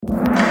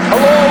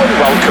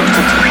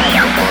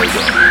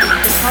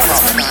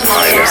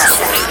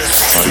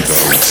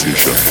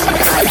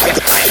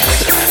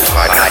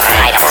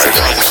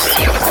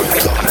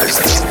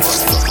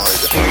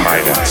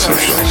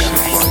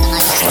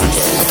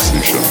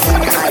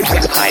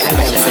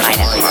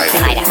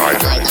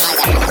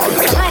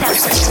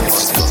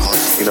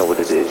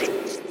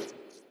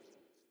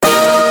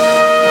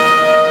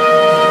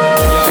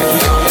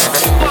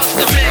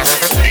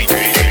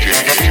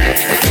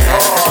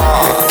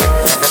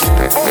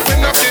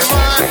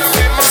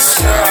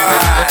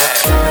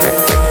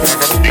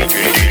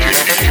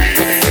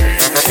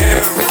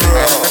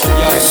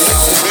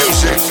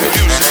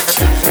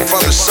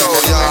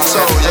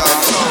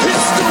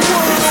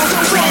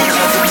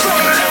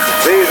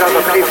are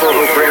the people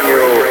who bring you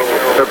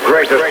the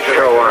greatest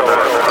show on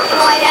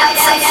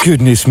earth.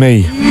 Goodness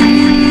me.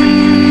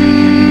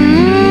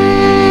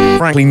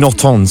 Frankly,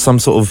 not on. Some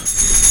sort of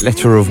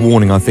letter of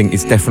warning, I think,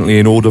 is definitely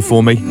in order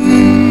for me.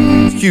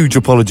 Huge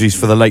apologies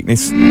for the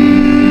lateness.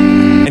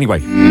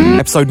 Anyway,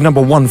 episode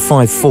number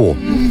 154.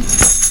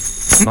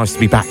 Nice to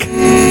be back.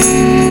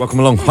 Welcome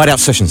along, Hideout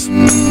Sessions.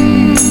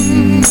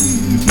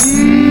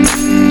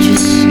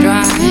 Just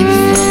strive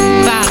for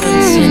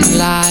balance in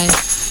life.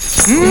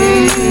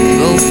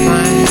 Go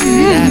find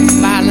that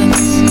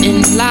balance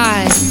in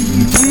life.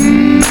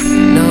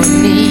 No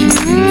need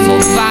for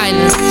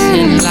violence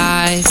in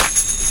life.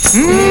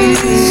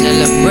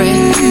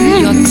 Celebrate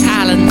your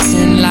talents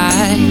in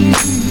life.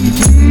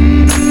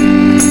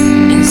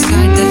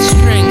 Inside that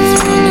strength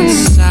from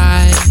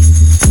inside.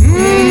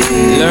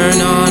 Learn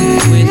on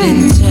with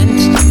intent.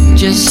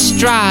 Just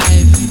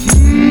strive.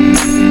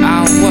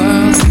 Our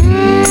world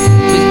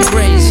with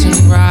grace and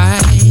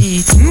right.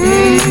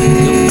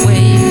 The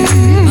wave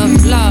of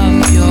love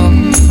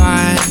you'll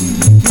find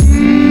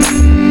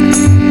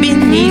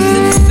beneath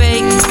the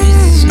fake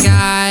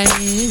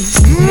disguise.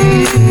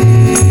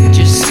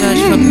 Just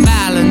search for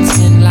balance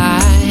in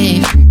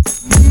life.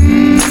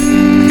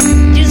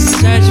 Just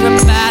search for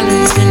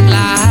balance in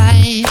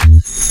life.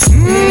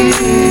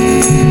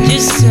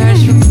 Just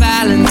search for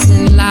balance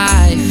in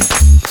life.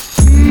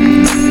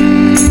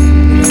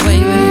 Put away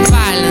with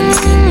violence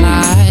in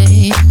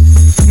life.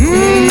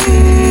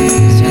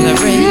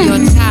 Celebrate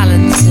your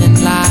talents in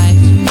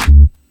life.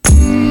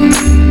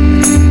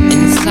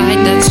 Inside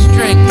that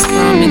strength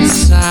from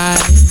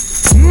inside.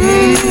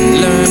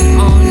 Learn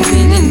on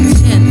with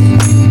intent.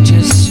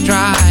 Just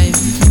strive.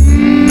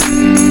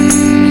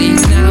 Lead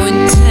now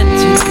intent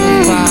to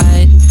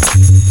provide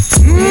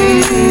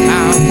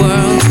our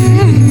world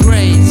with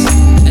grace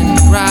and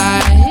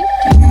pride.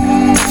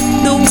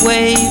 The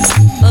wave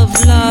of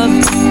love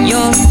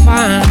you'll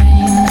find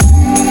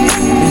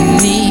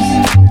beneath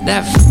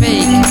that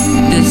fake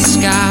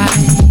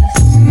disguise.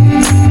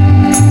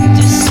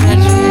 Just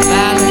search for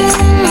balance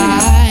in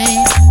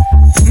life.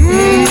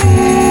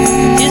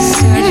 Just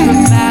search for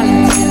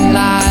balance in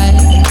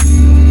life.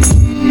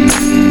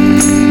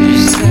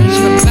 Just search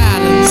for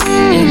balance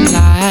in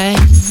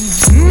life.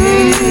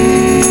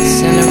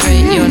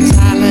 Celebrate your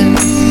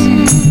talents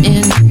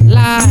in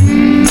life.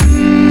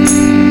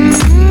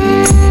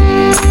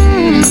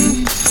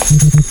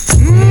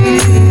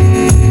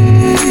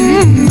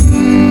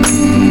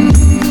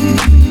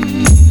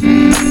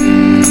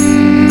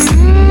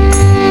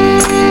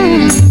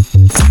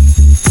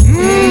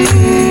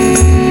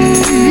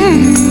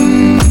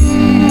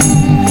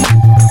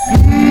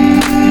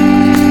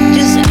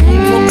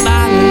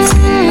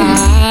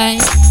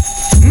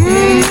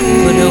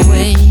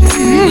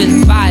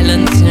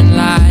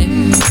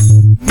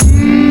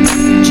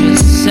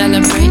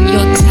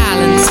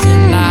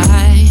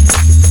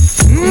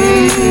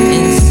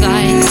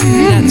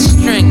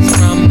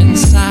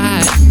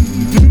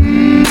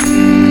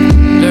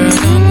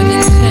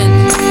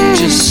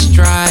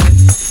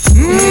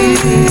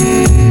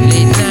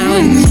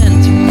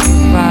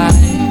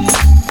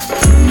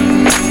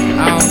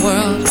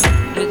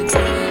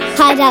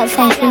 Hideout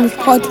Sessions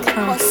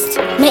podcast.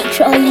 Make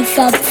sure you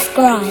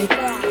subscribe.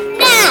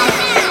 Now!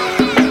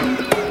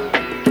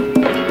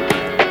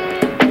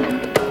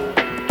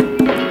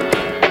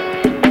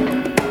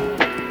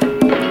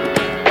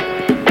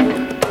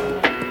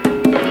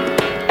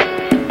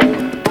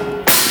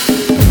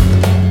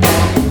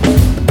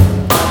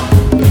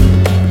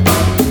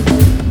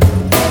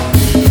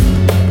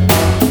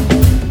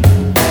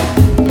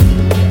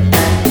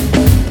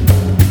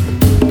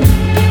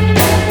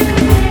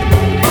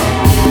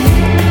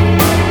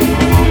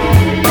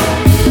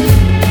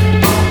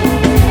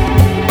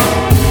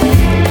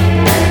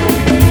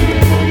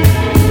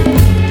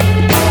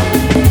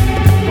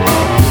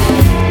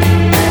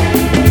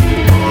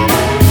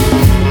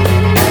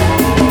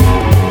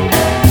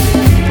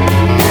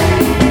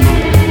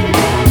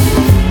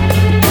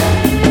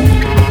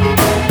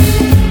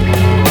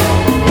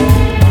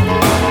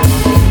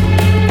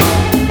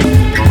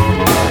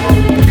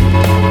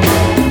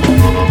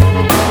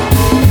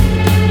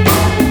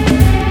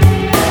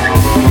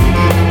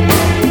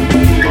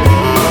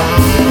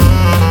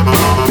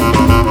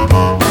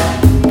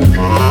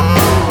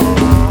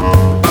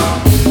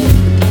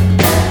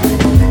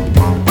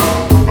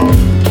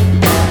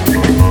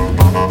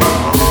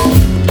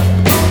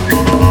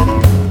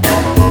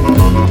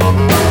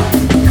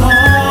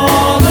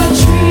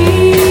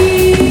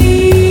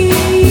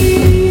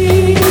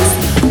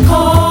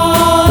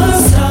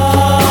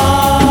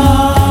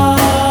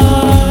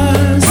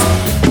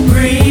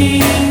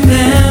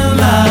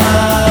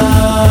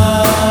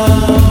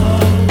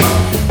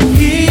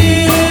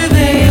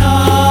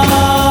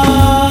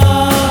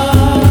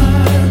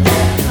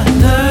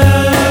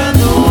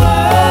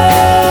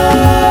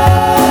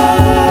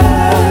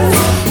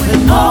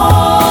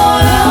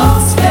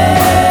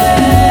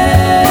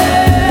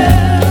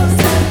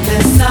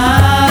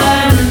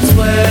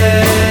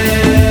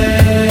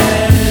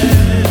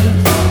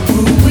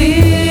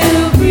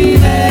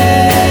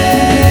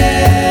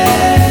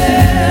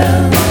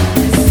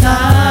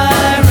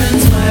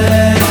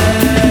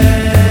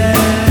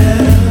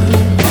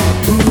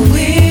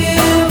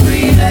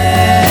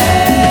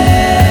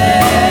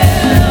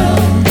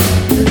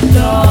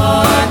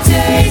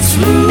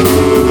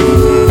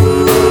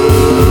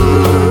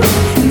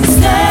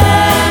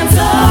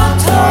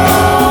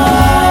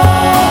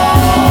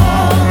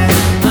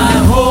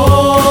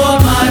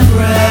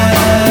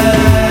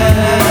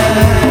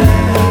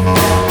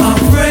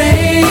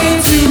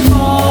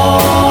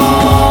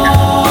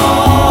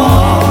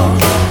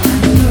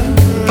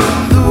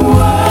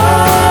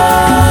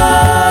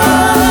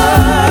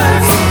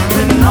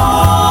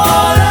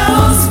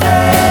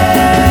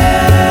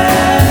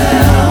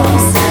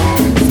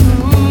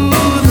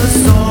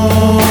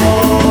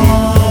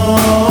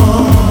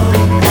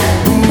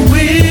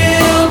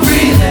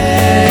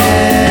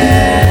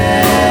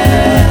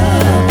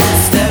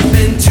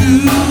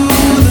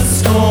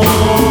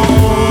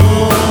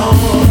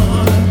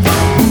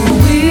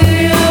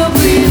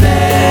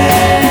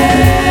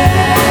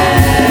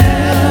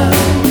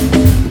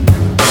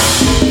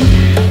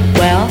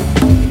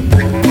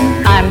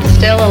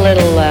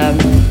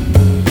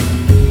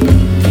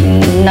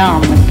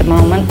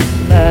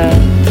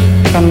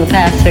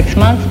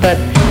 but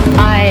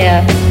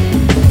I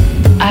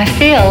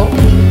feel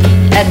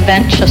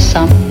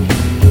adventuresome.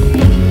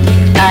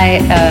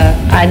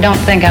 I don't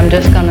think I'm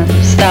just going to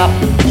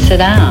sit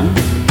down.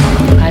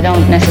 I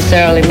don't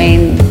necessarily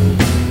mean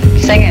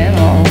singing,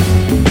 or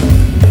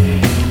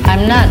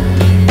I'm not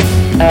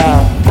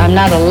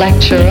a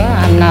lecturer,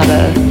 I'm not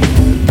a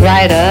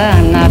writer,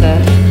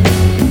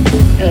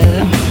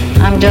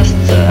 I'm just,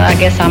 I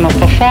guess I'm a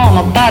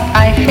performer, but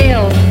I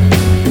feel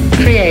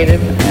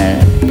creative.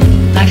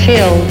 I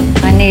feel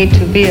I need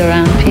to be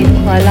around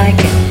people. I like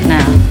it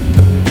now.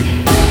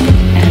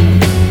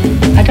 And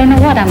I don't know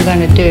what I'm going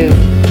to do,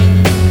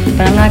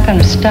 but I'm not going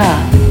to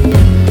stop.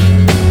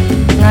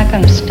 I'm not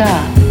going to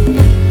stop.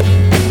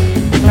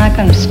 I'm not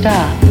going to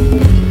stop.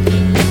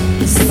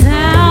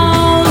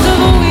 Sound of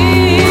a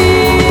wheel,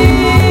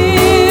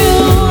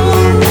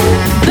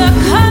 the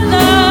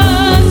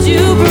colors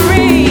you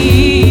bring,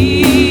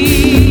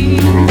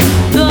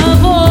 the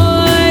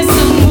voice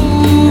of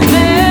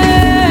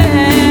movement,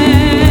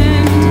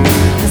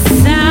 the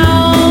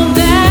sound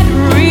that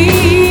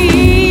rings,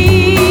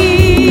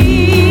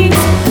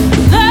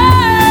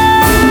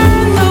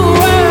 learn the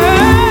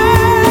words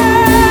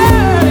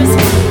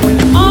when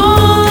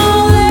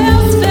all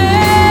else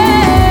fails,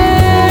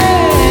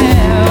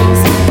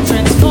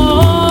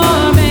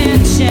 transform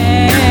and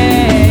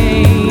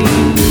change.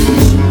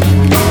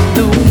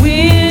 The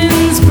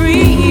winds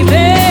prevail,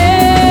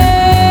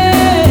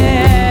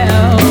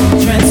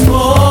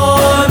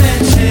 transform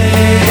and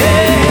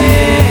change.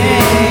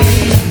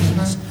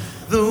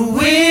 The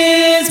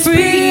winds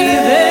prevail.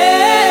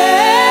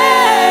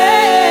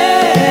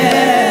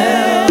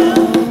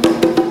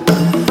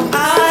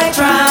 I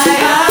try,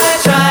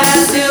 I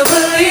still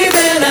believe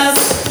in us.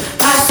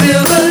 I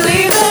still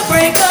believe the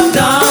break of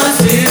dawn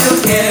still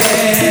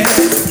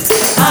cares.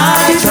 I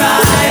try, I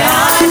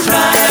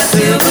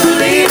still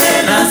believe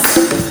in us.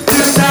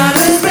 Through time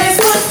and space,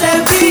 one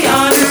step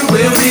beyond you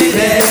will be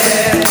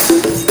there.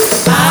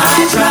 I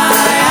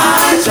try,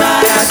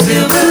 I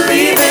still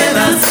believe in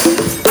us.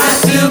 I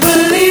still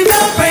believe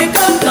the break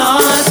of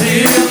dawn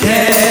still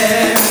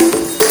cares.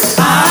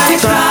 I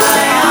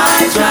try, I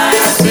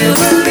still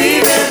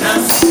believe in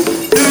us.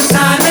 Through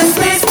time and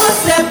space, one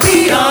step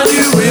beyond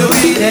you will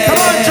be there. Come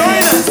on,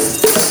 join us.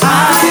 I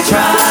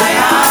try,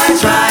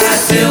 I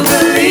still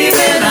believe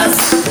in us.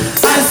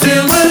 I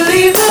still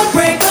believe the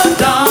break of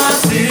dawn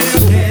still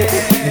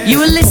cares.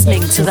 You are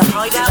listening to the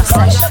Hideout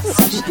Sessions.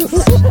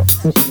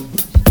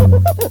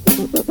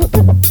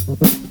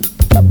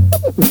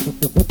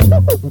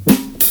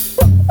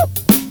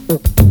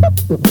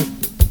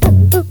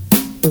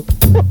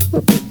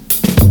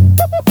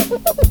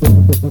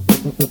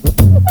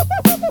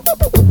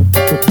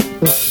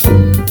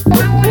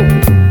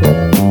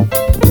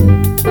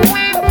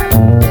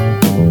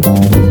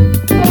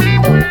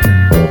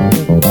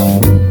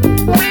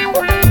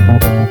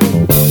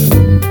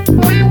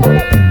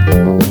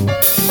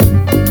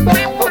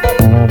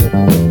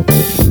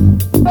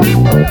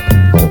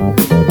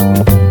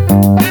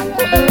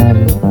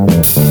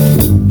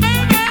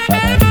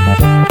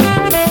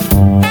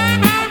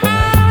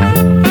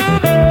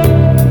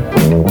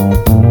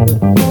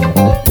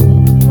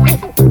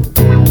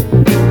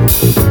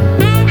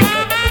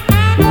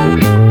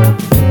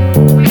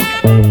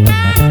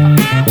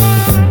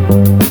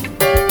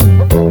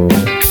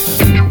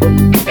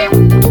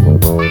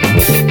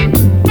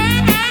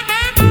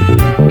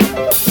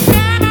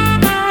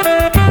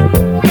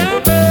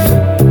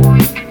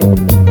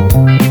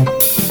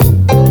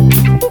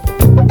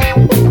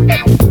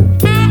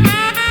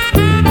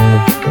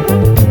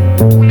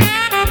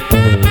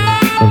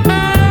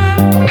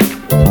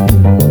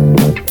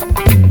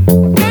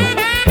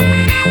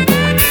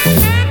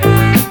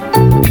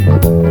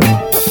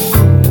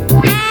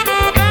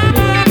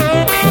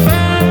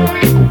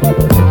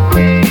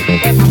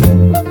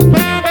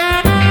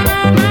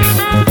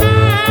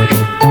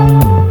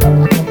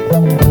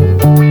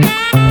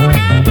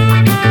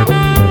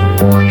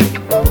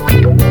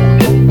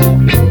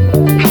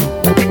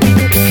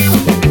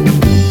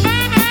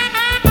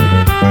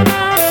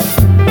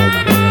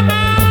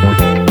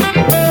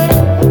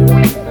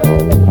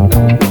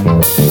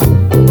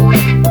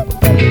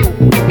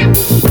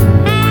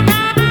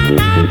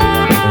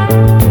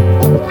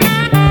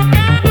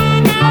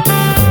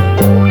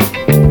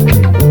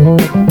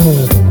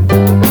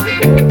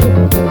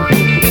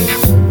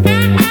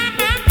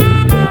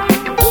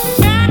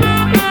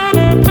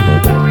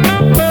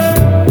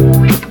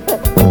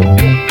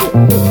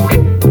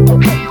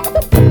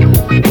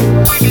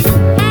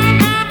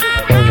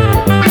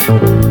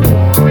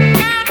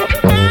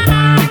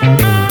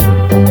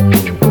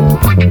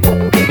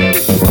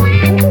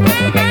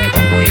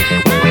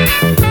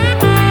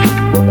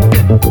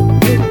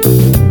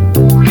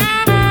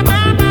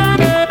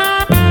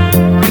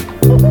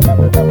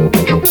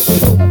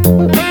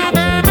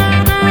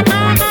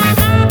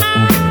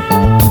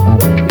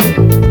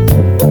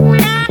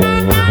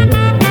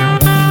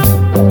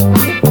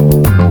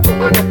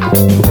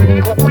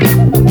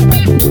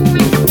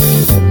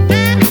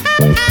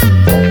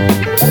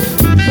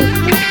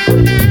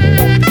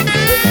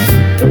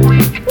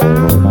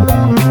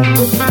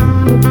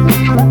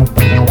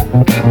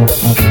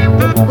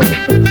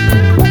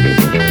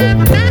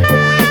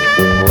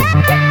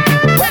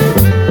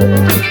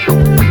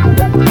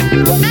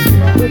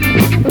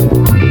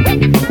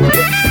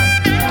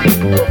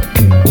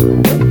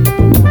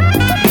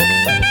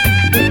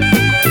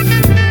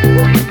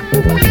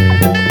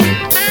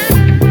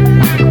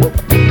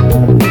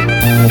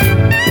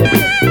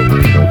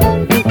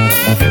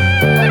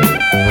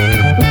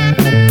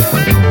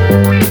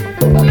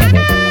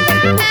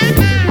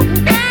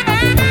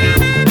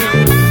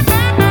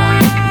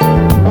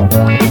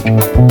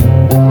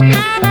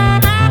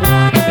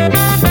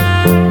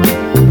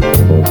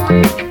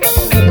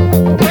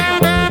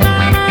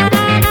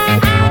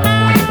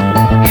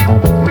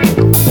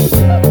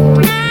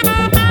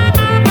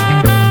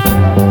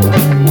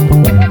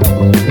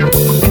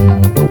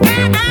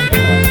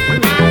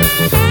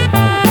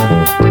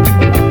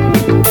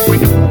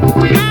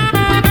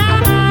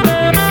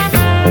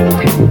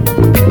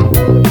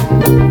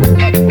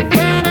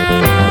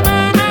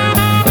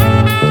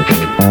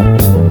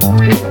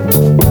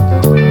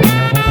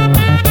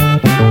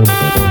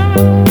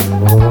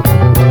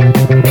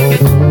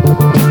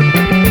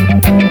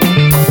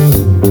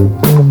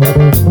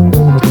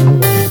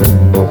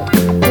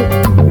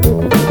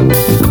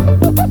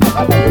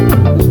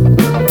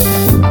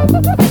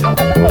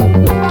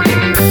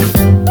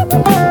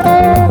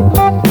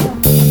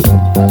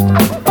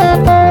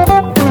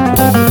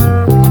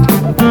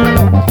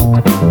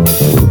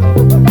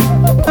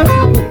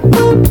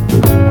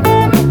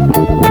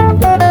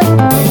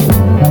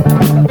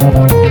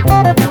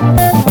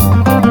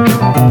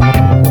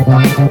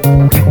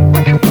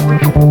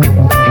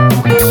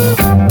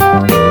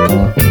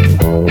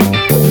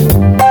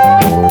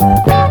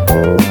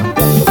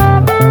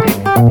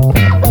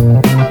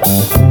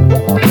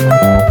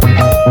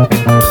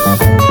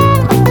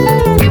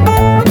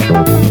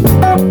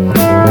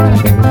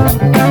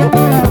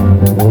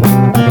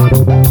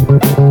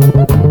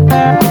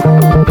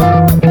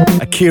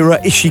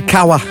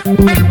 Ishikawa.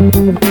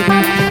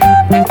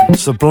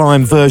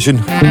 Sublime version.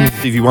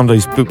 Stevie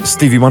Wonder's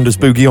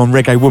Boogie on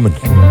Reggae Woman.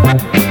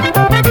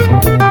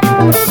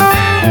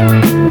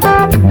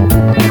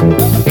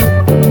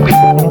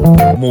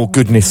 More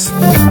goodness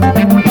from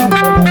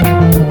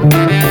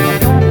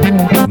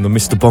the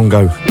Mr.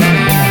 Bongo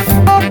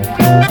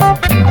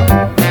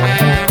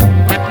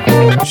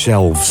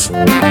shelves.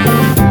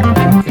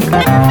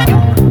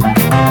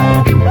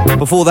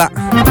 Before that,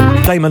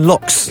 Damon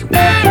Locks,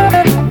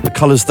 The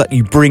Colours That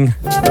You Bring.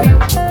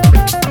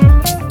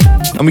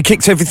 And we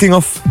kicked everything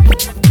off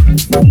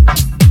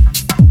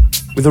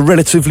with a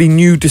relatively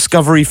new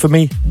discovery for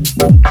me.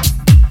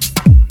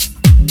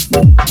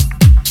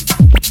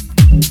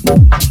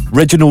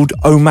 Reginald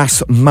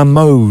Omas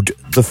Mahmoud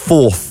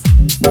IV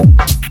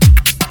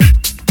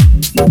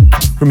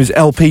from his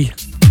LP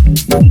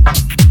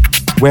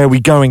Where We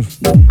Going.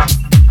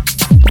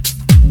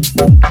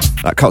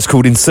 That cut's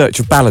called In Search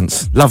of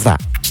Balance. Love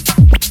that.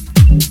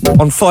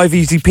 On 5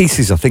 Easy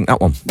Pieces, I think, that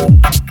one.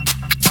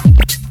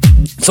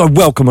 So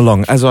welcome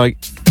along. As I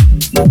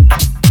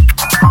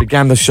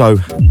began the show,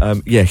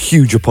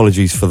 huge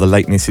apologies for the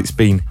lateness. It's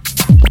been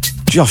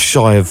just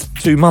shy of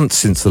 2 months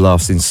since the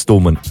last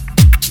instalment.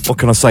 What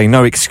can I say?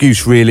 No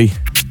excuse, really.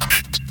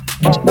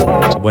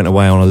 I went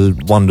away on a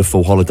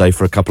wonderful holiday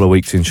for a couple of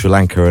weeks in Sri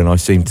Lanka, and I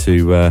seem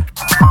to,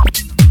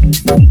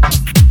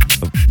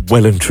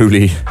 well and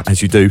truly,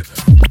 as you do,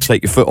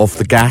 take your foot off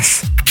the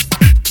gas.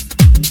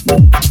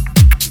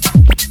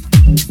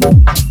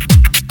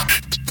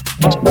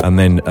 And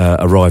then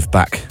arrive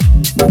back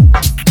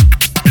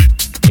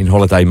in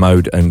holiday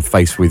mode and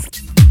faced with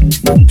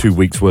 2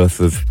 weeks worth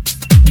of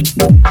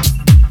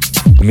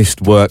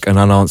missed work and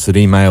unanswered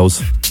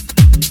emails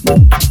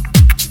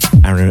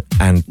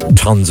and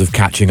tons of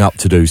catching up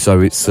to do.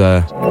 So it's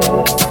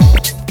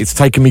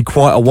taken me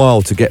quite a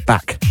while to get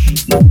back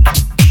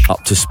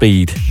up to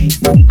speed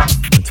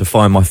and to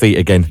find my feet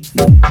again.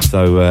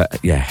 So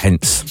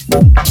hence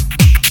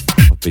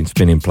I've been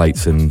spinning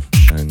plates and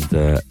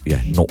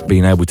not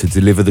being able to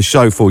deliver the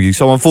show for you.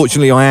 So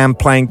unfortunately I am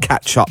playing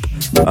catch up.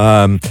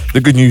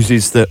 The good news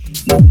is that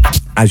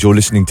as you're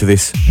listening to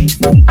this,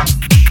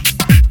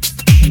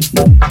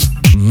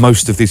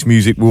 most of this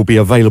music will be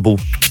available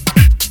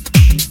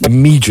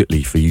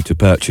immediately for you to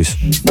purchase,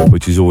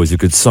 which is always a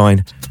good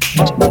sign.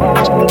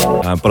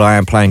 But I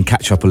am playing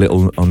catch up a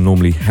little. I'm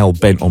normally hell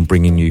bent on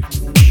bringing you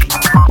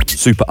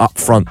super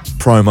upfront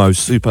promos,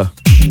 super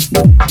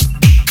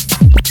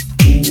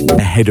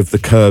ahead of the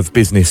curve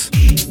business.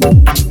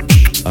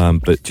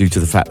 But due to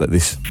the fact that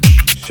this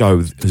show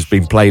has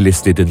been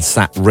playlisted and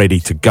sat ready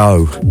to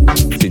go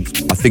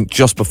since, I think,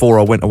 just before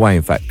I went away,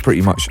 in fact,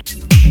 pretty much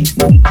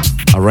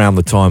around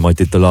the time I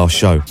did the last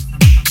show.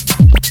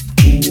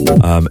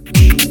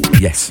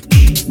 Yes,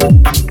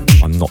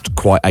 I'm not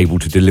quite able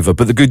to deliver,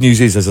 but the good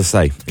news is, as I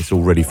say, it's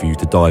all ready for you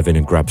to dive in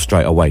and grab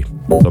straight away.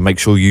 So make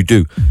sure you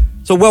do.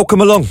 So welcome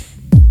along.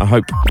 I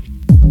hope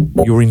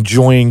you're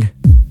enjoying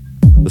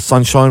the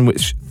sunshine,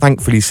 which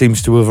thankfully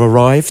seems to have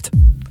arrived.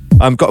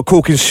 I've got a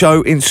corking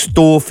show in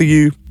store for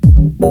you.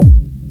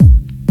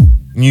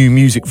 New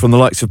music from the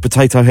likes of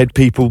Potato Head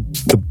People,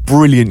 the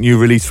brilliant new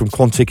release from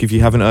Quantic, if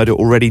you haven't heard it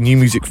already. New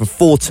music from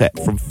Fortet,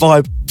 from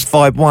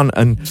 551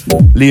 and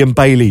Liam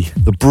Bailey,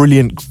 the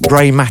brilliant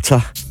Grey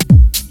Matter,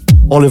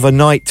 Oliver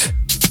Knight.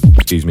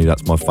 Excuse me,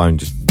 that's my phone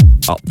just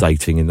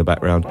updating in the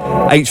background.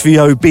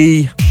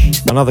 HVOB,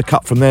 another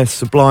cut from their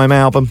Sublime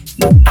album.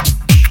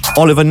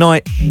 Oliver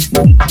Knight,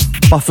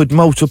 Buffered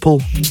Multiple,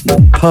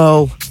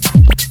 Pearl,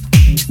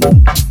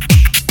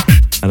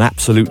 an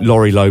absolute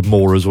lorry load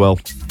more as well.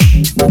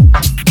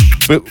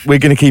 But we're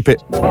going to keep it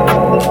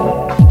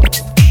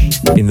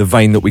in the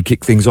vein that we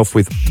kick things off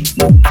with.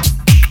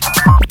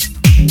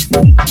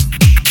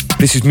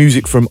 This is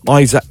music from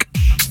Isaac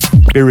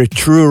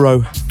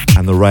Biritruro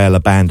and the Rail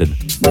Abandon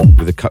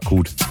with a cut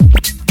called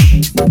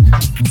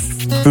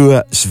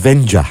Für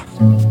Svenja.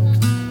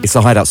 It's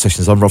the Hideout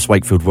Sessions. I'm Ross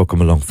Wakefield.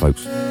 Welcome along,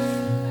 folks.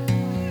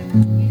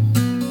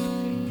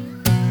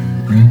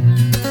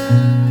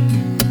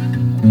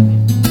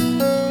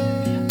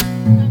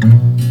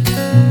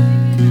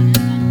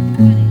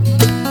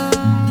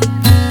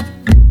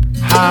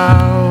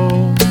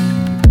 How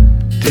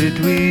did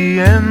we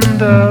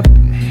end up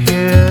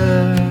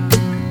here,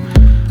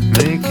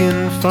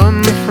 making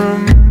fun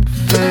from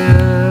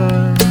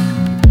fear,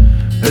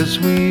 as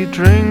we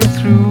drink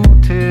through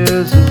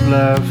tears of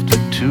laughter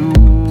to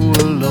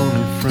a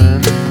lonely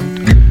friend?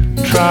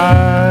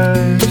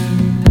 Try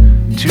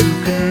to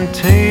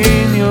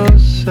contain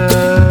yourself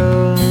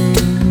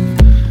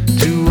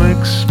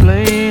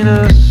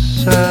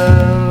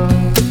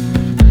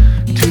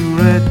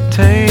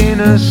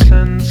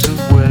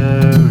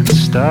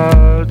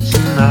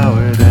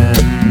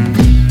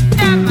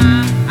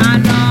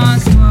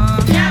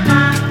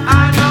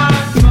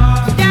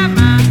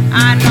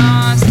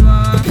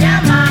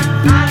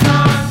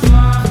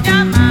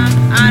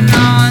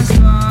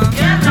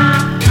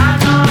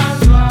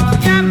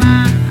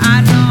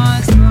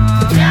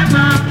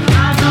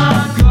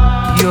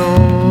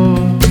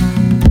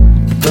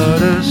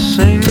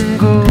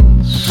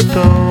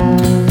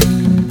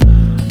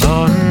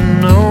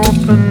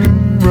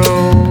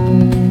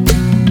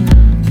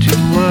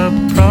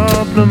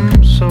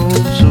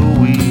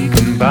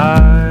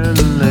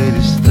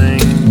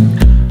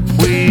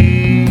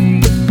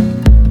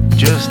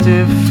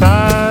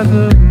justify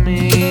the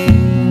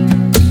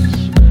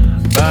means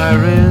by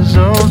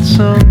results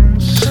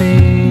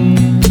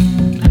unseen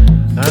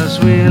as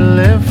we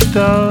lift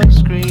our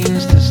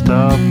screens to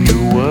stop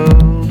your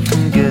world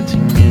from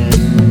getting in.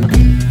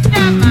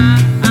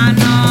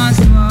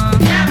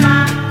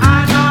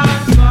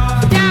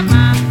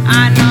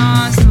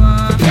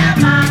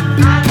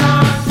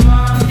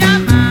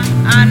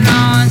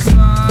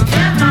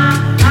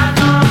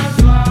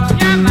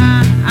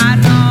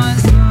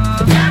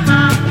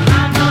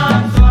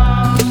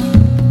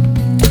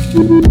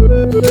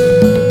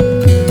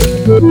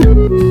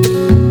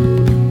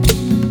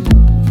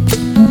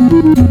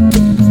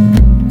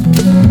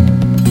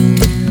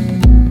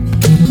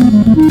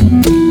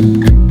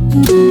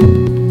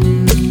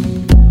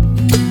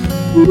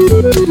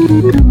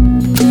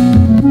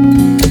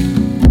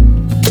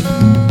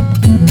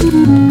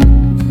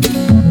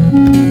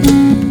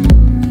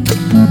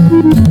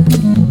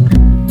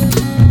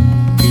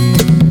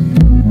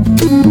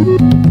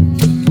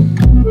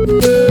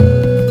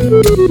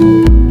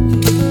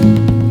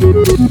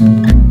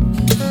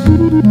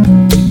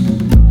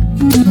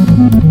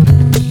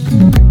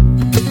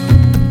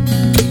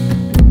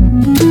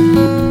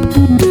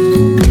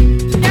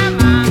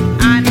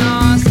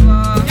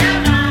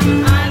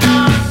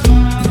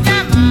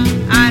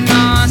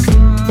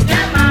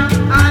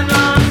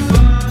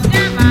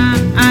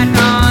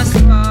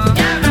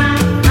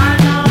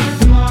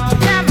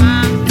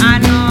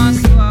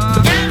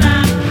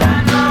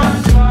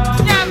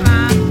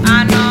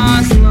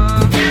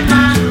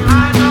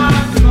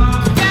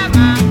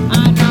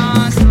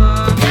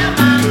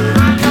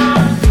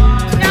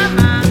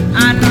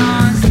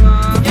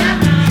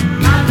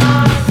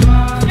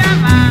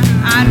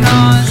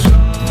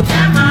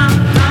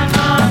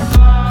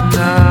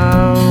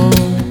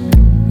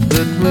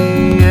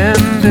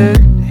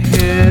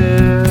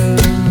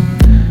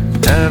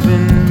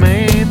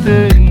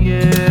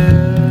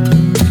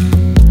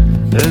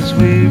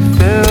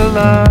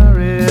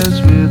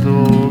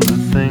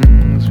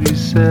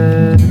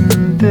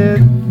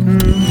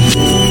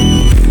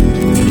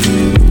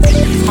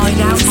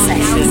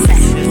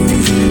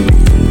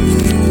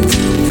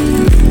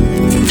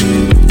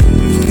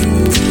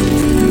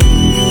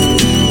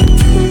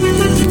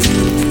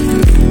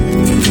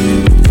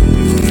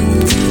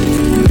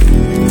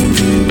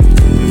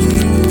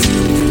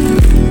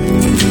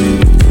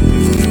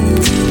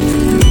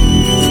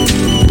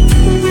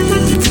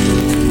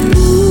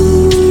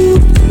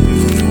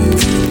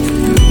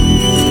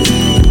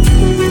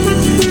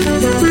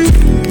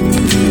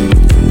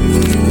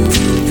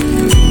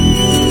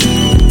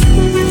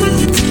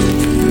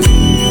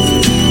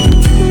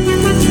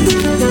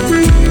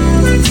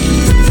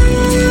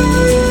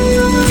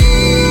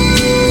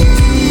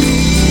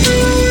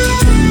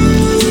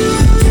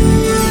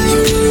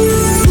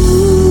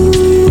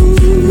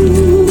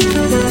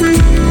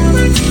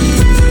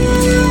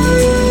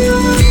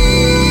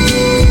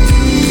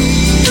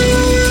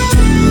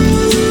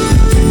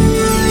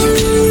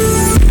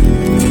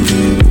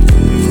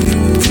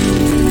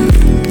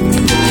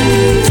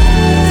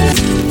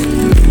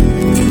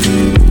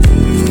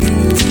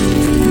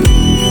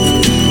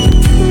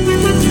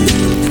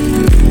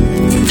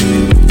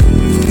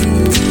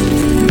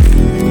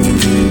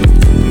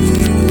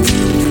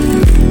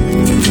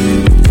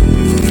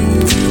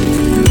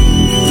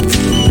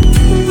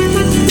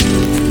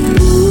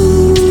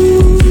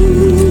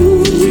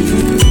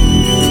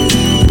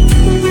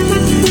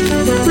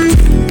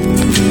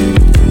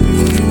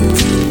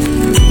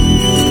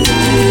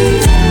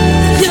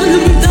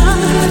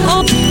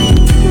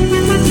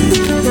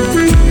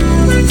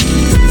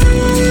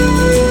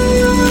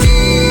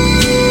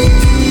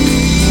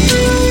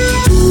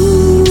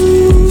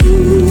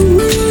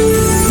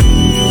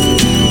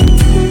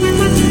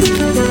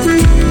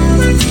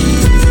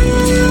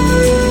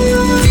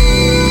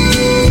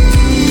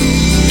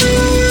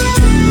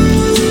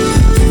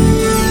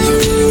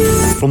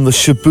 From the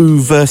Shabu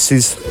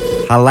versus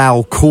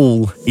Halal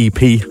Cool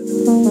EP.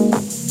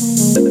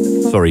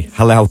 Sorry,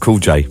 Halal Cool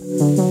J.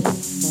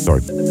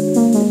 Sorry.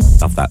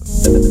 Love that.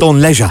 Don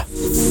Leisure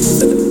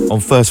on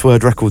First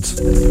Word Records.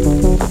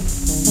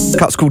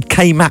 Cut's called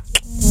K-Mac.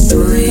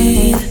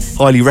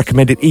 Highly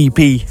recommended EP.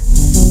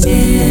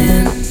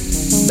 In,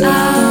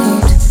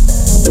 out,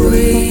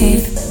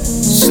 breathe,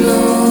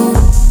 slow,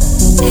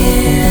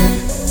 in.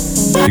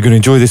 You're going to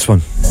enjoy this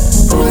one.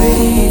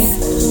 Breathe,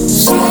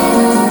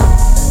 slow,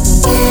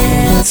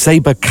 in.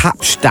 Saber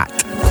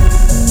Kapstadt.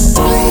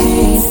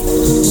 Breathe,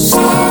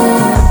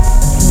 slow,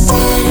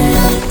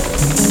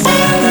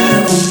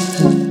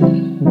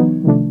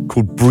 in.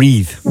 Called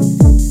Breathe.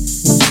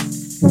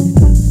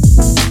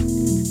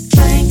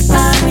 Think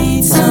I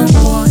need some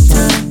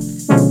water.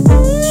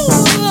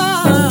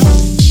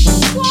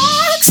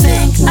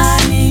 Think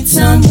I need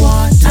some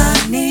water.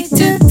 I need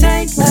to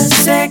take a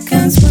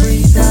second's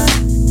breather.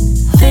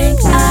 Think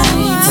I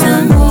need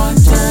some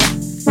water.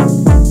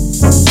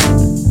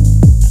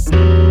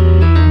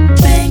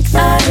 Think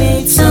I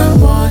need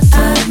some water.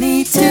 I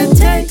need to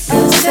take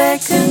a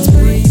second's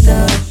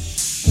breather.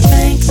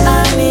 Think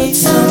I need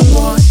some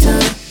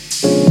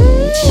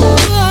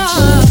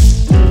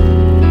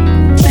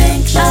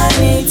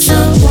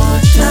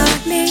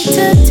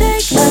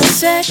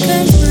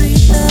second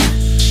breather.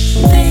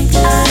 Think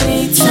I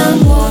need some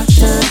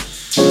water.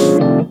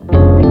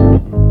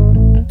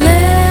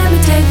 Let me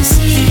take a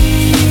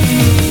seat.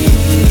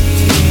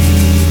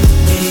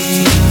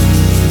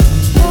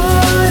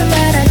 What a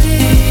bad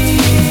idea.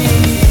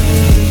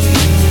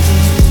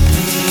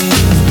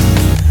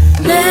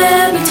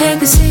 Let me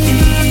take a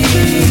seat.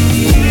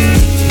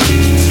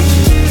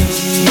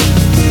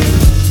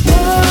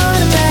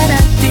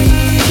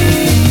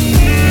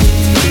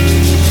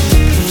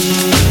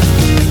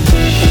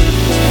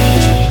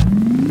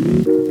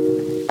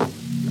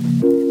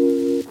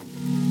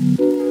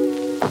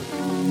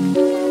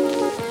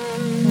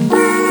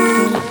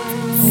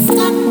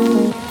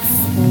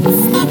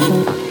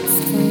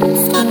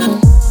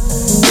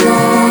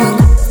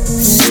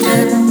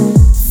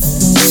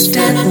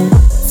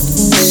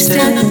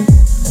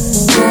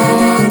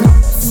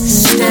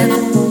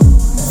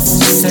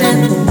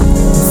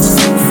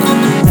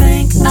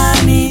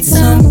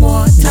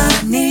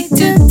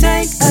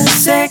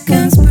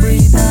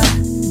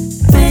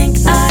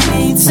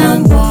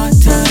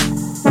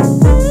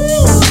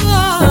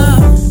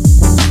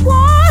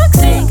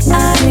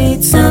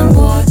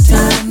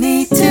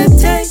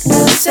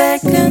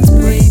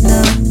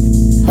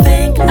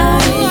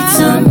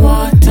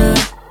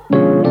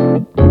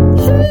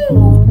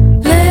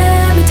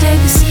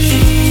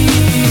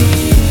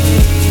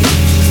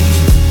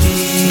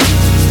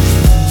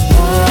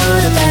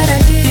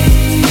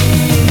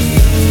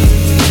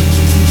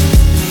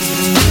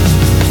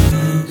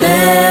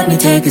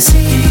 Take a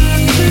seat.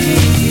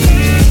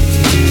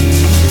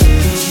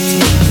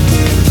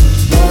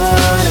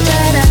 What a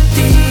bad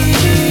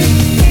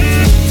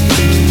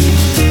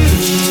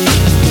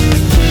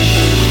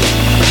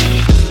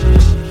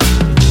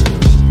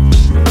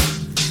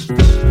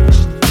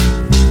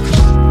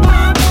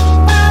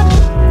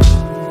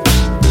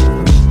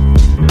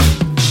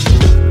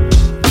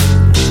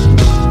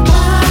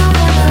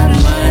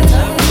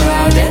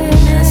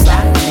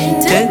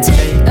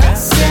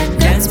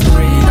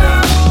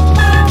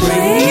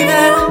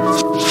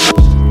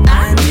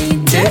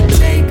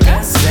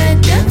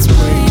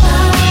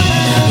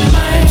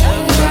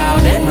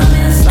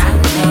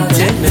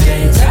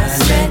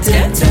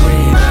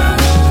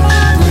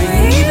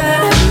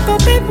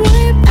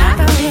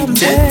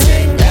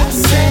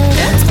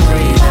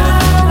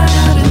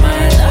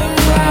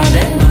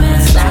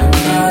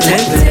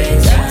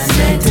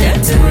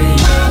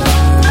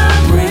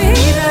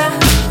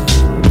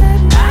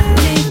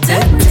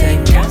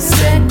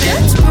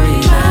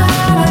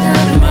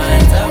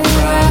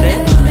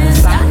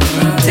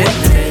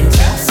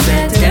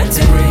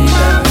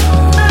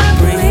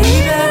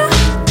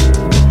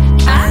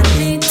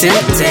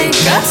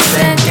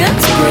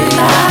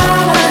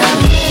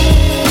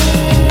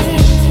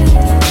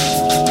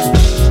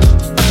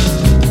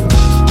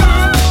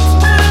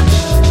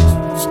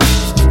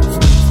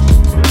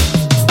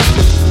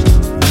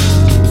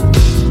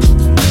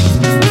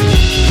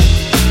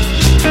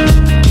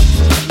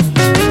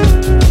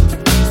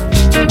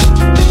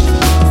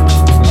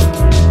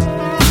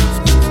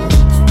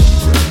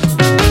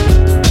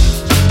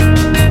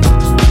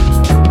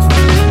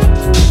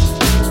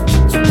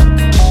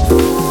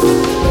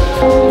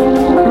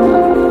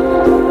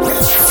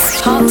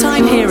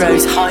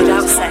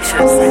Hideout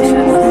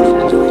Sessions.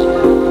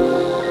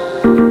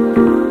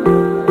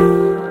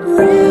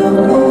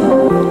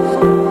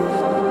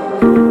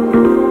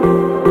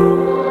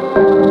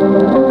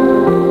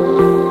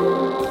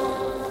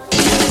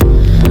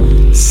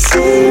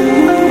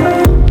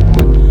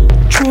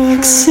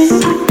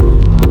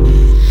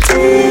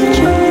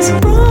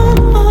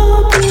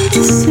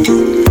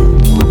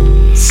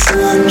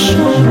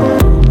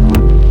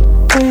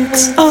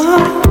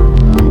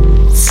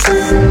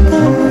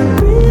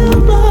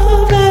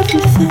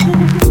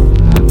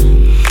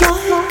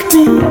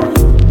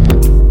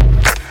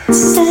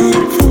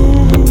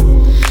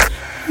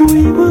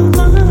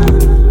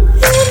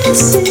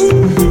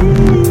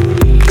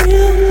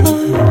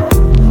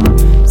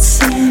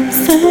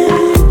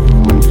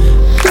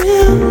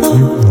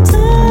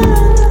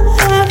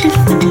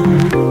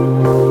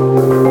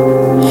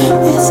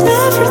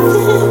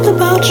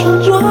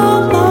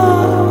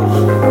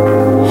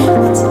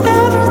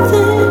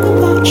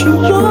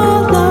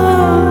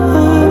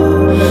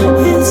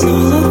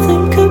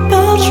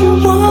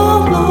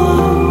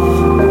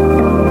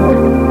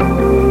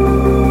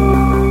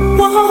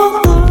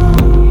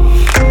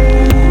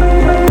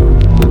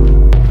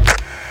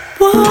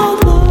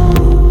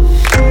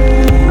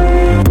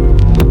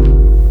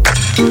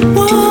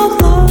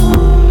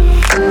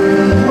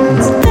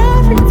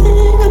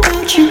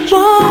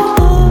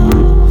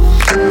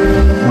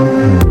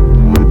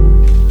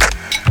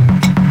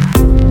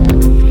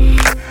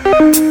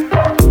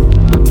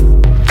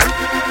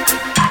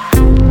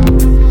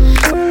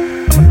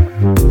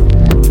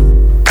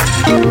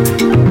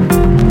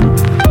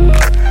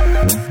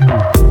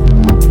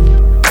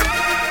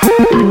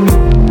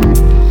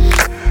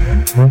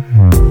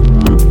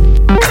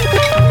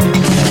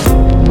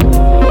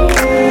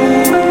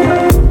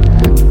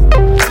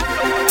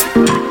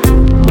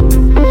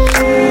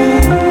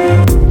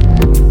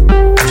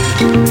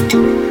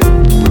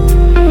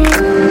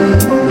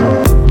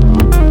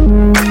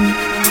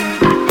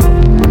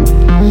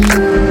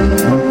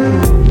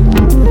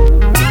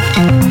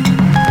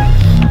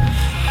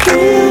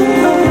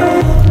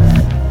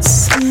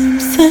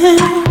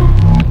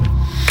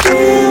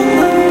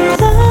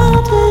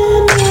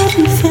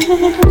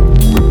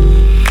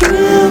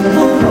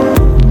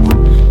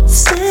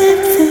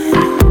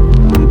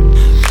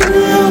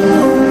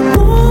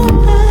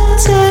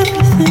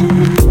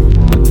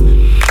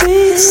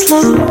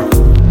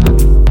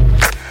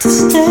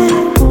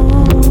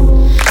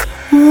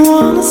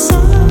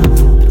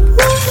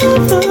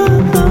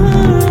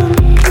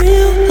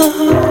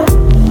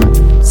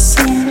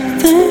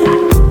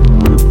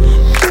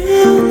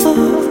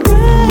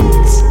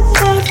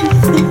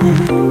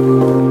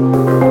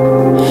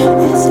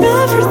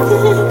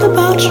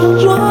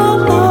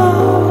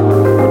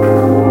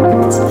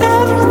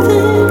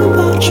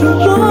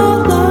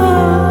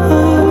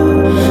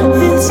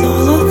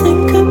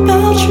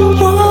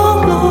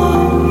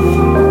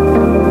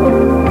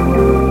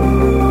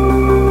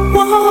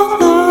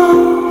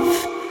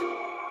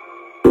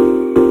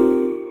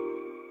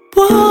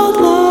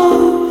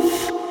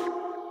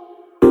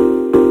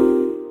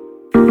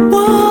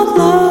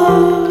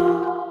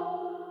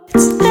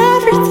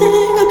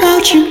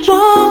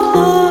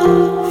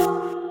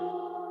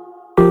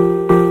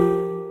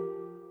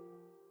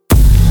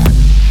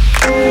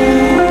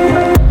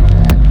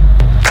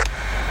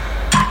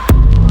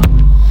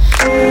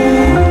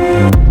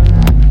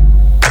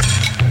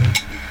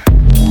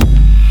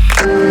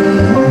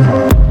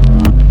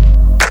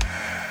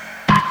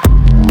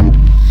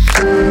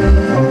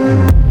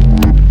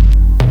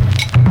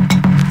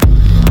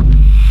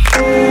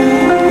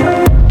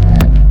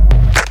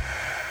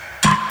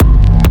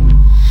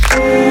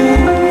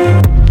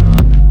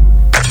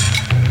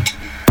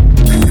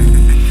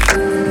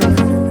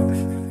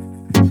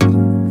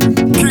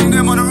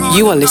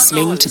 You are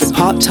listening to the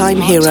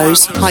Part-Time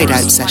Heroes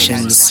Hideout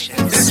Sessions.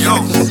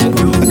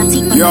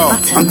 Yo,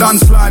 I'm done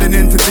sliding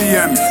into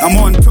DMs. I'm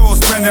on tour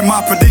spending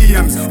my per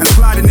diems and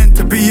sliding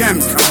into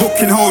BMs and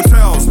booking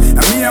hotels.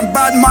 And me and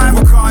bad mind,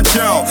 we can't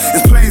gel.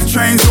 It's planes,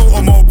 trains,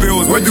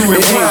 automobiles, we're doing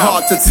it well. Ain't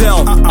hard to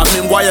tell. I'm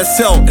in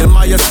YSL, in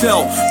my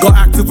SL. Got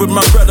active with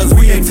my brothers,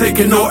 we ain't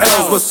taking no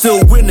L's, we're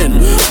still winning.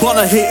 But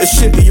I hate a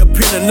shitty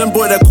opinion. Them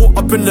boy that caught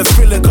up in the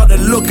feeling, got the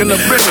look and the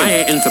grinning.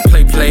 I ain't into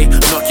play,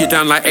 knock you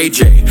down like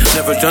AJ.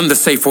 Never done the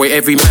safe way,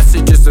 every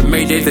message is a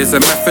mayday. There's a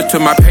method to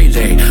my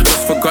payday,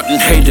 lost forgotten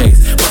heydays.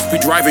 Must be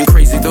driving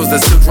crazy, those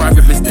that still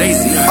driving Miss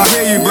Daisy. I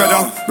hear you,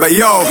 brother, but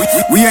yo,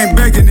 we ain't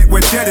begging it,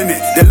 we're dead in it.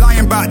 They're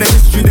lying about the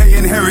history they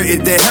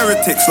inherited. They're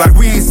heretics, like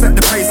we ain't set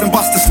the pace and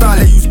bust the style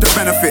they used to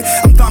benefit.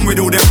 I'm done with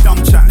all them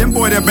dumb chat. Them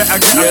boy, they better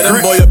get a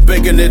grip. Them boy are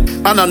begging it,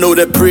 and I know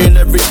they're praying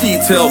every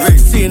detail.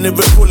 Seeing if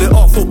we pull it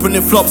off,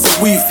 opening flops and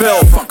we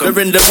fell. They're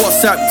in their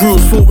WhatsApp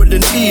groups,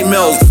 forwarding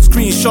emails,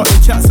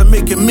 screenshotting chats and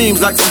making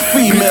memes like some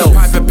females.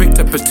 Piper picked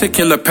a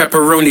particular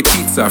pepperoni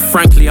pizza.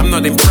 Frankly, I'm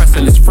not impressed,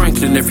 and it's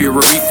Franklin if you're a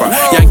reefer.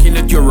 Yanking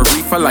it, you're a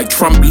reefer, like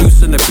Trump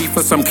loosen the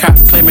FIFA. Some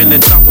cats claiming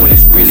it's up when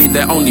it's really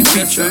their only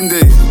feature. And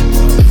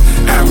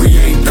we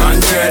ain't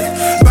done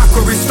yet. Back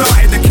where we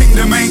started, the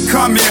kingdom ain't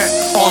come yet.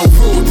 On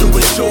road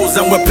doing shows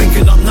and we're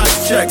picking up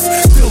nice checks.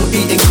 Still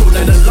eating good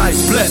and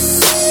life's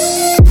blessed.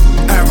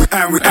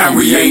 And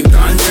we ain't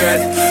done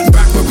yet.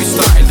 Back where we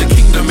started, the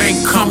kingdom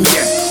ain't come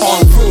yet.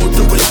 On road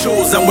doing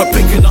shows and we're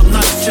picking up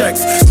nice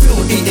checks.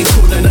 Still eating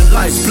good and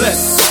life's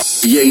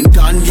blessed. We ain't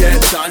done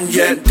yet, done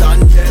yet,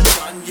 done yet,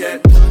 done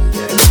yet, done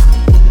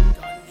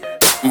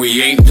yet.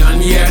 We ain't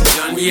done yet,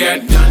 done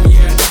yet, done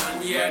yet,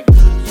 done yet.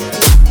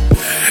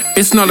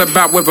 It's not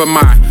about whether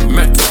my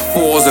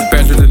metaphors are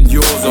better than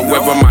yours or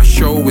whether my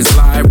show is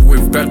live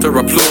with better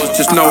applause.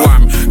 Just know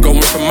I'm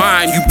going for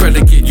mine, you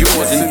better get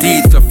yours.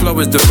 Indeed, the flow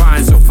is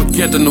divine, so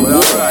forget an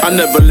award. I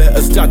never let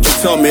a statue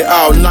tell me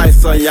how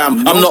nice I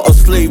am. I'm not a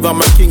slave,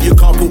 I'm a king, you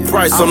can't put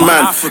price on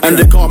man. And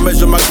they can't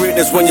measure my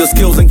greatness when your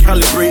skills ain't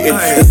calibrated.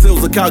 And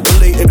skills are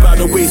calculated by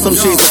the way some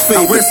shades are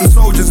faded. We're some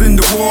soldiers in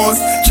the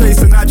wars,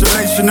 chasing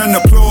adulation and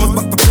applause,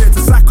 but prepared to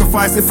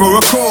sacrifice it for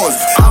a cause.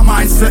 Our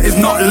mindset is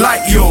not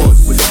like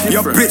yours.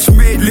 Your bitch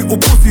made little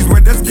pussies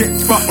where let's get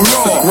fucked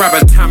raw. So grab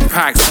a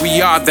Tampax, we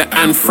are the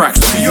anthrax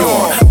to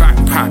your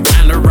backpack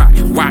and a rack,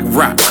 whack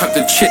rap, cut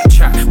the chit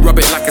chat, rub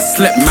it like a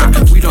slip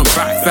mat. We don't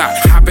back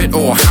that habit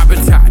or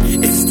habitat.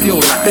 It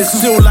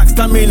still lacks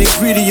that main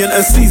ingredient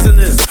and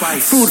seasoning.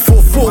 Food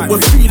for thought,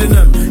 we're feeding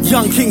them.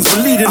 Young kings,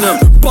 we're leading them.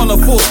 Bonner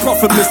false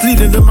prophet,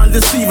 misleading them and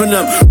deceiving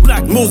them.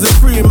 Black Moses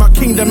free in my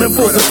kingdom,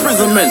 enforce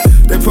imprisonment.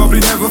 They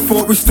probably never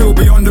thought we'd still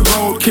be on the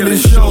road, killing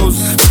shows,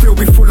 still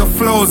be full of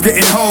flows,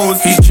 getting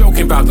hoes. He's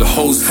joking about the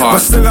hoes part, but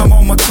still I'm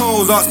on my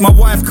toes. Ask my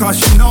wife cause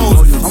she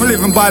knows I'm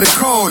living by the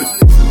code.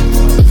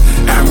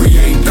 And we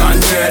ain't done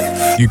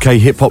yet. UK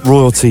hip-hop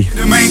royalty.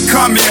 Them ain't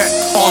come yet.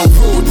 On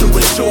road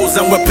doing shows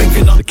and we're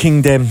picking up the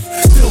Kingdom.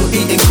 Still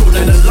eating good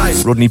and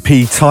alive. Rodney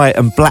P, Ty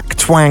and Black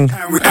Twang.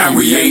 And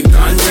we ain't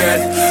done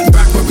yet.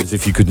 Back where we as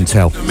if you couldn't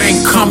tell. Them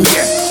ain't come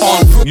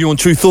yet. You on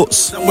True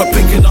Thoughts? And we're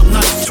picking up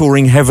nice.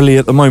 Touring heavily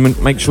at the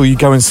moment. Make sure you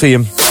go and see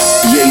him.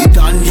 We ain't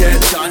done yet,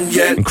 done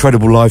yet.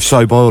 Incredible live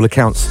show by all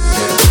accounts.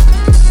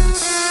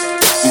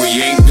 We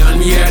ain't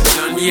done yet,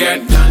 done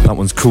yet, done. That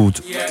one's called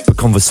The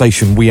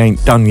Conversation We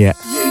Ain't Done Yet.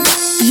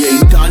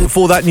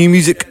 Before that, new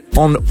music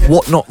on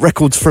Whatnot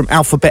Records from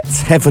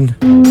Alphabet's Heaven.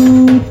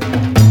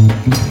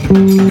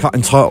 Cut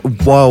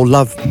entitled Wild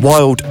Love.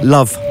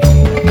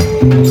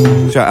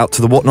 Shout out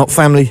to the Whatnot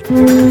family.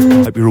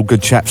 Hope you're all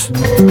good chaps.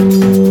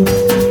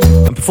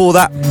 And before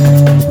that,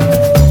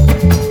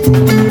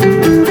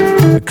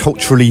 the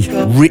culturally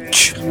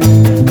rich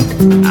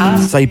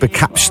Saber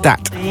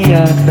Kapstadt.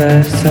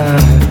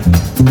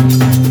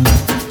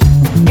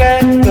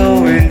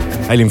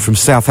 Hailing from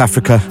South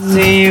Africa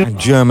and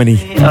Germany,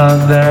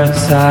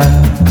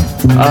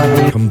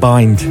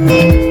 combined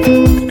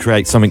to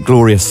create something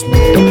glorious.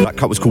 That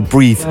cut was called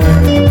Breathe.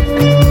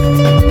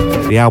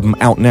 The album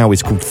out now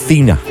is called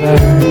Thena.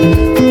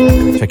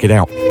 Check it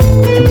out.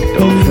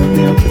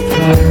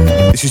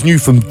 This is new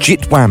from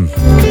Jitwam.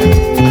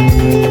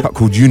 A cut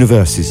called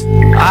Universes. Of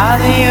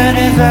the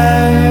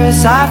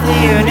universe, of the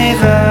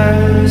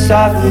universe,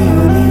 of the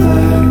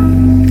universe.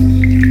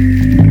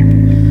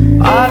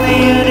 Of the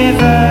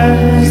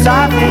universe,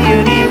 of the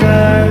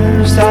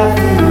universe, of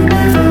the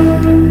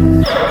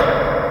universe.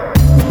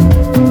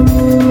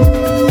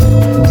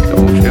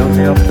 Don't fill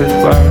me up with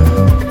words.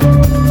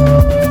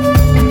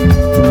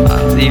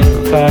 I'll leave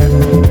the fire.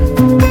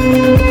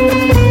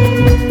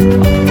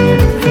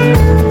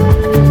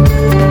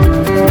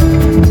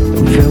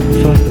 Don't fill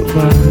me full of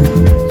words.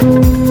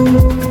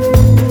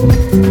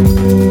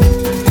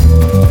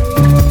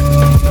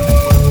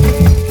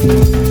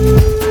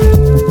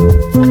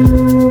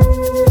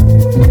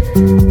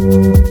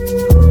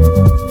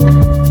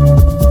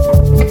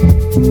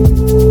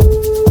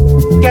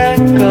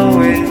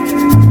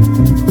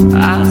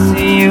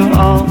 On the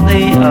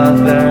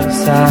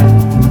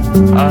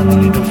universe,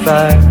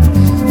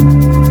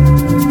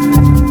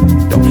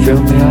 don't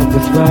fill me up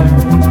with words.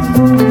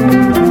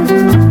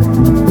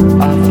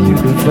 Of the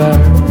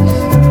universe,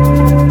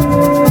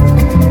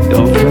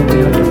 don't fill me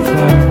up with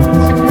words.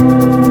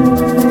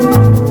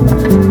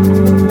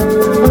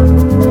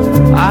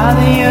 Of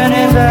the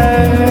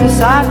universe,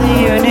 of the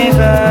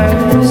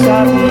universe,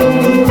 of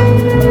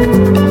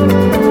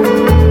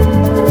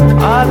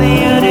the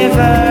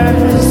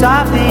universe,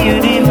 of the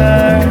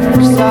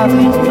universe, of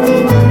the universe.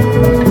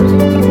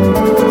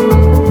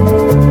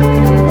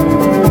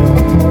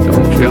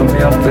 Fill me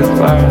up with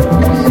words.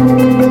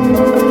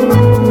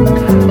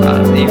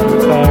 I'll leave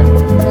with words.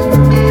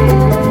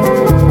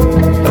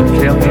 Don't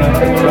fill me up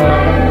with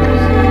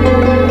words.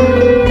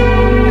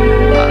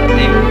 I'll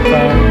leave with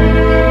words.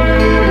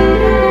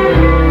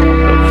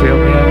 Don't fill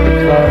me up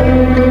with words.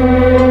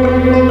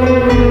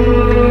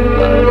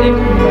 I'll leave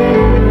with words.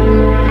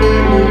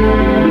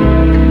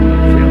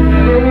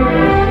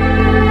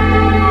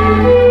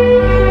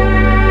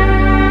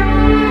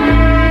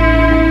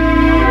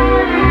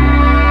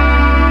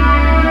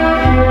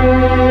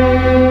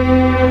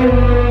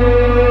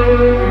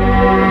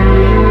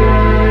 Fill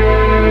me up with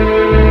words.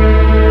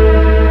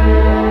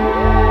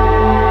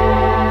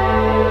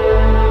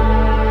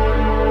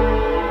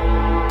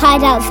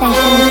 Hideout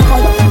Sessions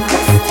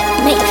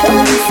podcast. Make sure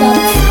you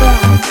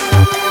subscribe.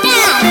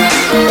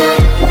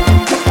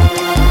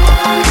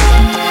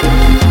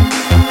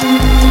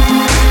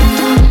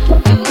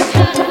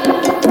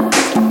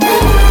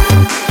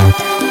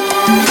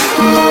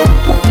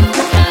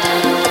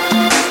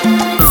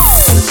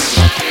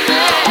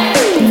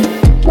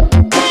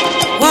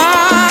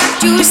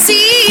 What you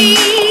see,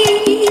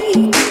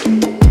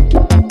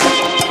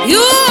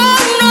 you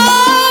know.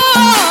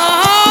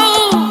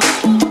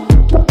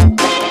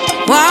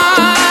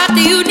 What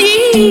do you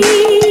need?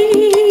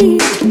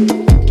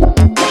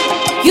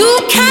 You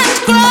can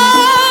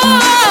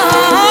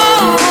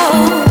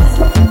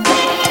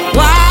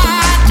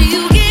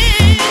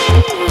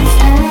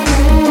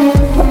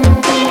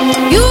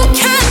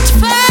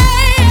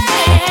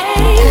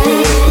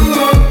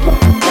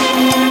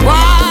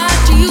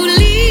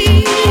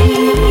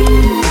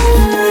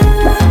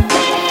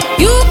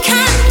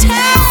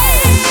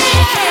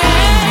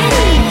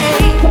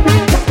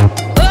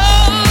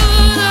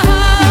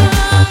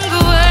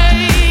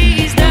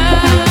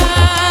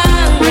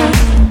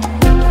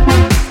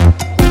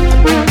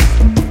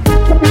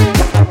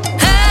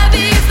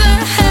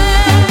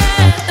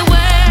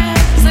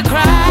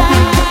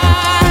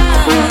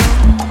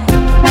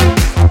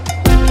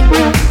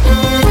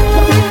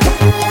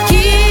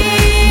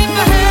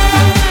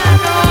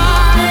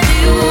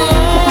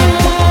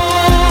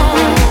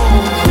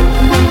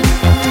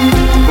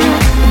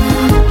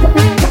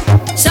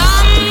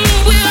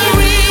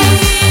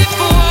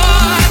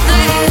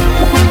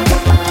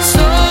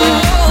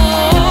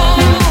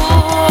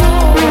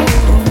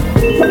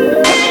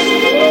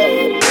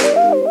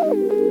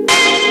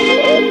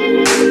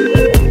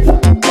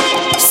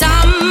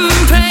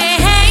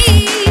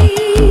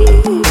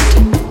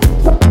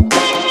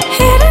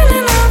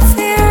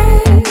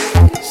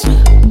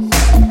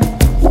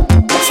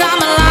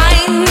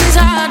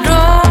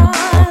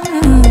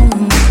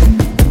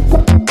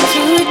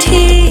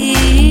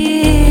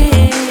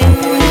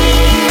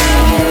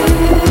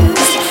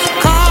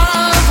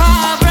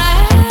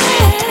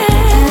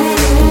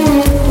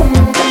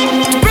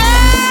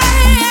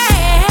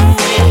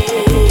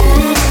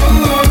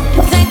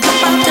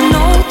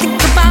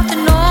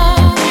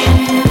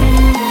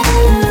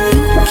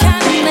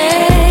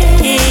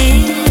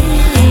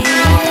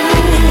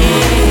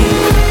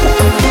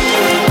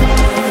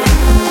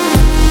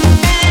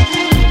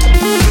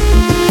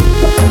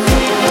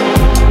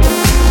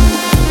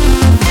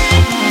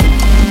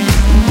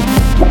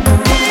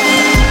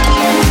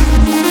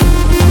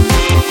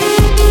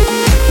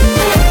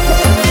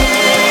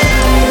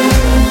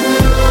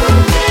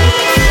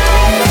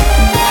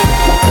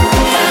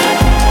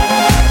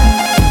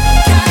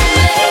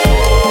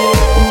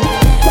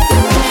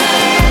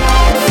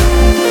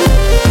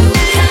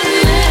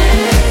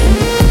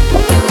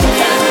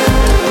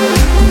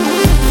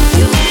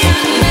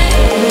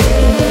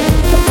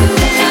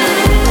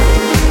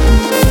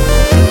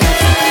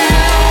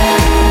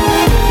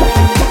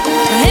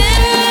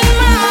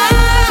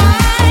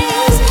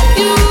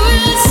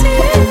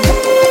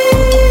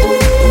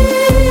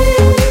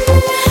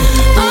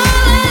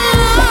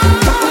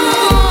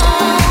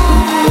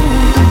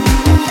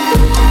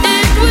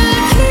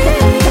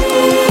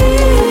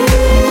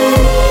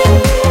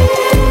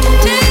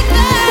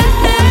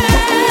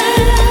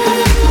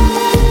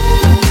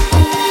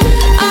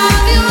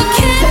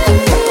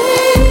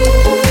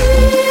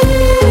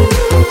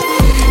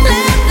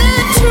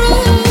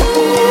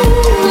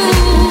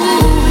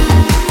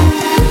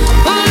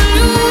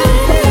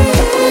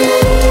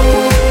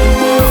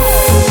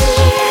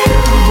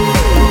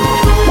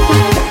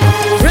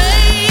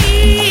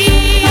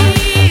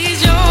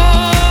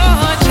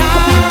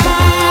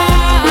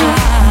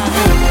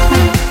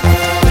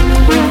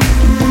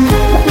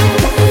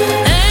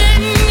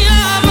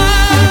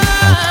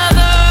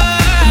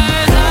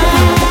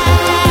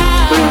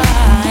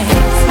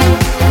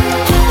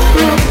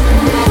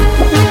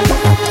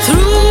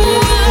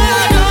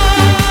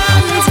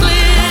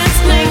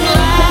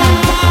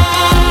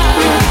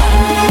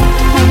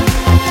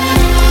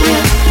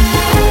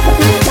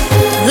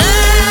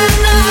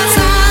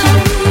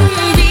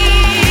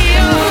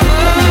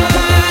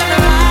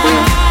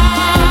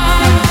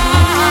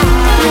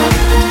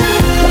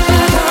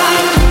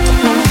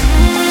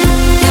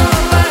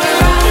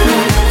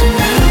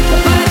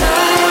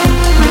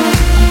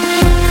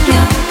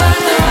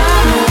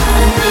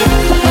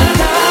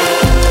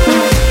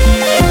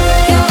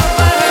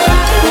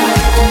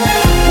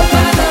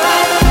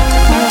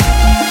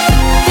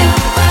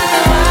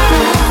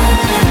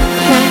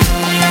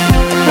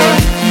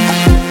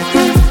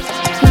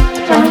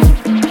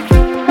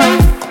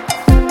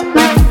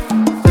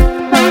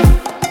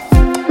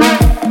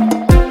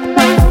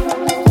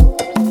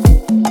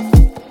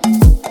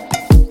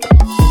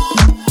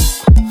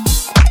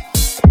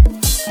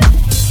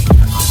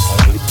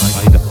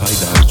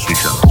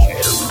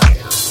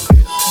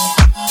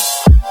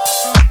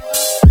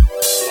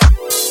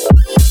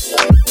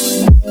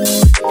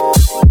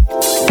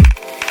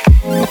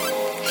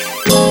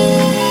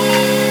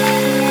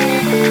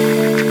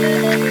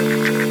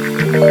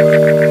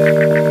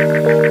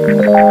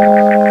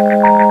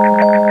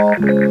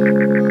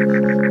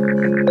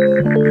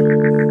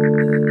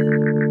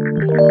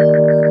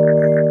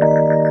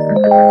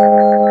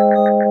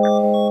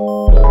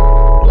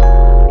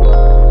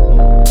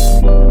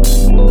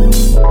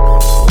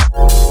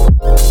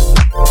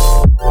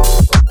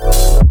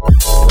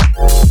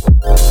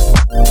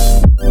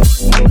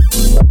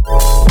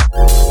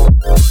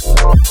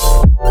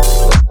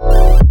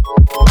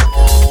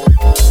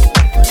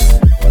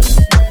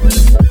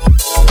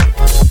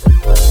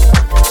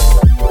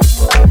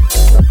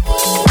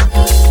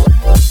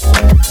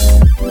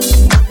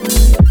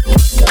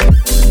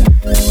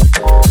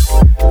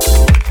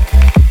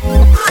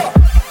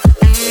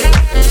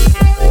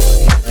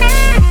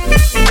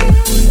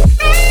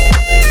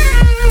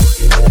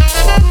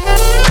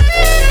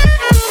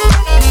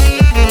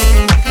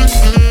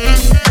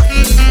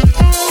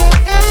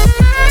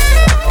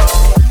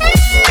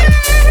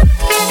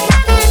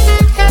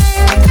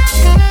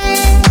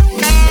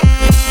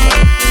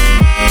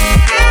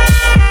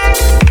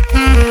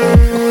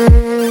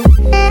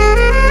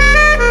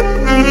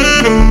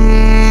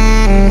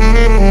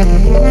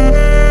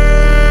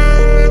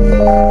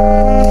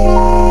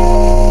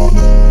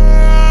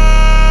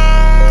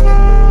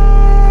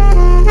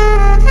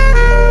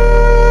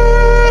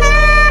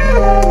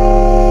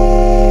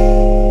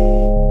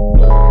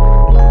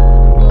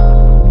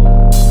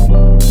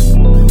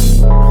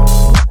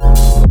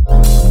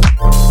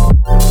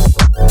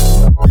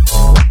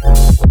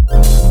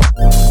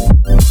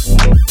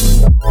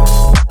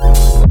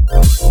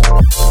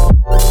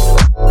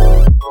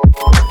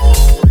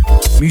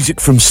Music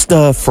from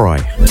Stir Fry.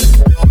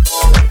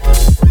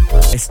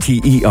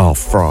 S-T-E-R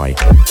Fry.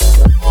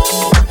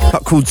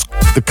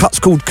 The cut's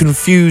called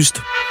Confused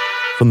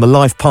from the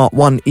Life Part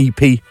 1 EP.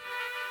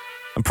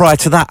 And prior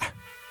to that,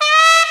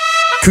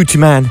 Cootie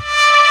Man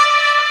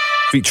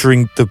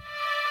featuring the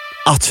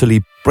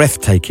utterly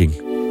breathtaking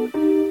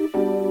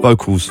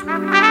vocals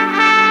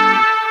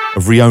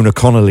of Riona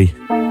Connolly.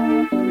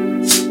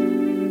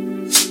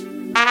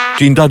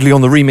 Gene Dudley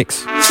on the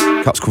remix.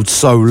 Cut's called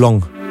So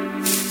Long.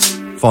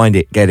 Find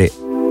it, get it.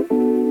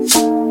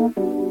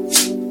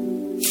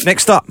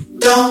 Next up,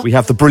 we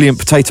have the brilliant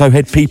Potato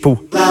Head People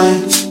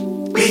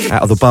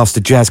out of the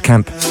Bastard Jazz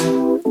Camp.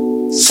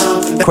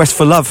 Quest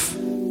for Love.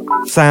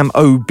 Sam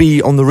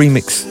O.B. on the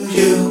remix.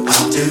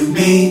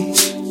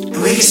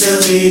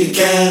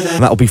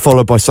 And that'll be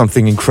followed by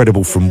something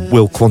incredible from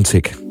Will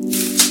Quantic.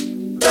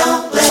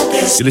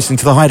 You're listening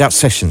to the Hideout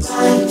Sessions.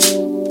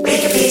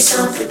 We could be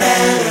something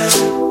better,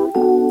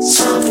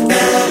 something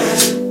better.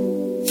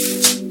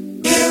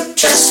 You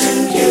just do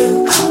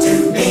you, I'll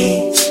do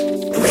me,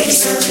 and we can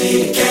still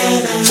be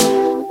together.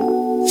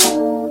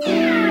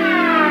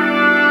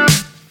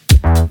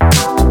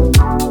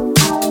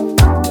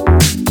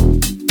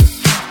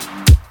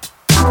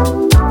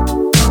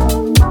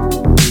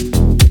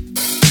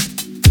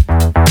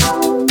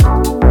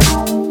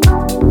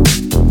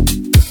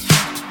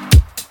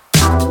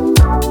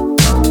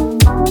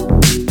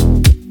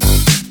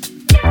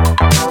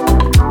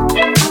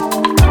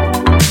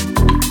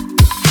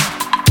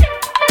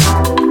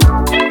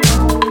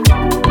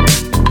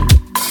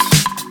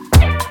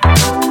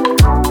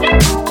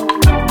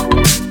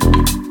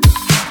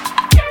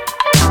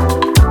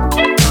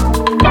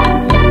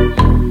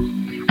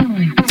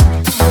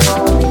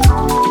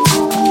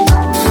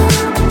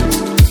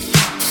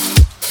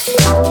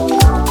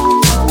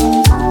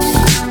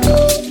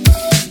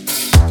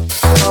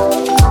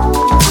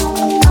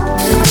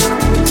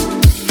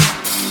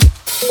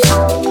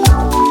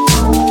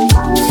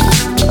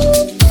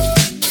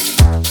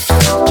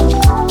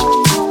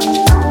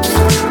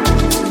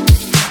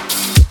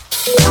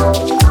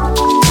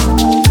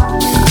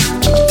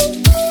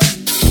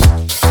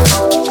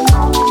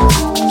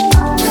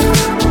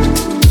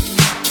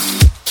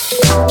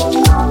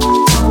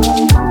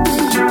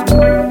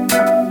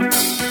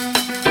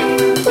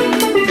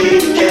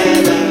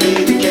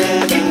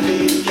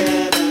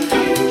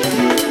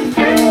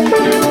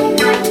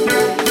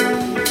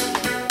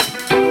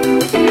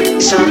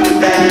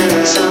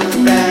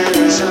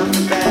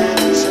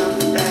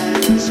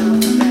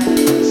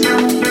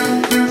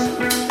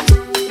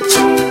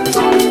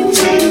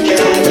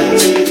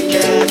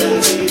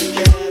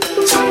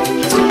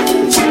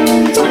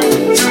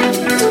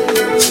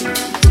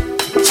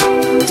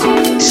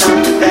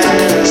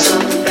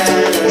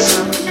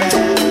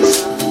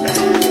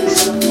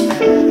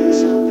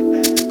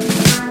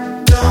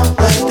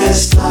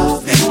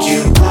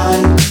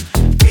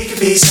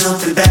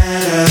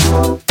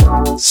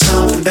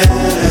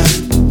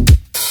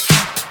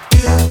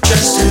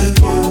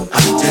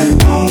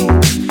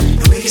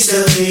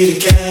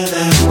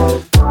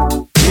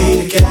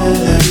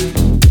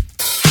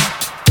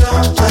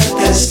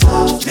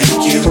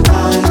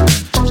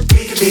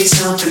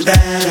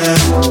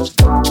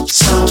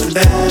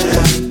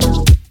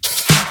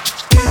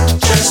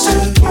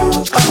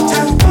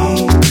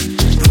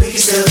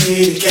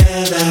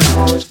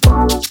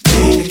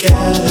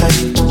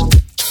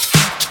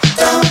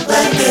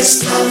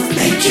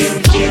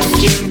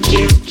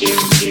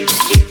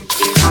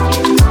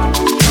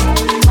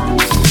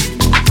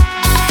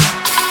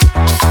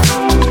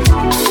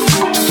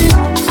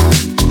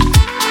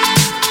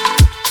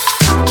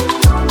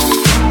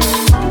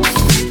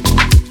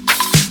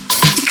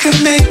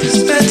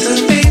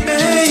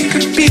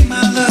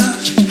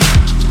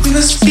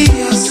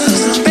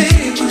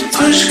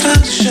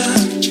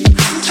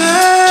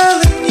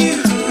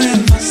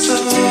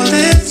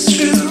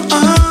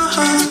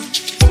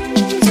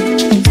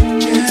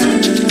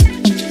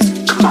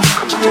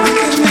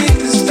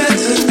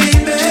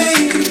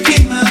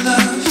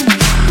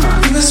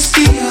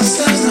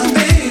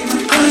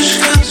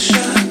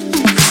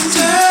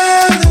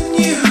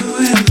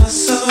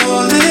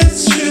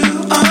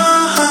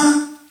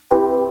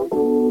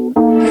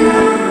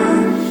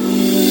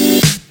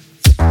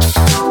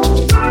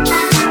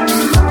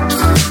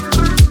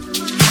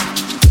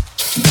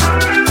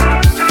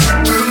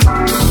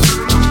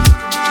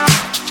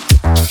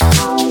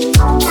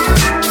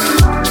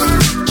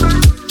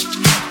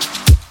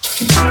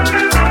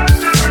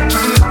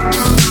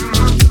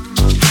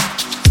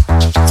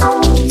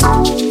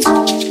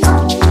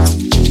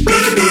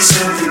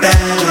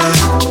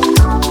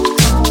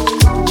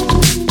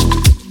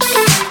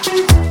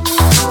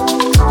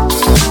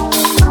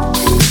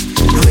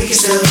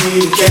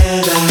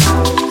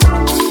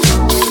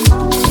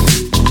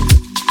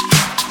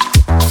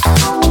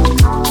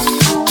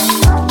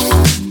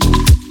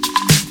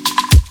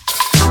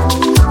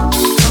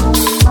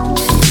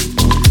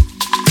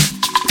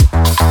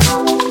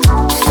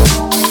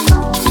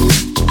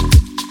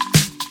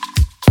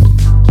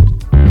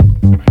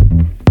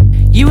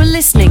 You are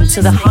listening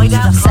to the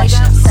Hideout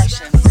Sessions.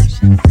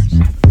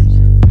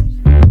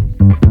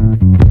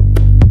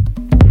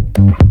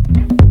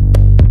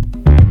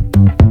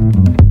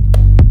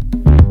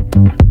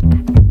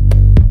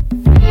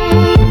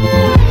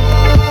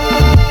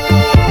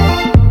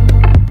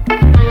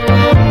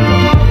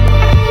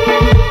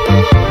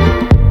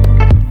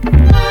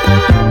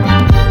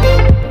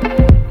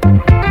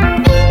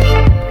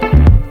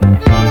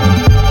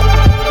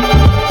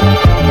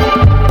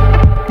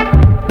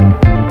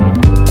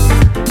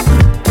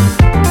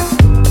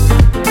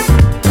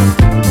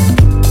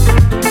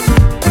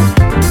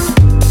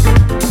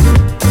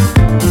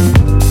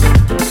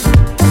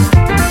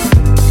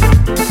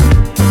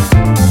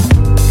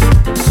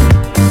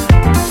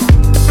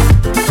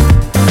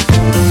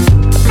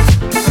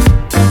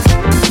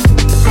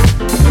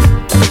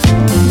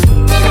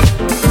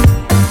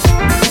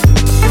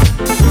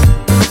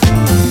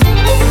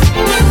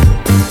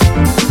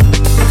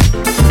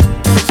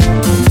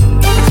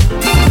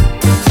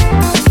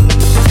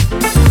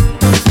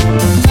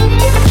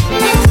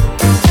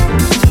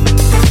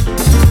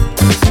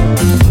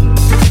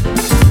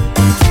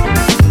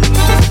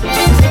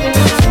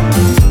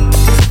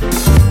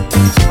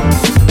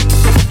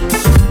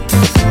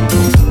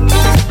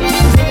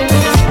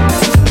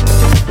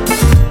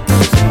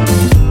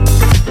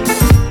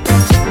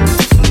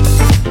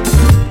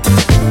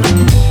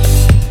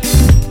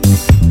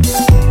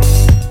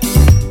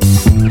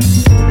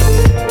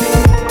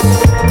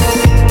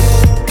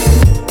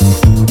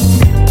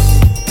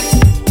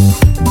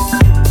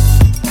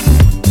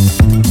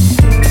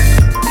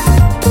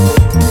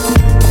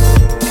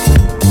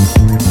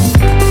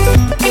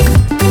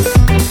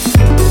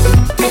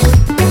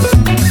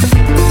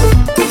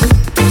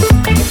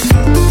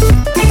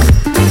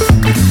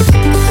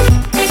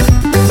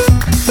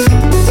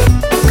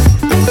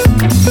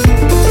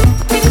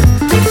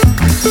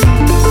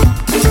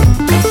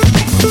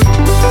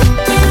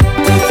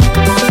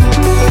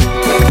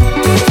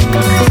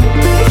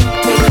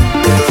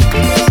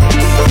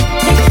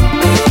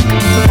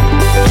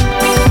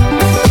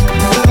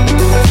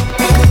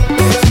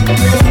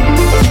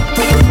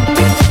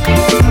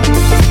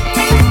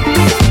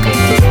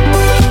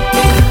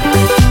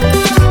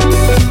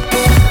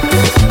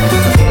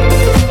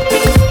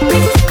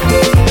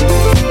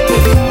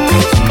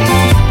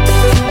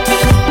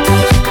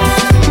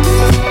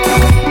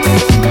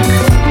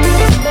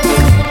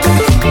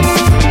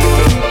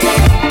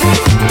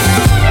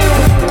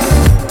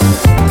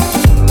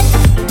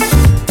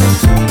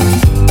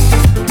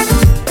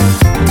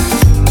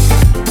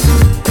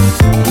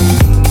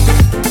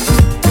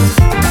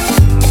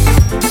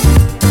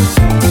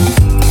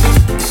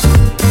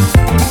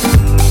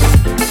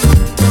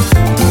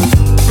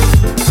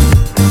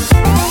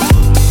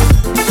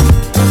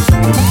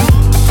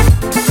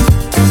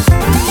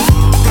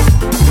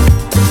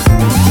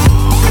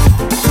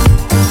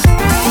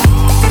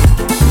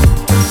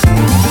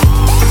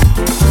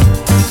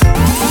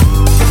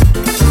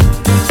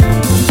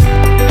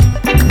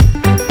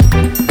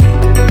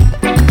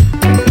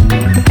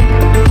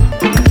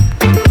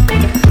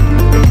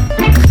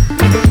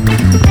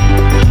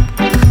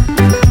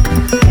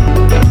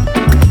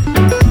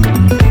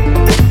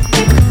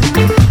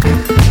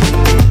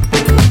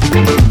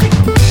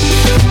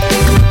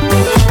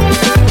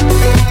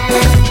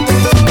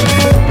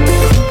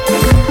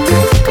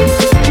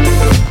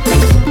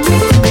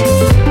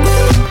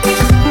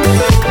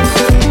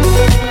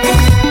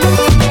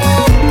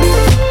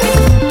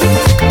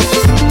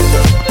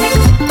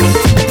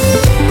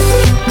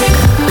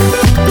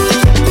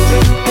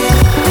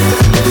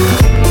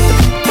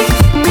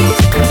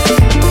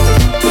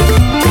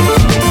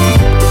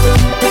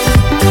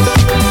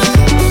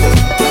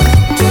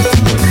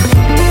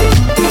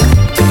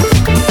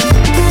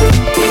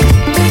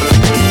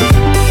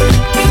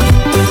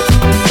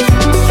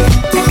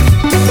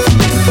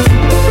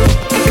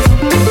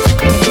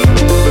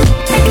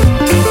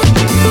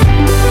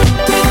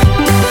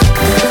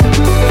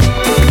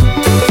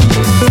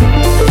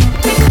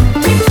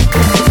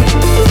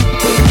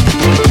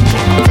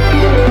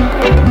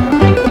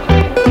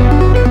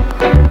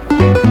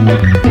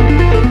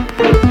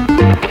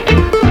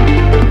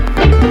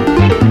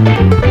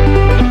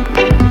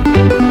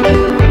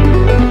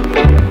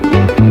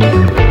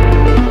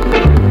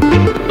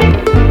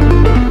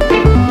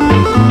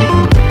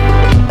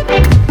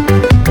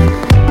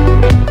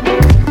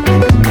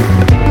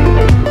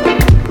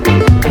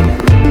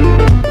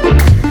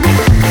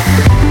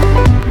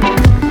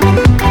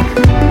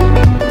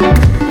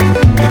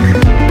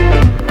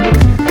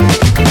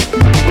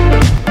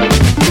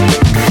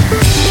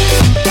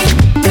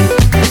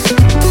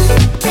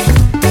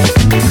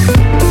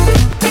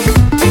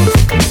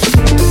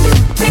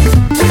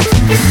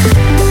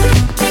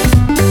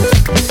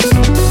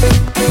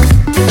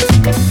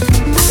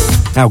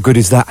 How good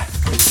is that?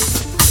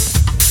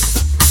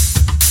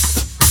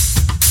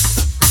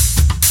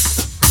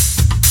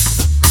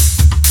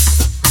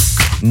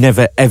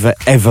 Never, ever,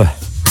 ever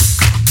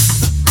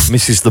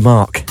misses the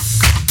mark.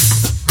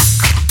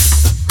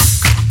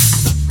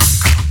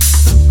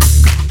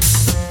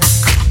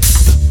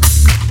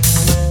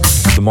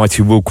 the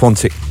mighty Will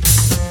Quantic.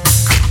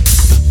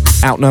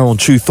 Out now on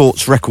True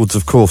Thoughts Records,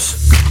 of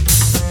course.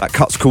 That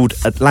cut's called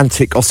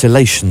Atlantic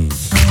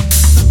Oscillations.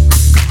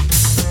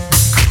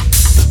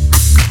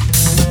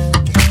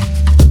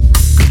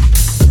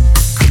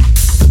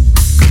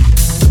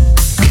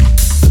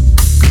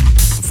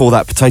 Before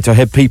that, Potato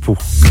Head People.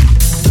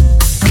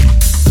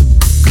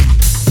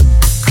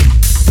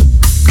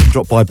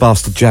 Drop by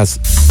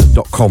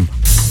bastardjazz.com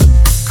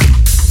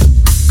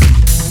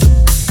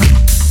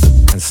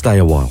and stay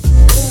a while.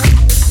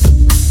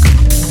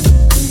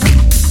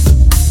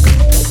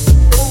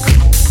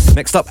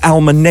 Next up,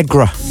 Alma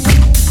Negra.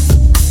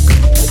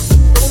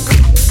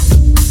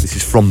 This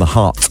is From the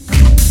Heart.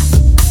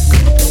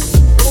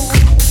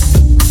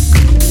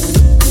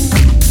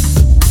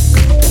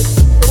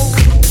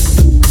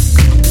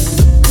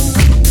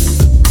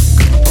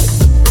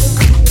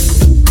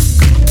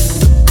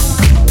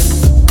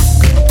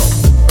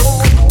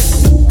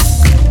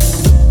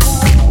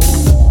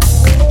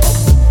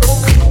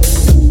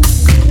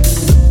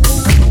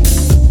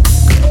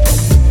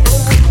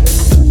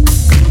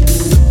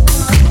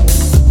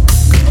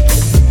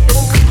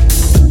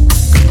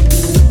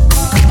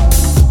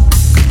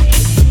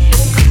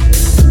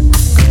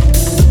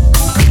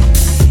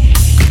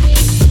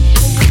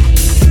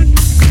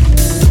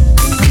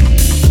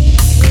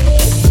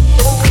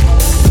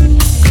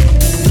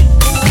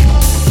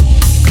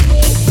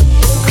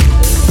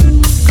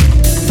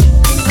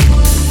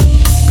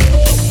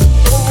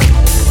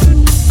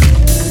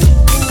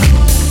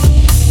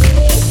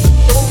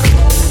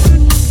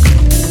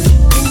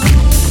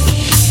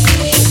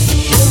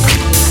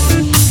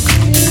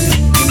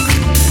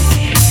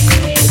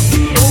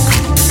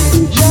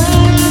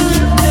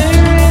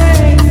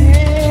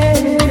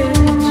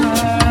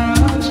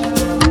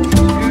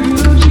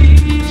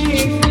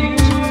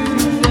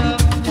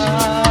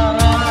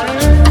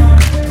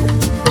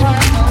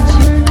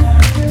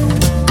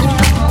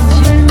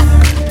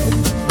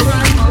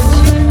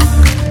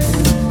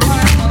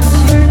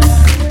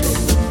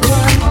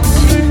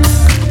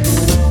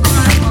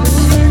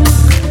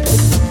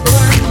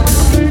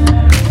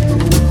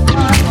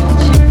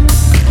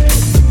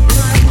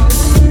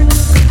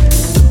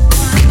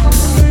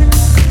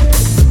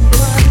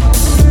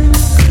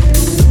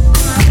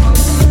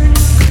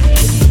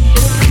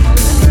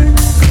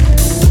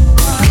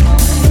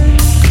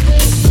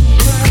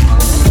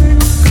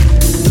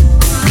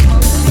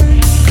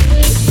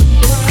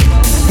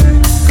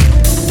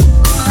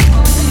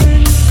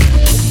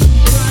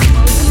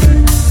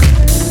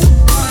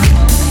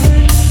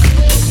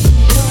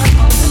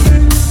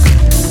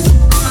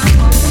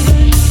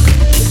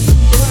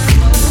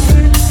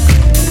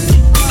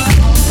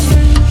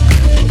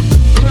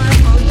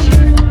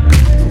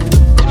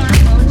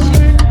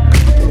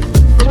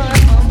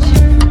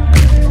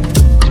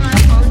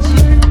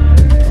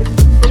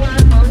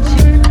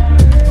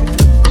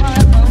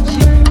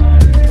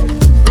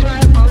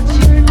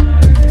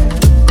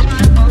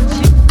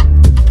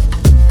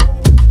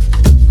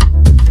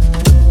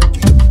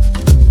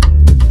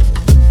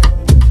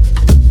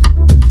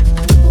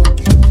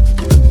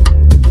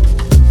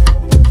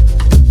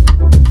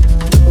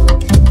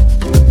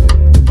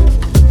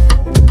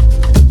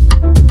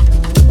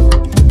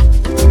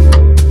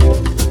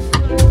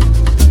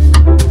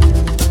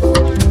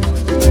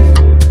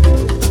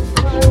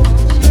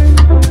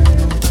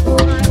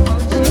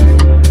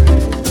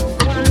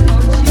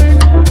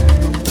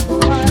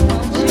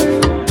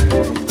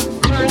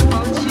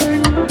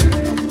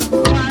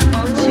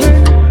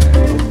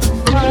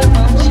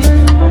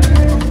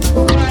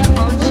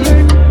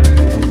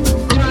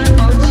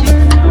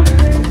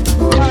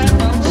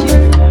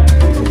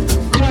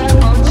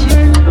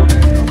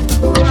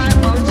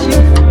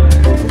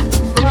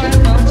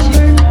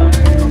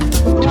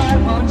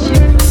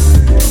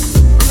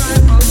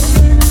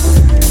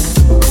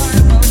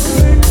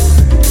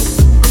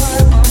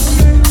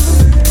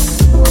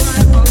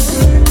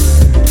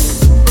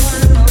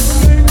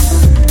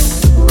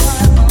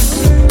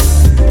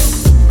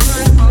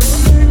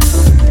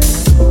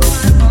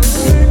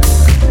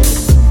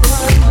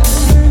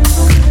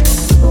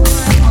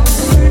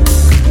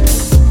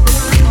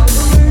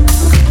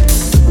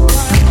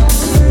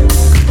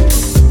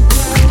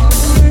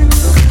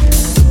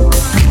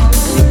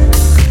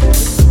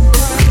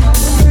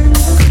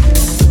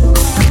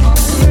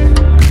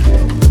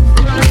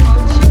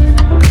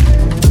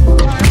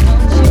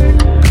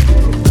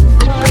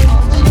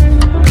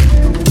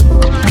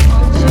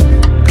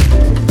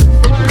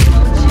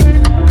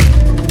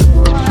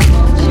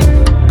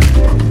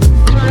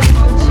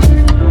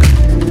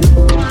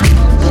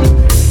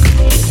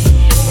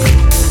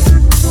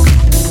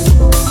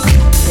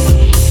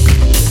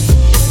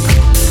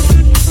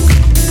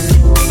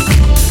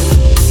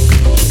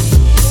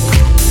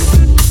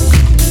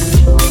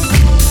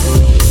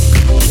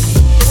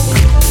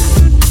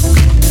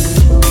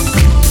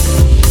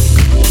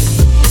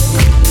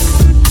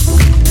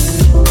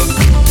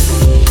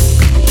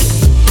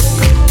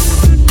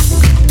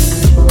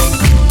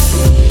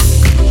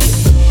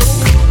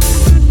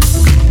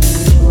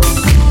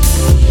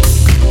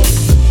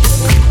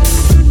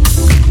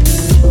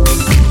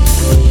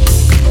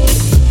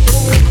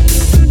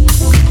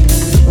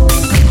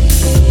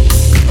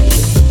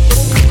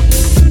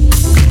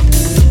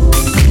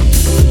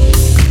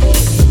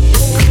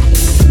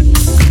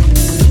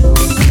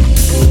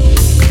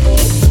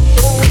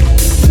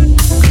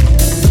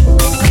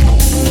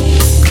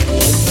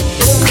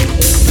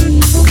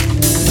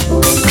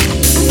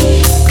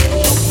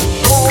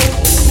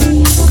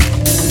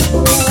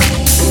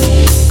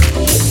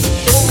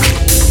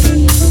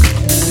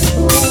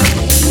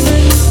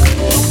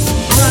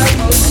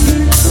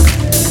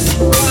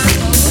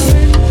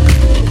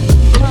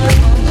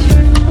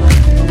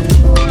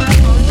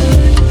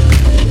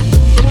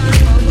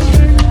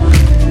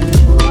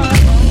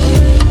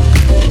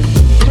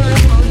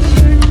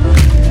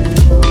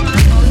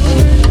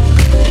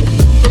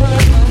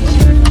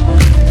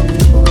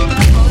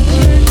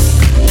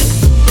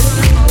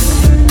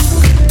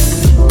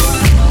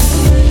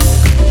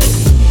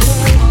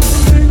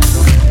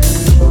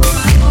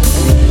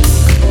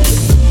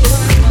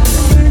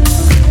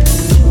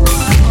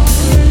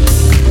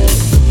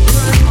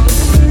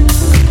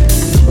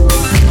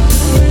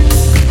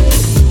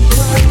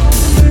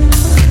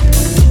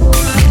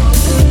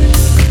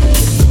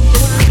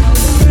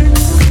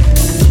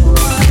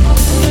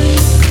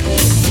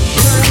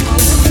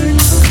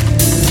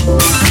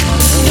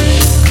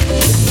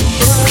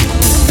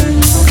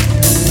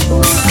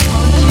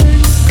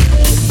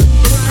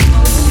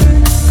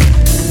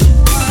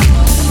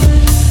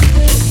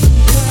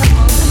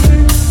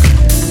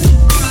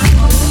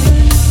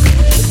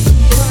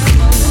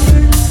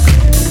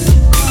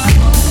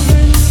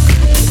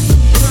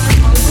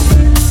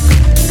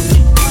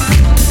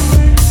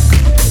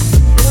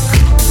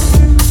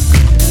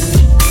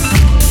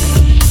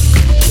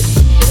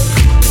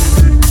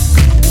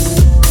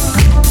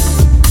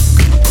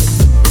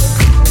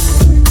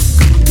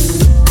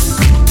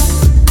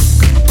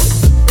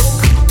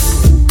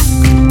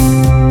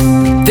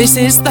 This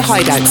is the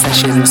Hideout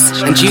Sessions,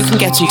 and you can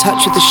get in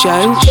touch with the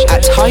show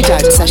at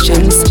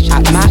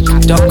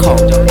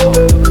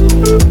hideoutsessions@mac.com.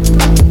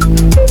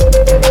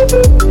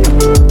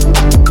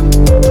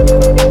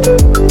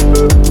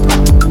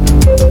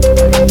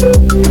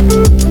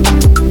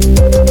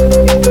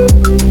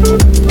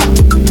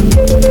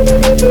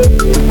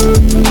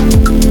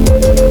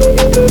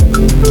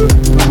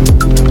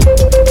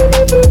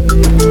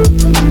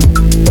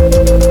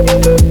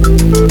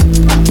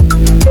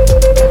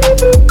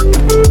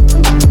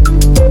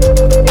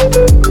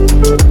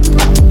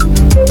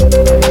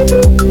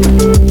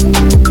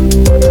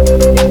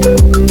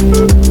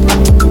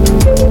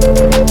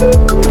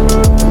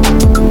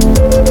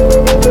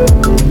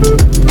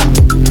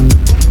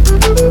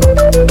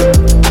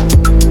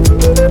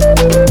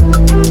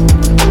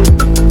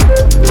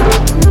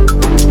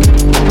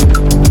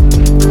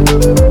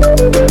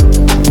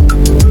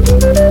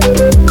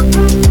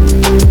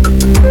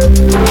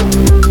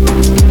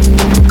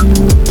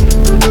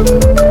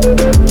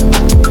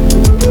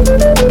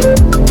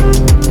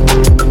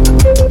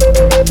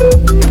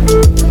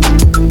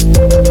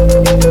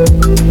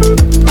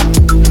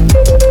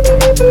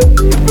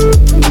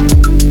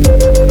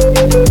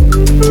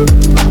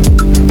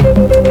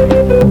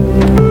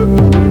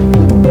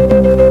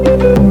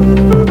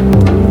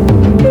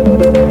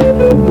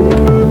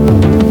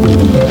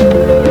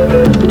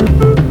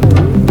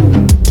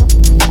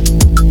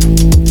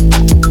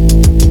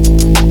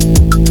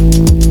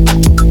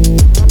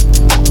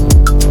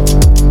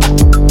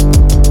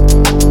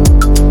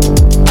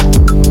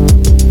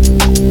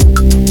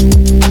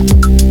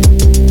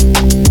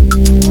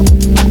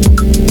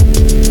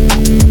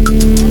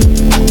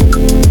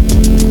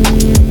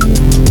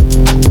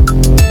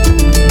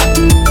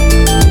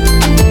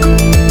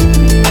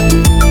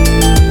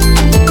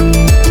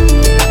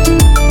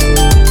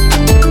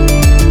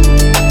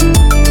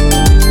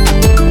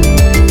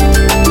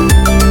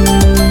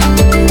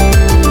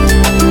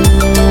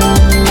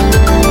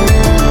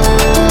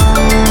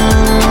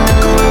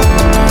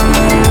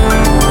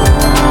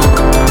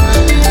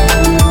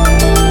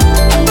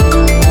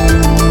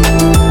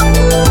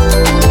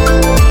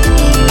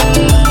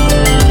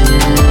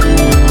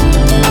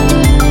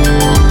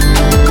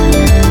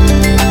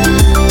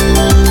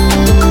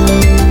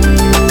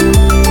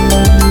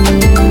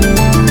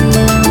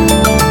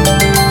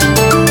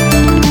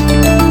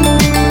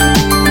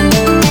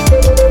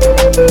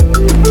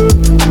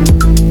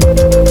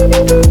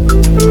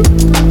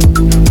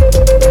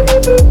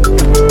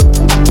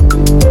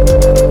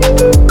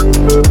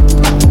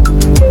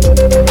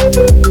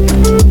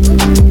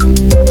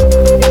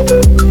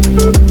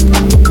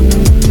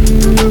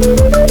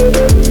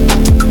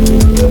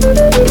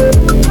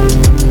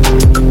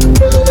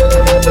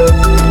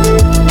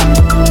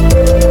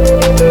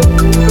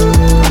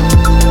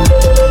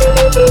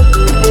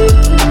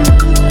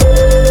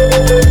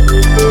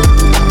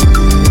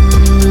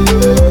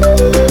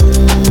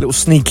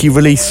 Sneaky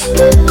release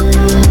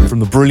from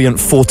the brilliant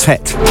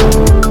Fortet,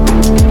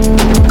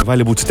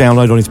 available to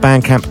download on his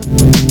Bandcamp.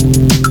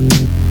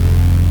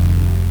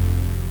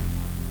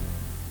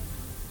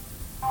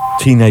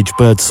 Teenage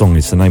Birdsong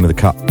is the name of the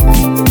cut.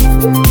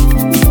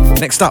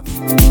 Next up,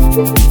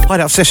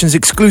 Hideout Sessions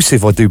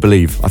exclusive, I do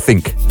believe, I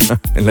think,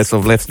 unless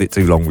I've left it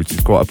too long, which is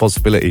quite a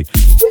possibility.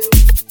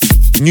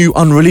 New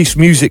unreleased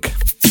music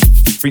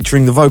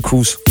featuring the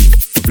vocals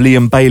of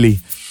Liam Bailey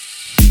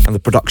and the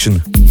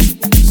production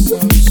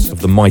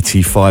of the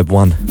mighty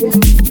 5-1,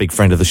 big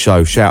friend of the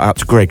show. Shout out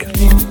to Greg.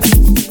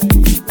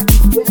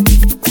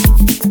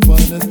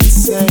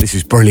 This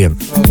is brilliant,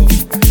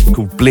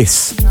 called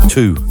Bliss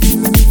 2.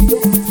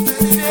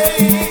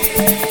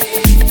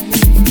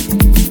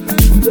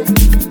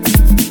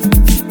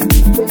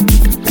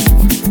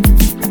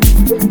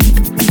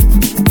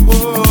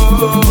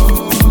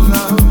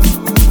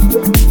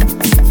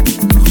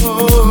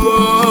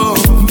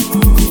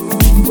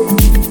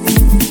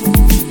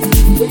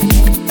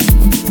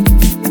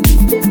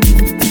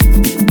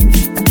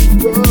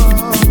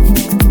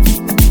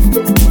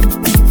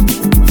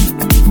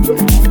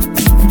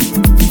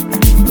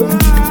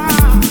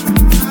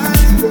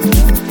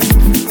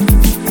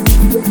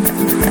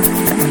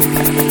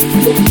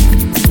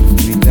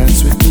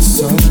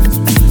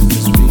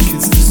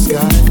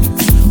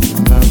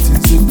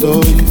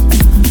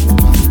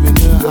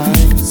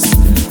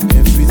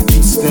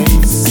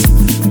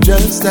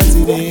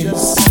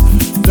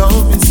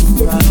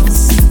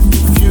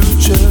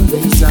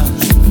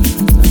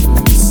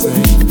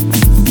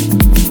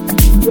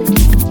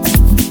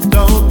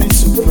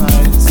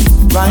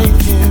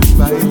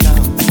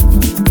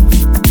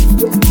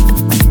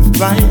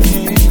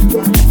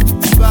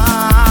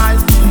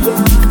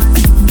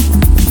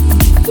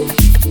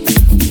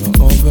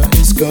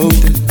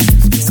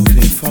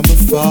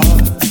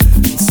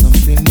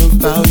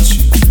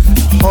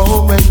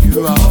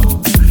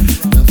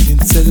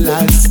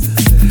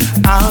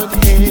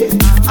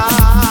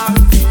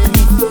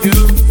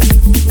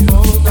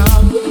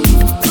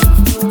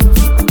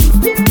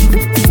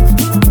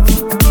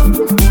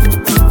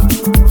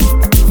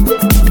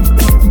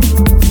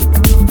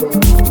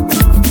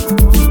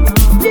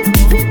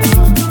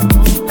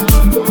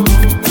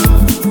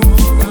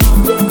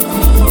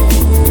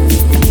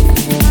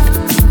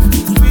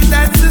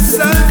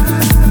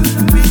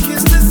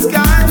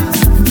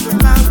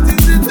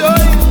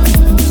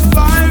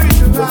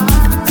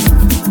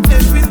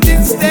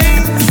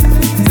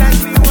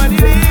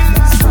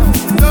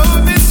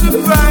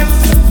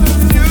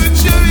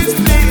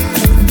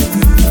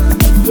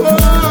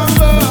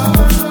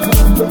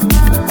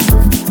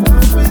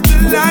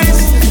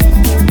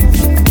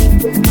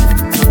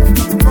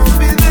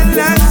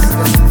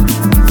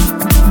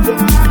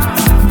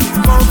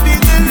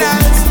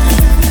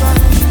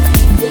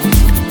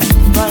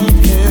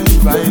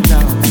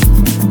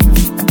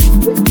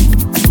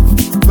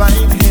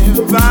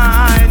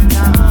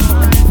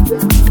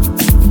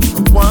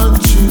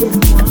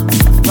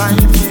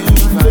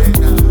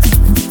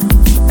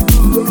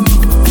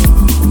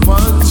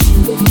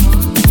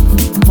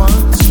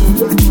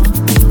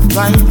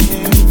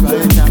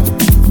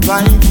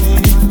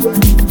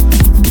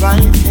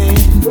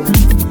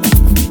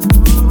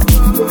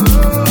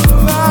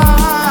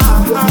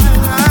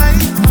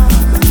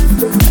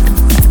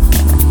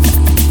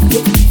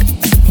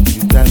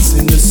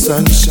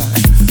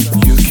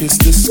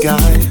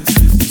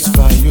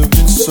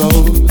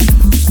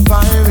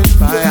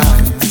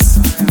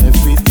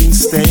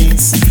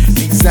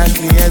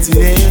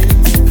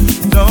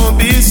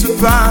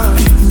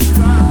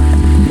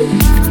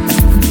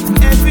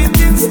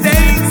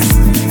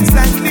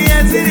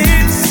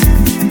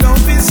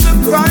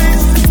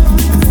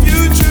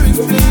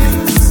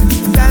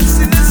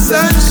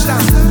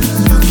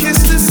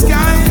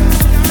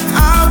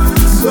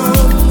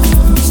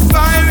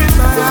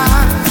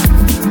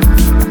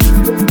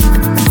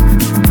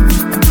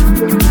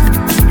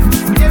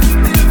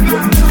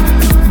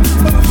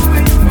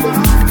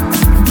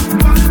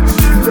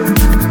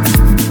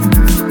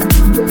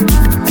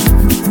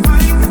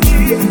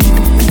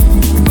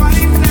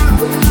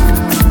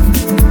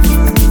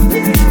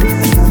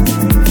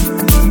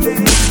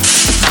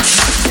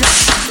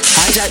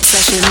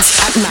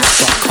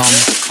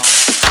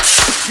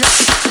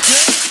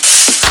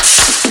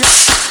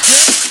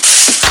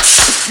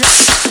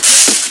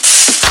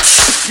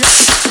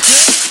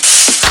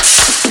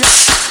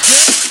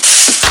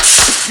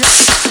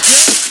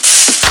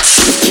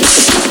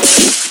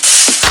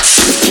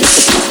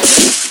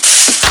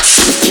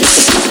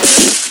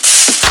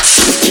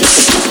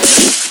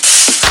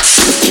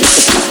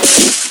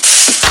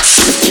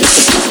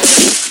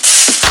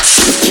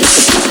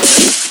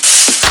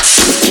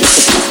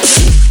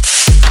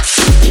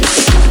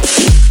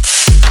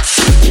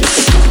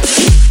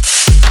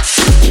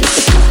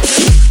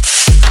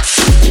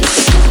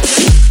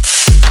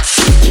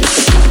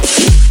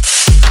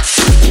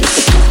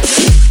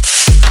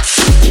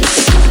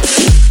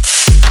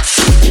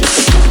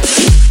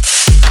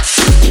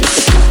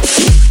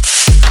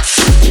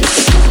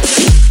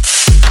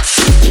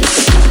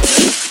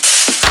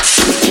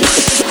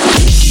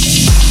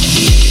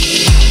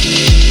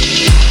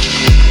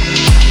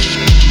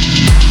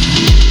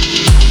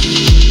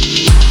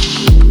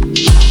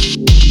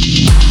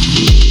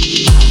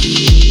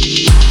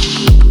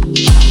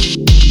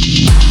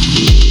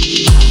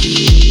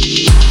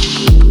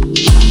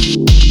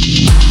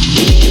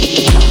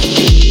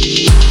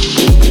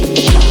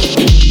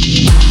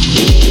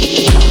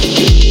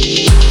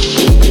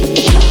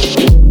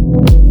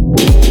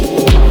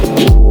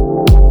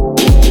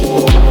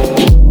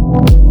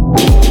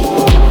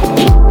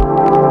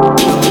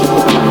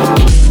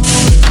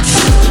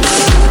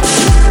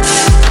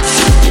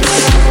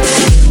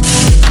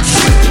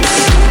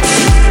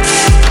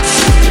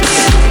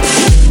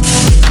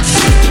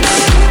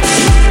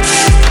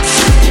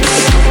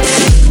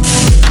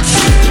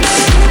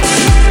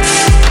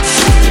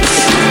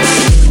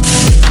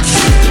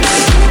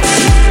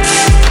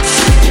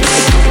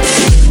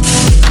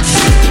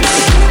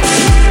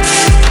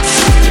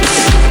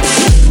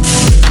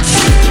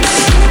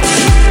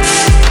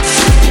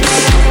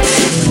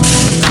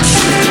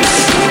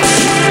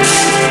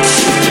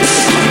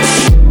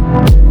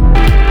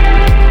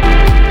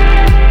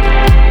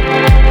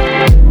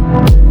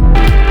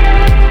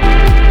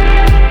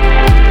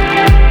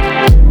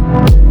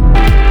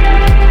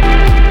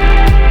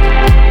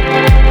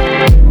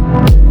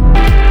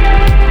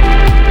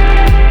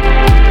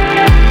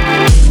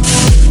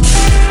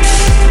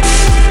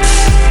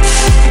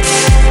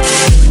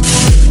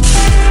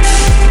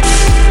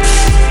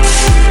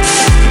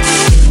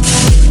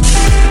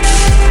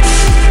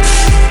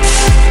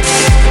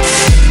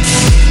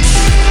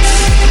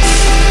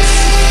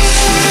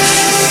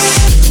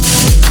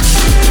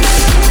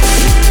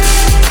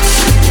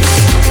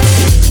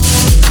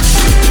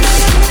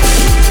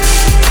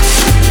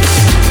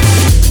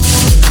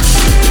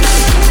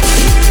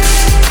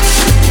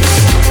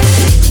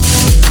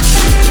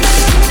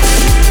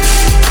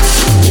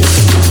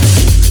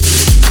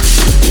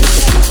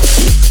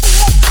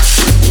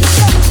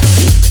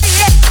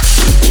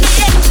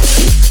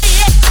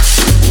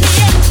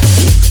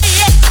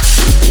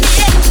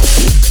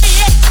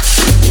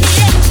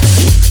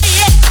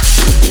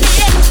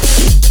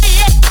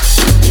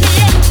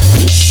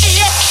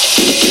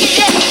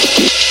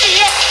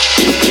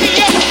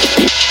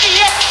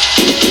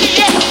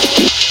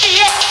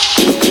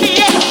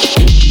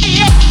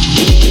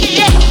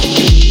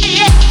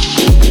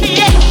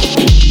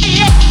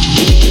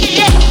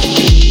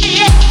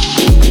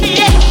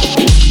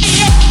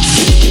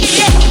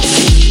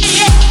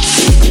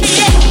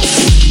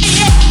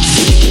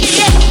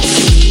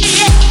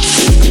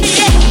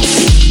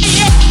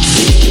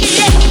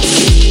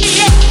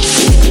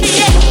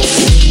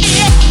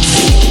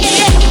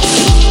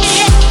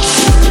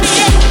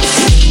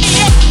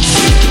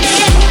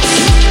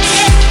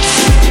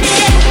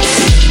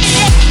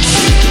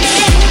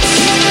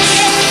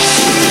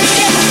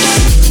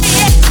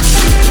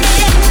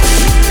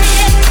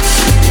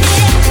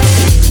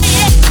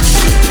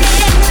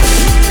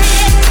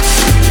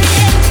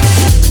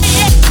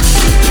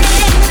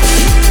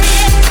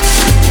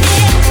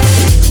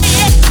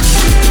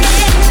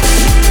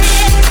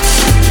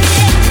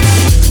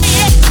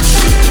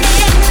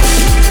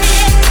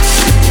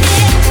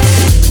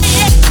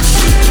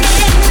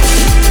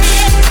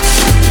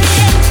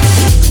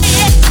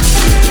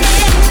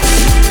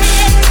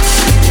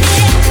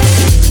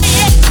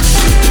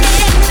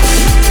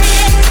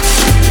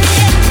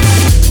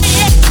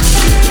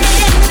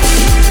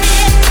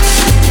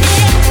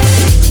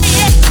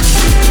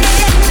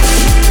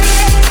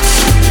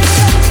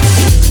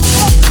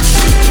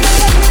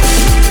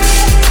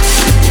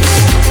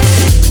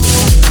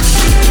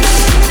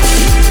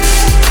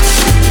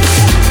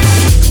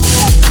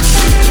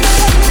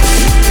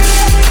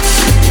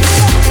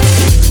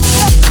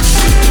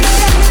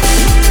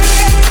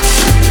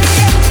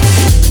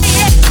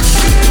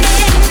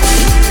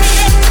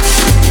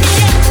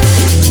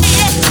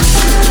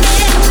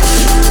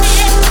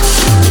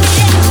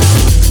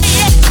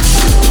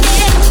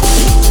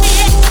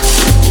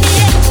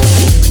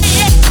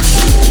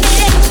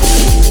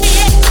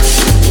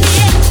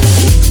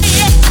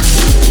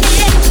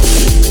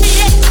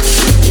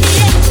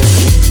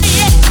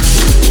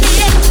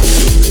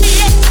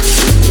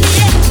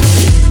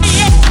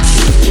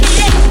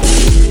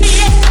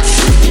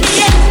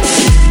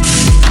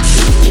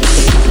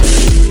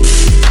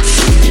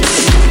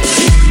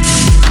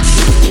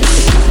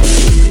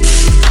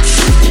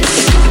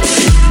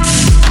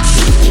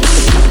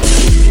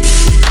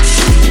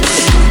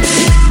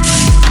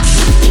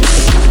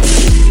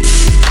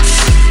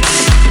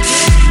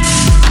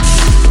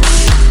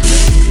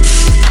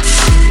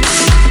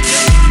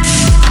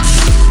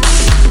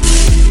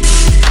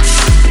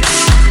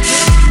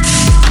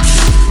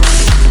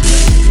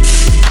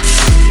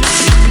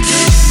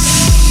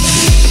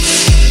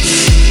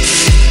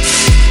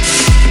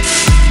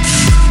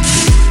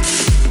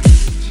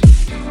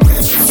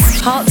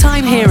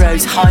 Part-Time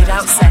Heroes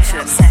Hideout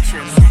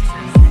Session.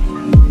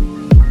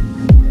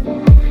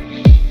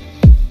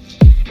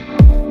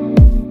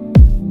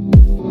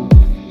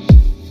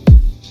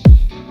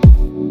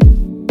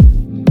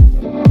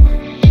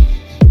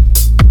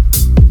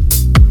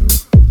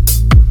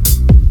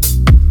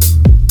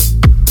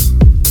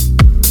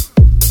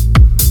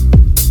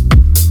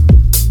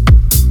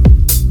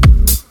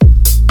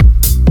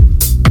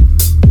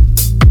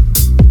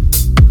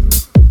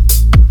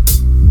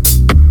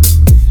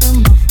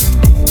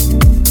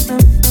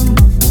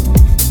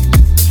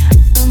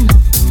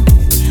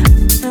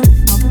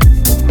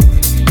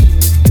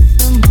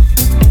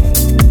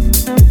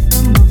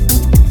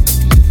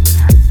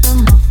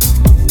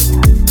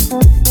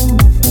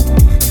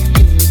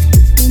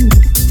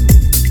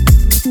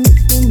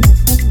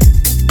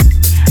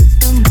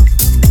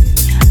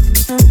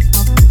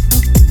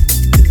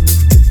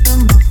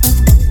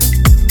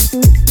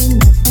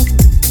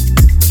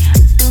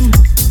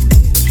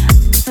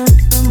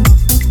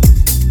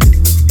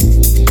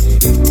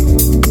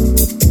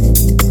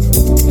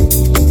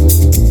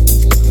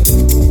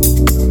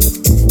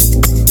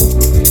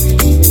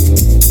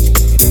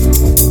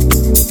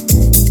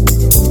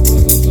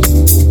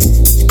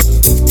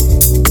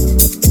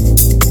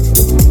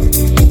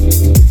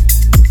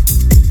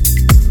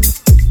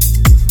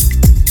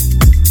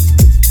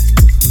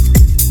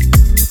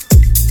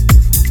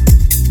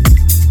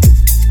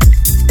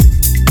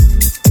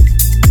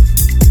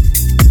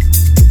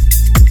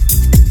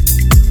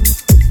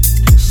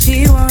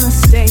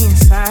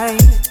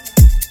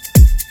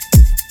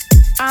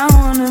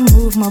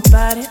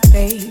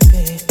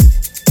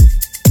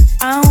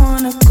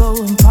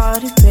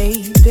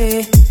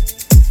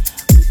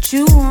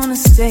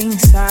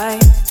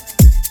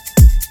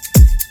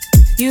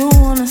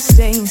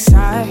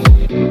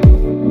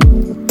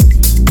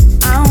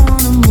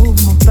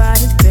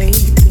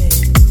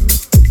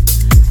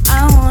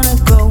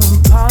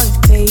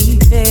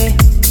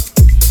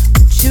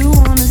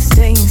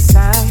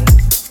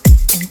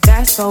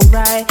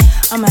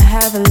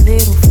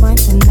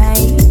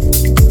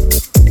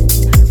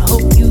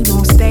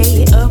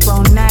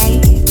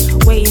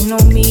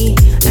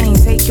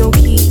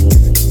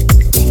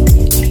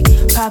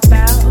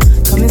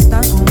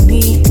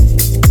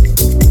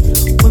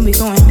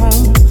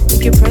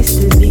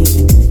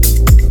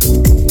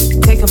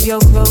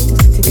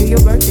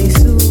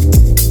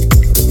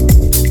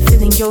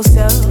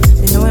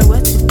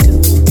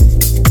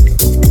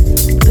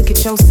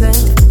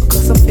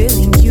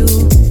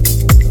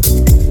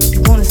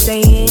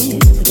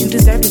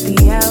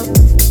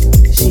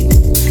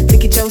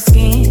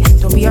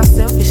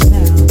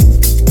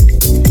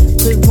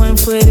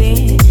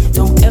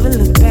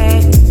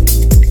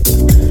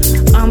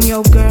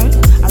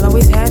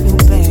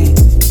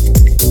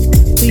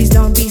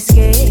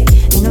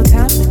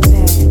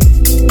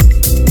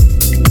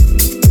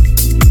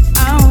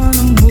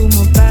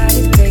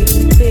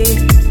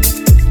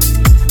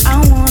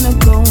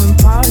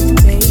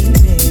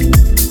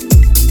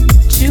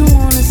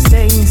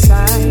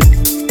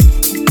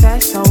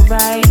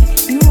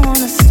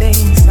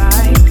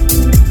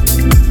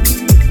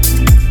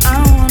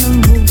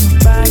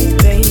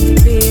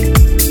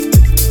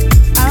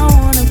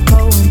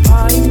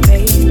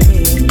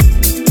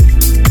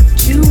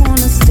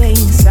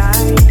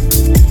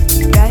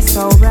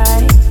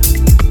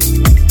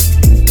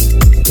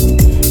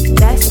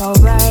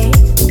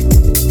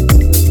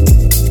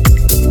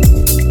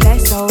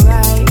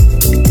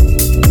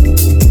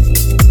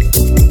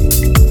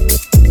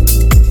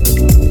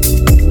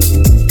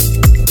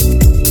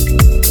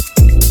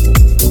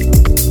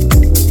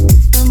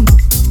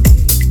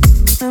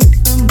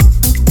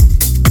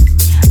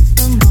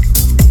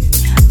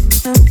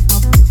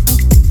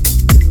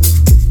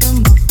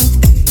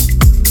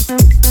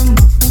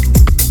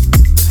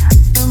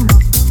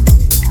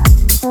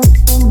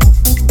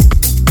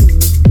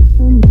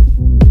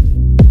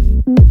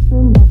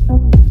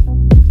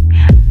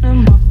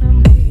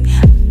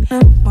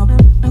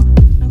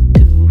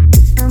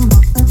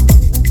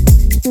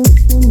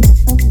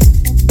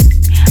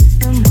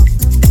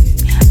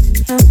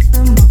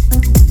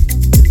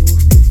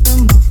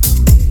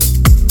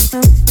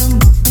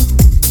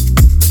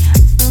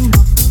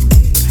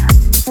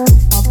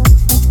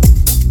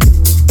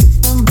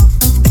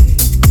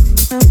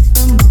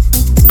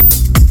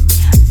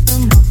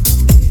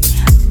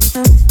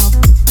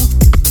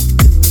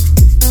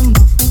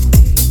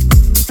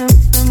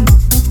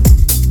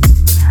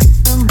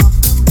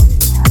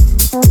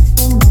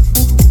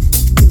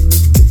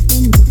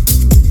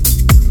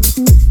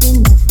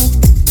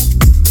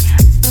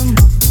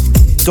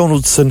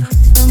 Donaldson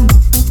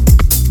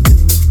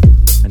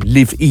and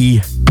Liv E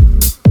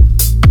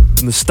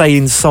from the Stay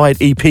Inside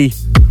EP.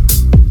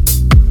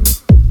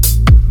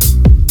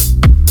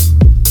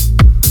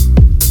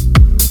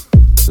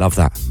 Love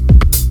that.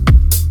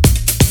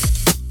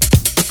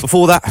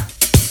 Before that,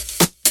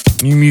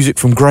 new music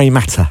from Grey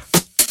Matter.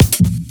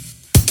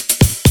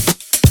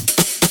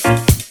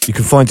 You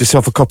can find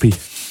yourself a copy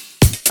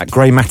at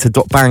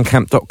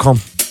greymatter.bandcamp.com.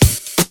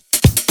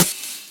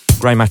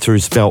 Grey Matter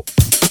is spelt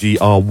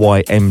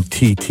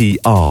Grymttr.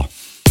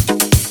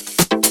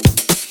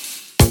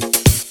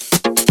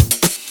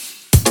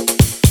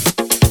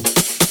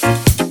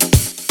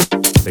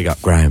 Big up,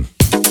 Graham.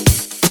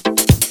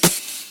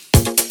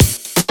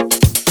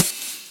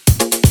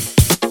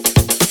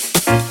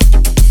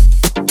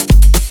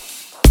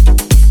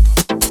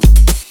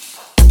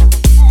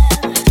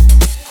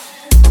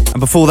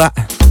 And before that,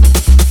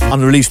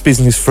 unreleased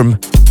business from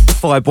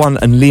Vibe One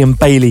and Liam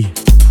Bailey.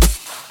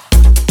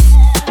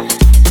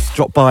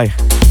 Drop by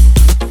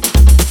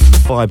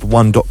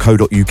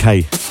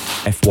vibe1.co.uk,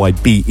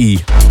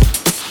 FYBEONE.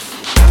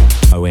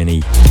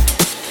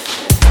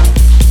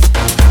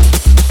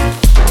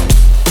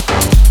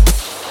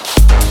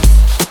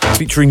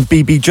 Featuring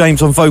BB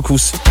James on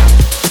vocals.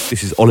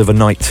 This is Oliver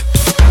Knight.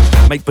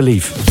 Make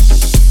Believe.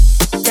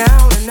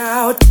 Down and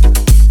out,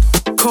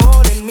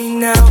 calling me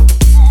now.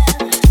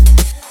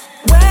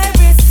 Where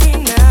is he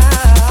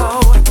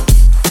now?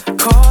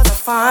 'Cause I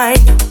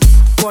find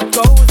what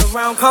goes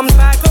around comes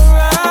back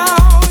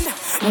around.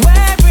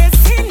 Where is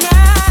he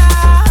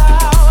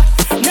now?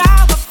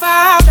 Now I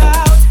found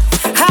out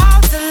how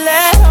to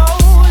let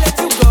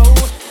you go.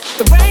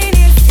 The rain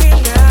is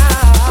here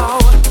now.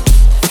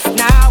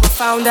 Now I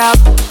found out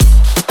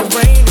the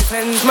rain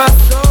cleansed my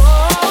soul.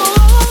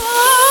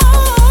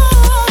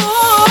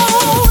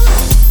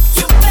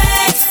 You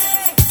begged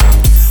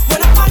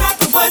when I found out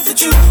the words that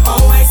you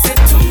always said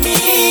to me.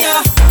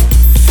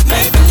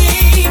 Make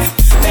believe,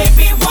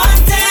 maybe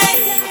one day.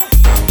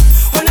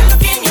 When I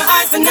look in your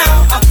eyes, but now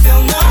I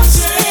feel no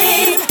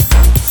shame.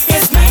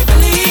 It's make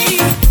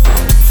believe.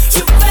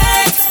 You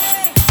begged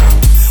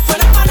when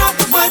I found out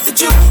the words that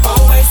you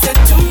always said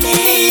to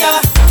me.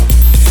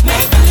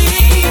 Make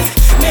believe,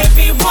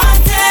 maybe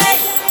one day.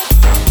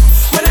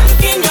 When I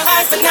look in your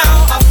eyes, but now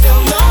I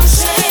feel no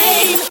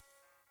shame.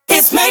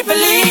 It's make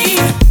believe.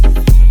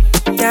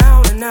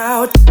 Down and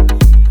out,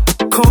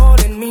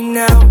 calling me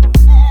now.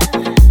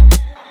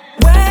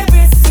 Where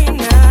is he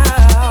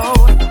now?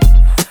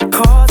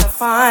 'Cause I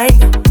find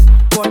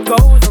what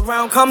goes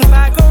around comes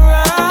back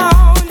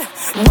around.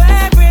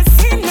 Where is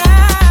he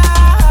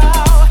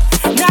now?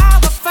 Now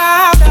I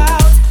found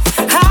out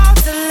how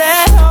to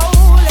let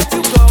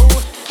you go.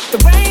 The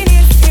rain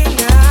is here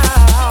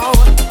now.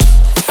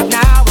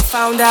 Now I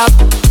found out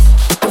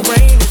the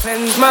rain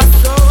cleansed my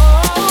soul.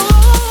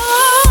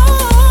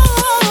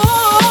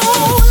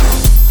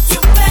 You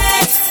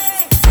begged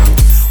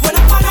when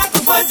I found out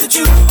the words that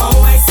you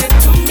always said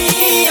to me.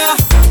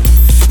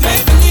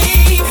 Make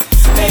believe,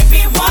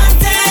 maybe one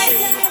day.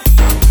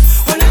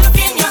 When I look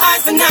in your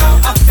eyes, but now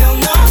I feel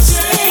no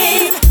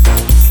shame.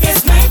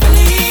 It's make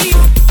believe.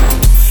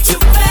 You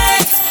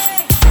begged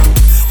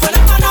when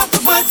I found out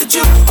the words that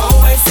you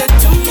always said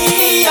to me.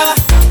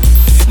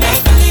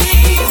 Make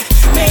believe,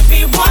 maybe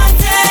one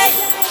day.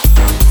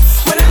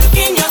 When I look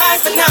in your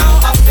eyes, but now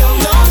I feel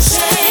no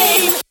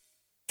shame.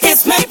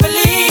 It's make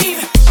believe.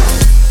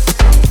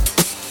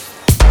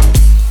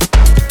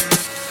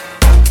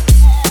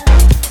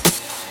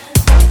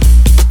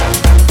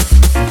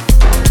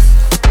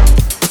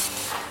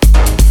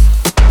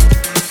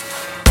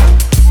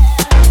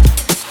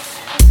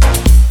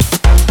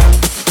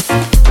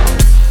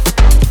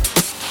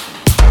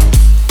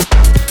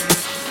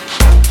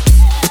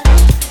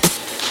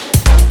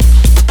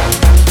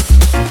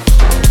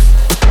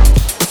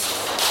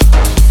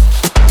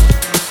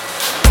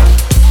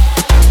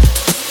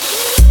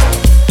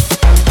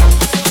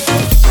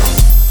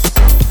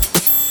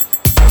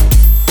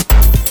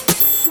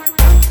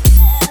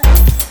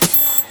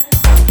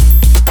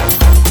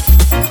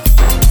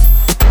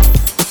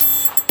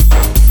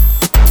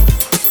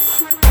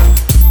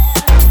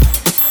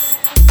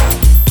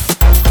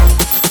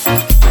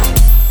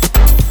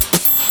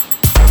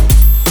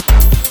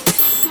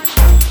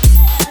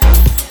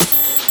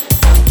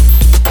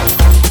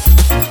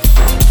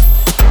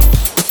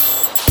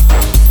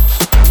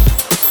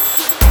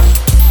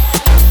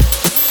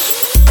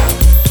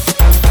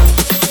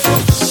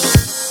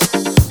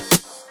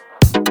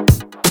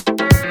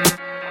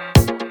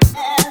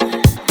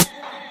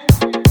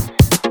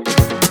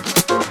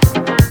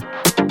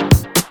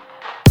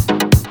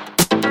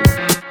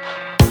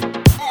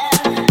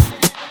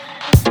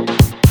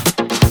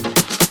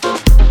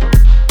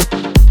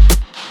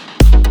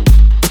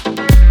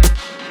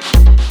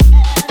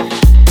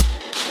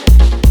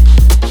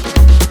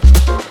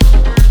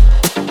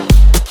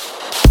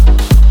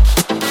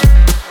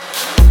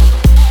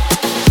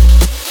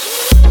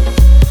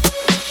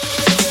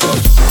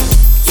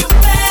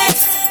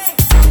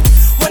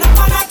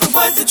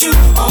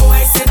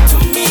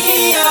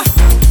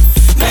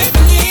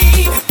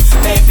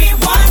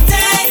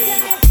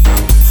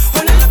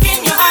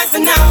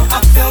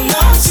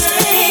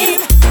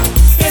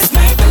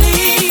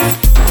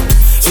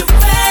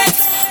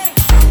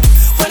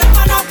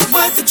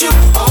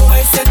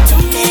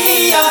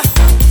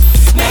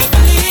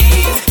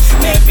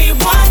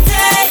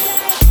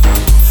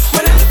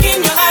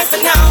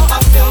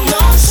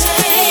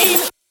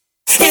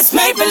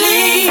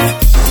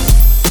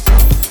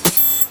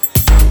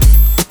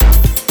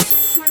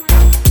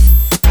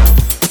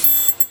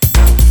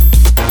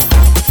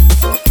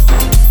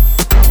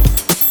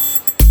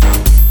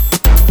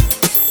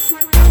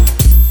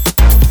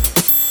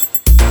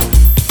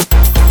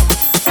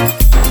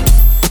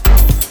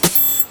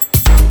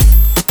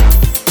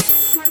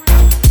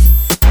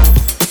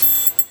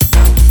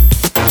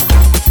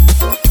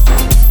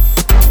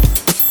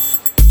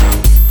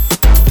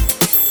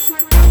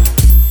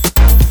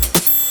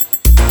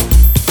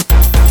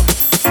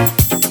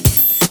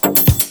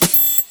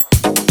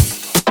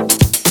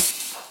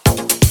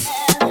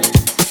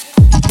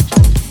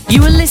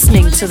 You are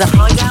listening to the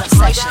Hideout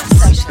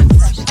Sessions.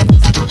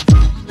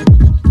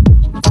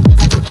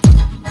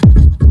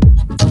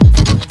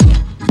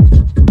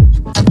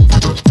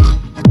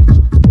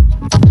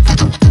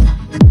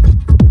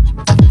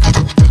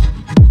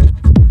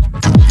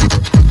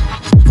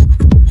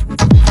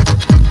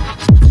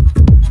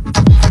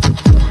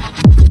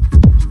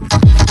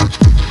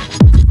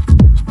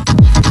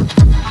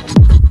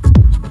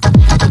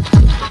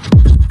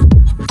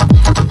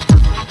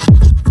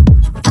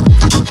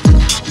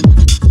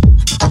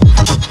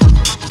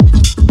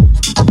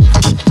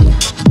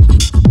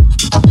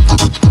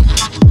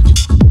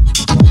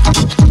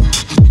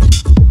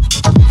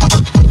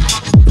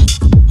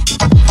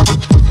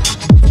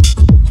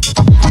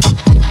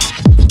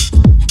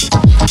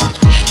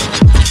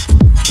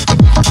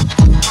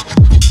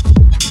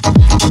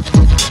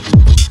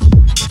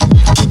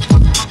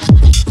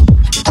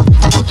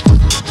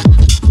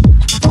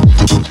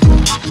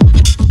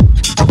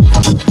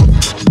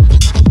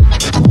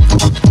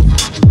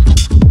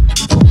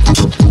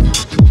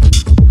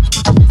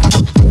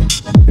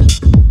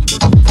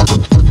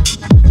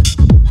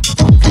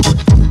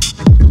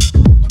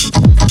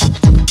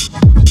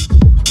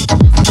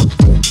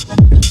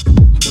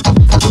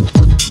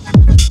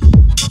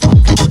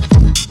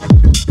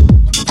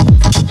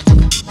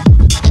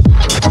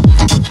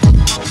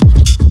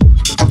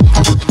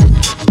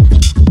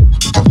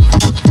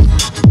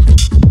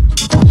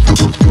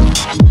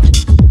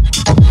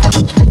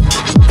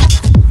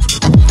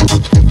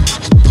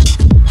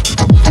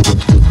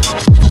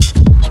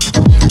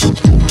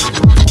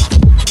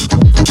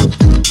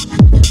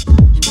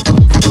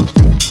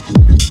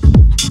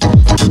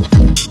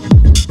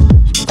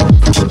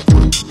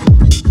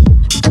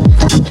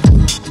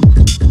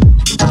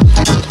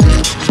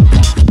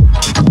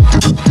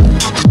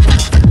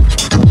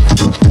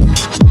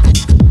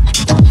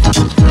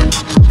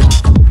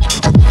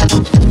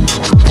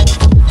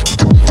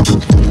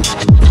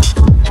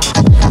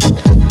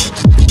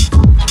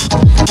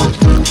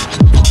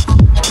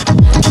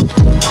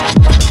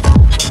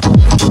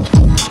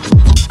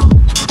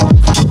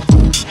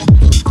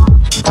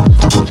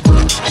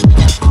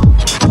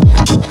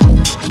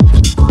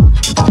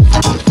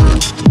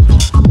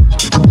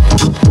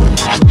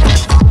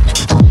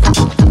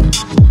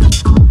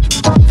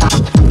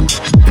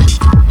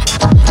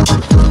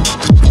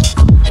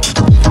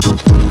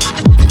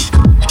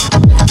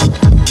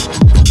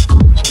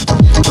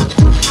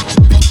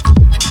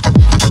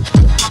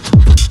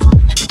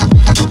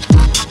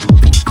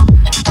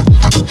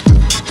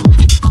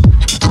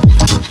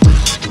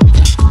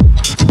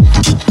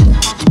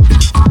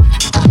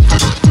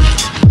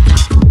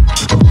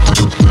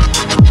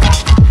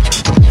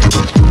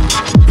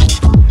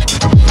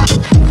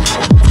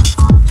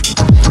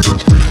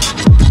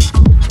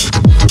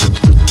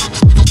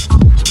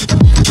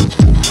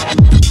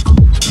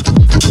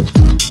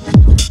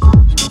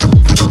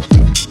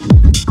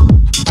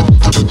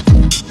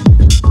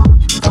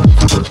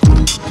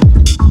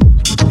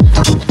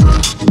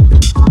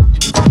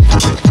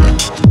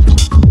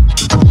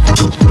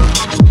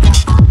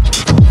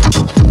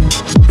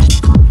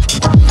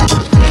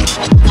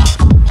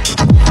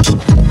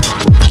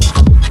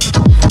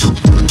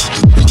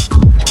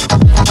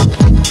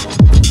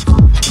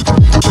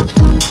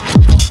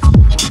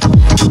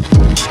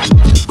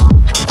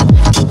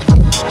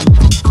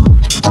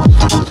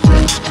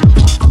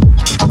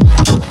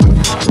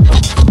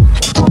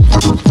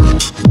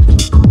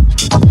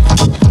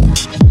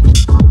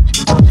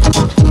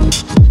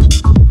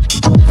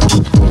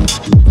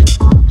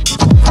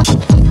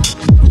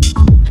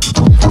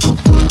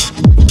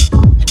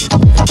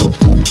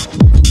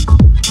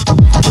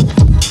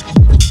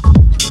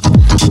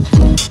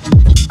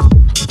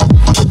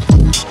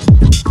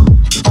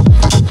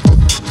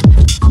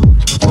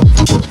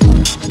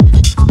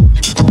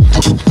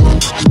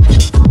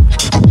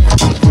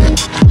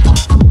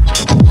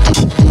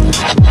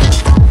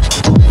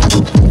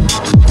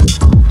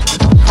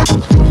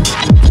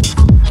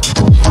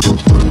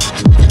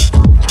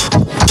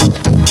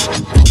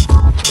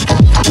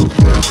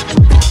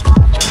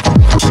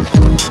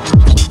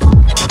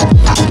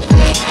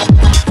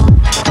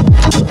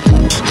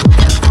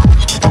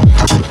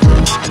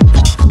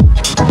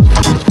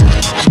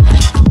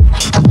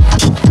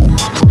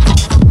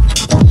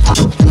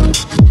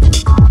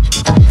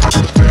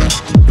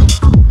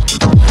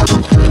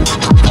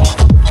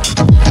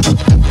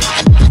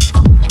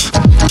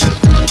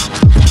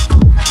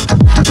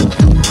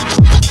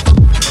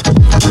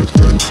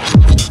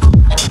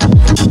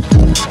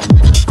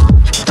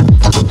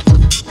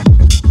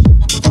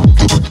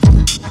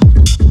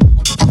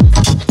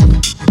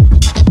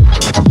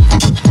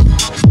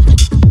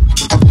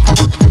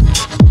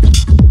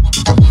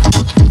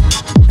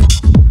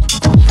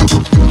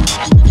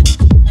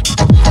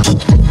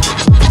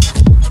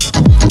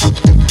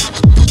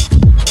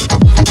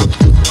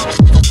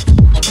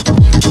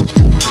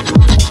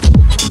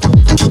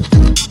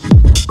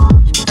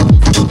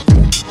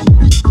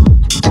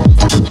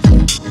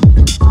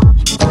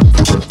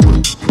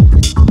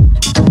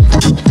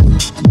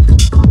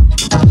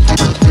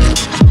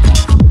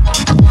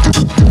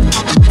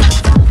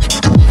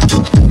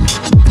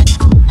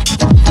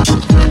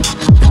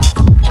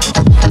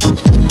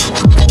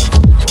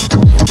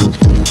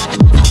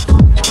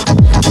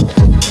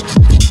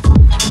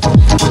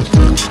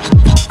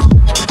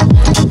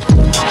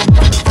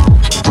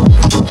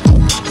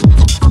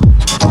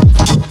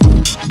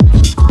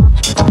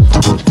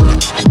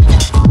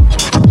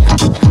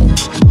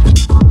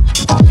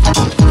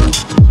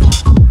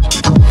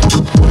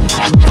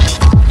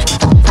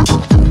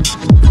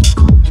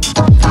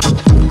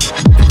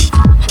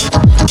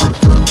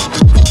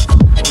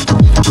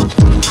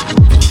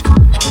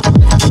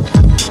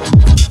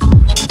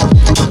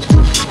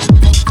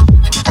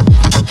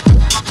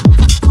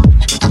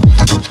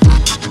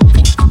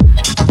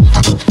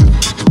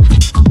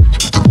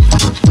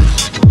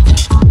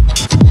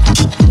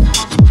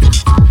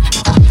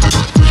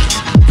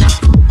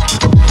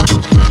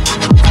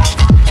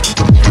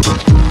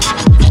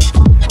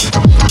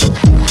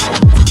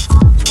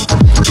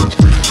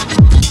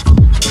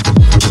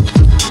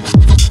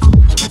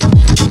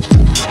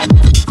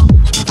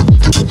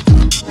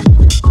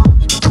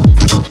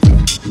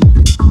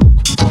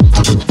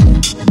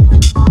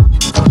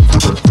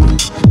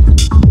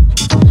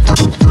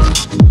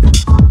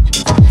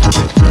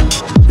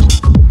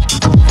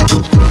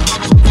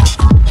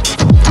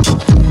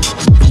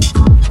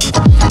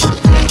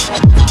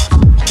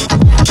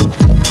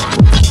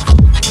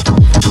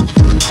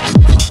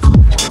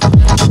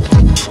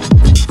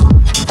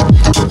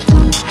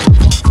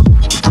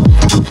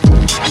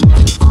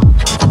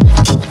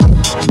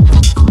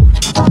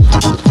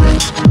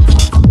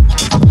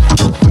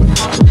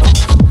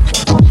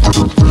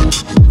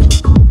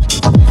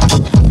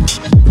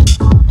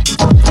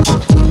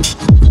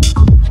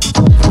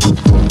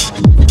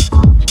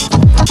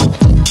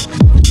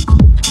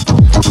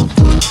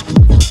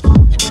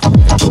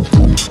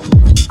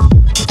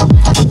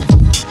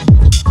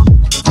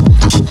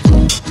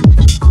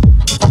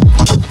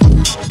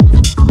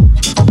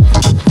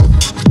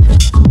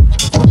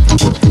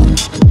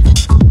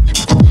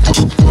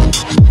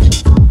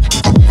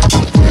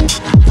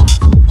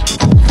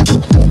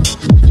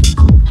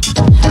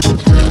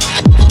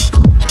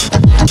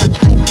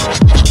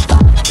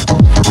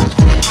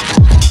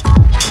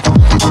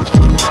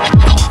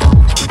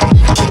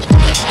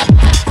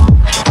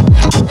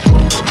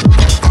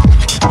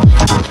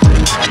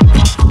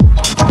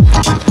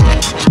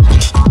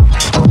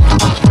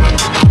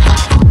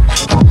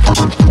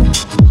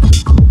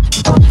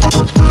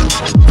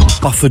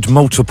 Buffered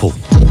Multiple.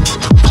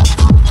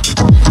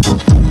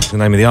 The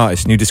name of the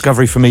artist. New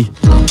discovery for me.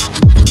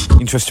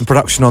 Interesting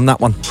production on that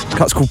one.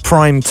 Cut's called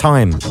Prime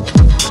Time.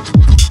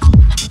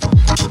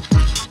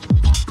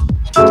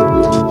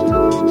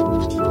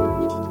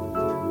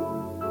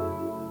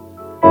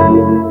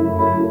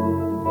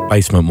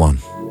 Basement One.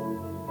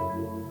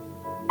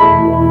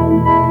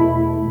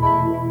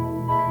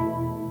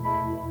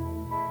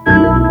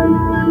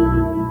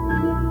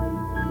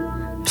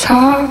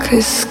 Talk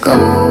is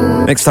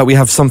gold. Next up we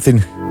have something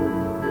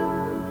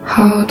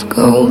Hard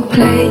gold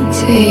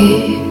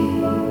plated.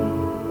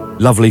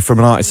 lovely from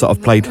an artist that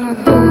I've played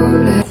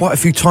quite a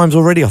few times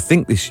already, I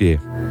think, this year.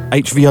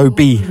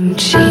 HVOB.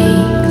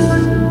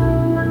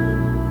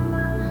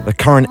 The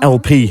current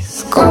LP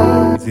is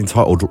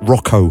entitled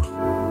Rocco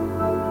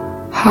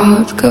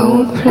Hard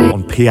gold plated.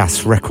 on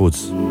Pias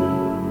Records.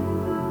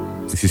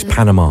 This is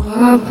Panama.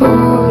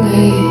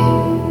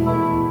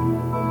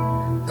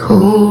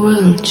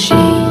 Coral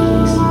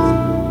cheeks.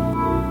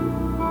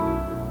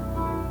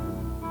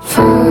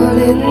 Fall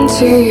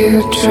into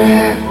your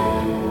trap.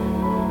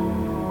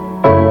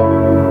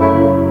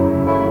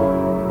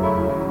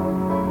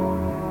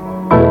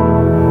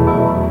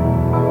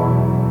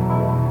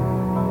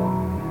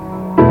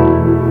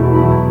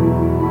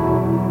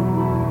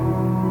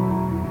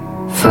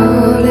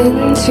 Fall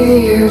into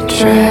your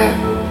trap.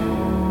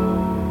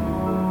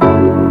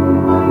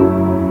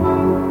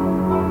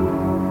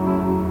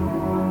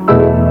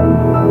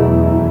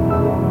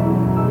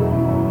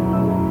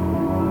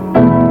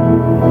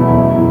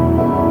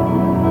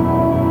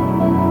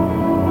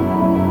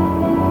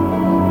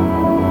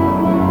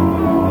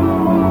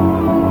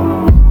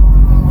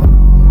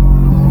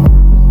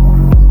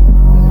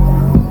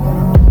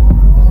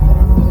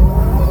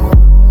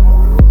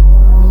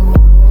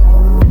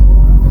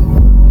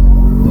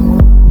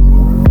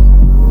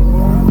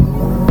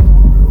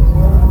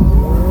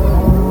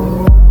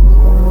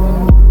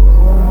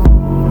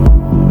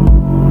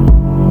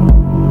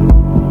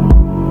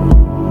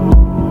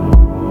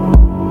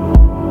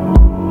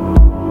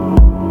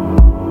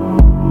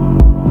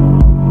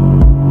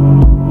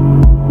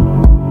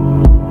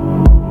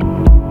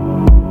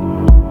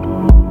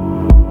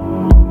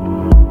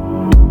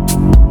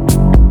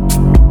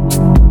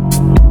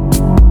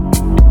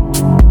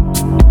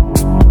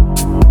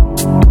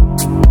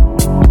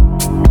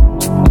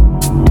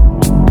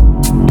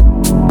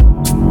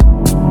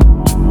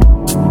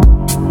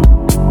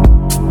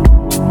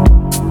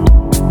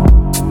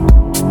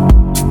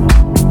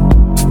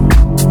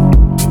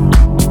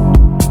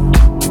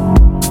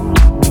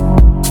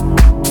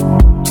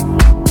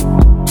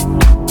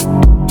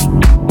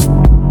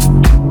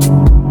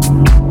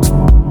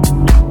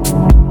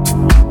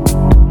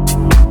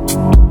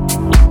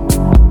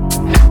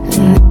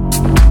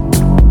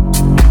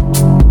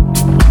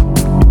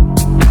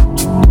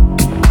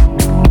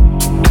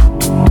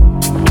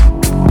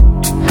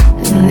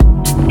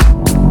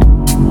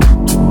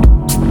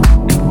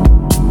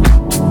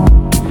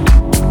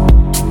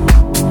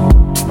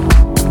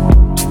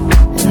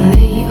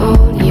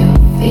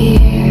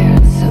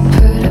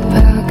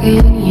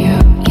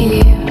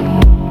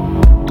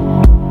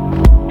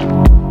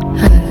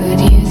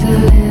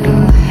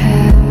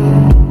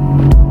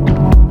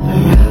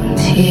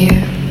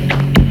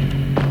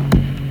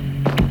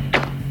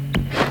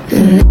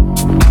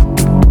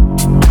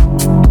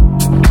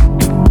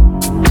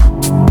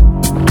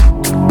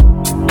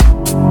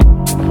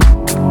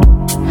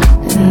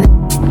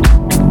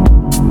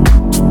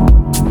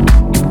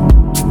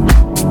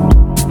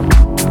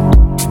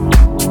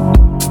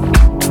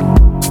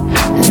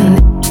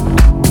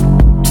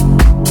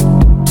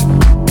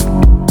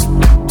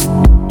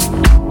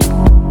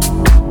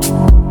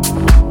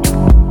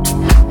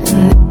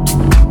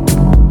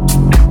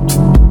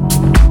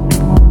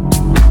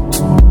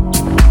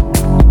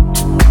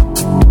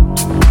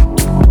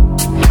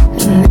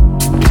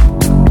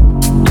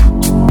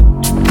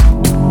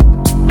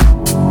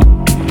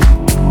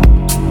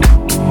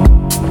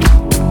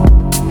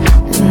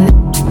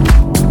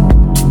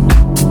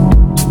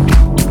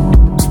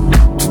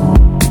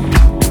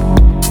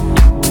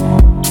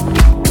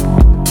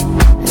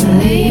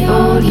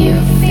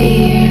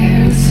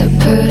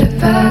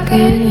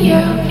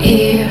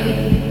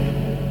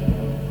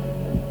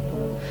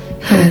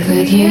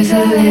 Use a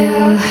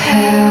little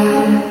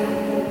help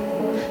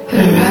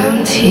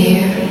around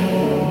here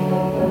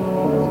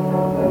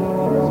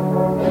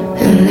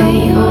and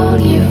lay all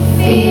your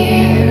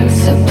fears.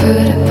 So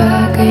put a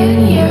bug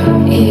in your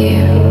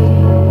ear.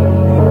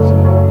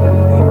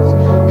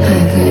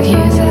 I could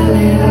use a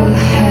little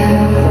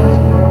help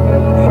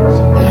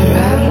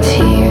around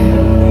here.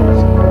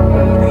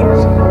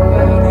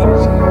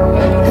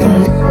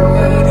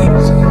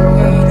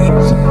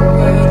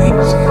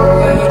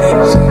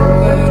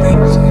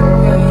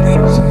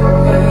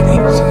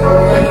 And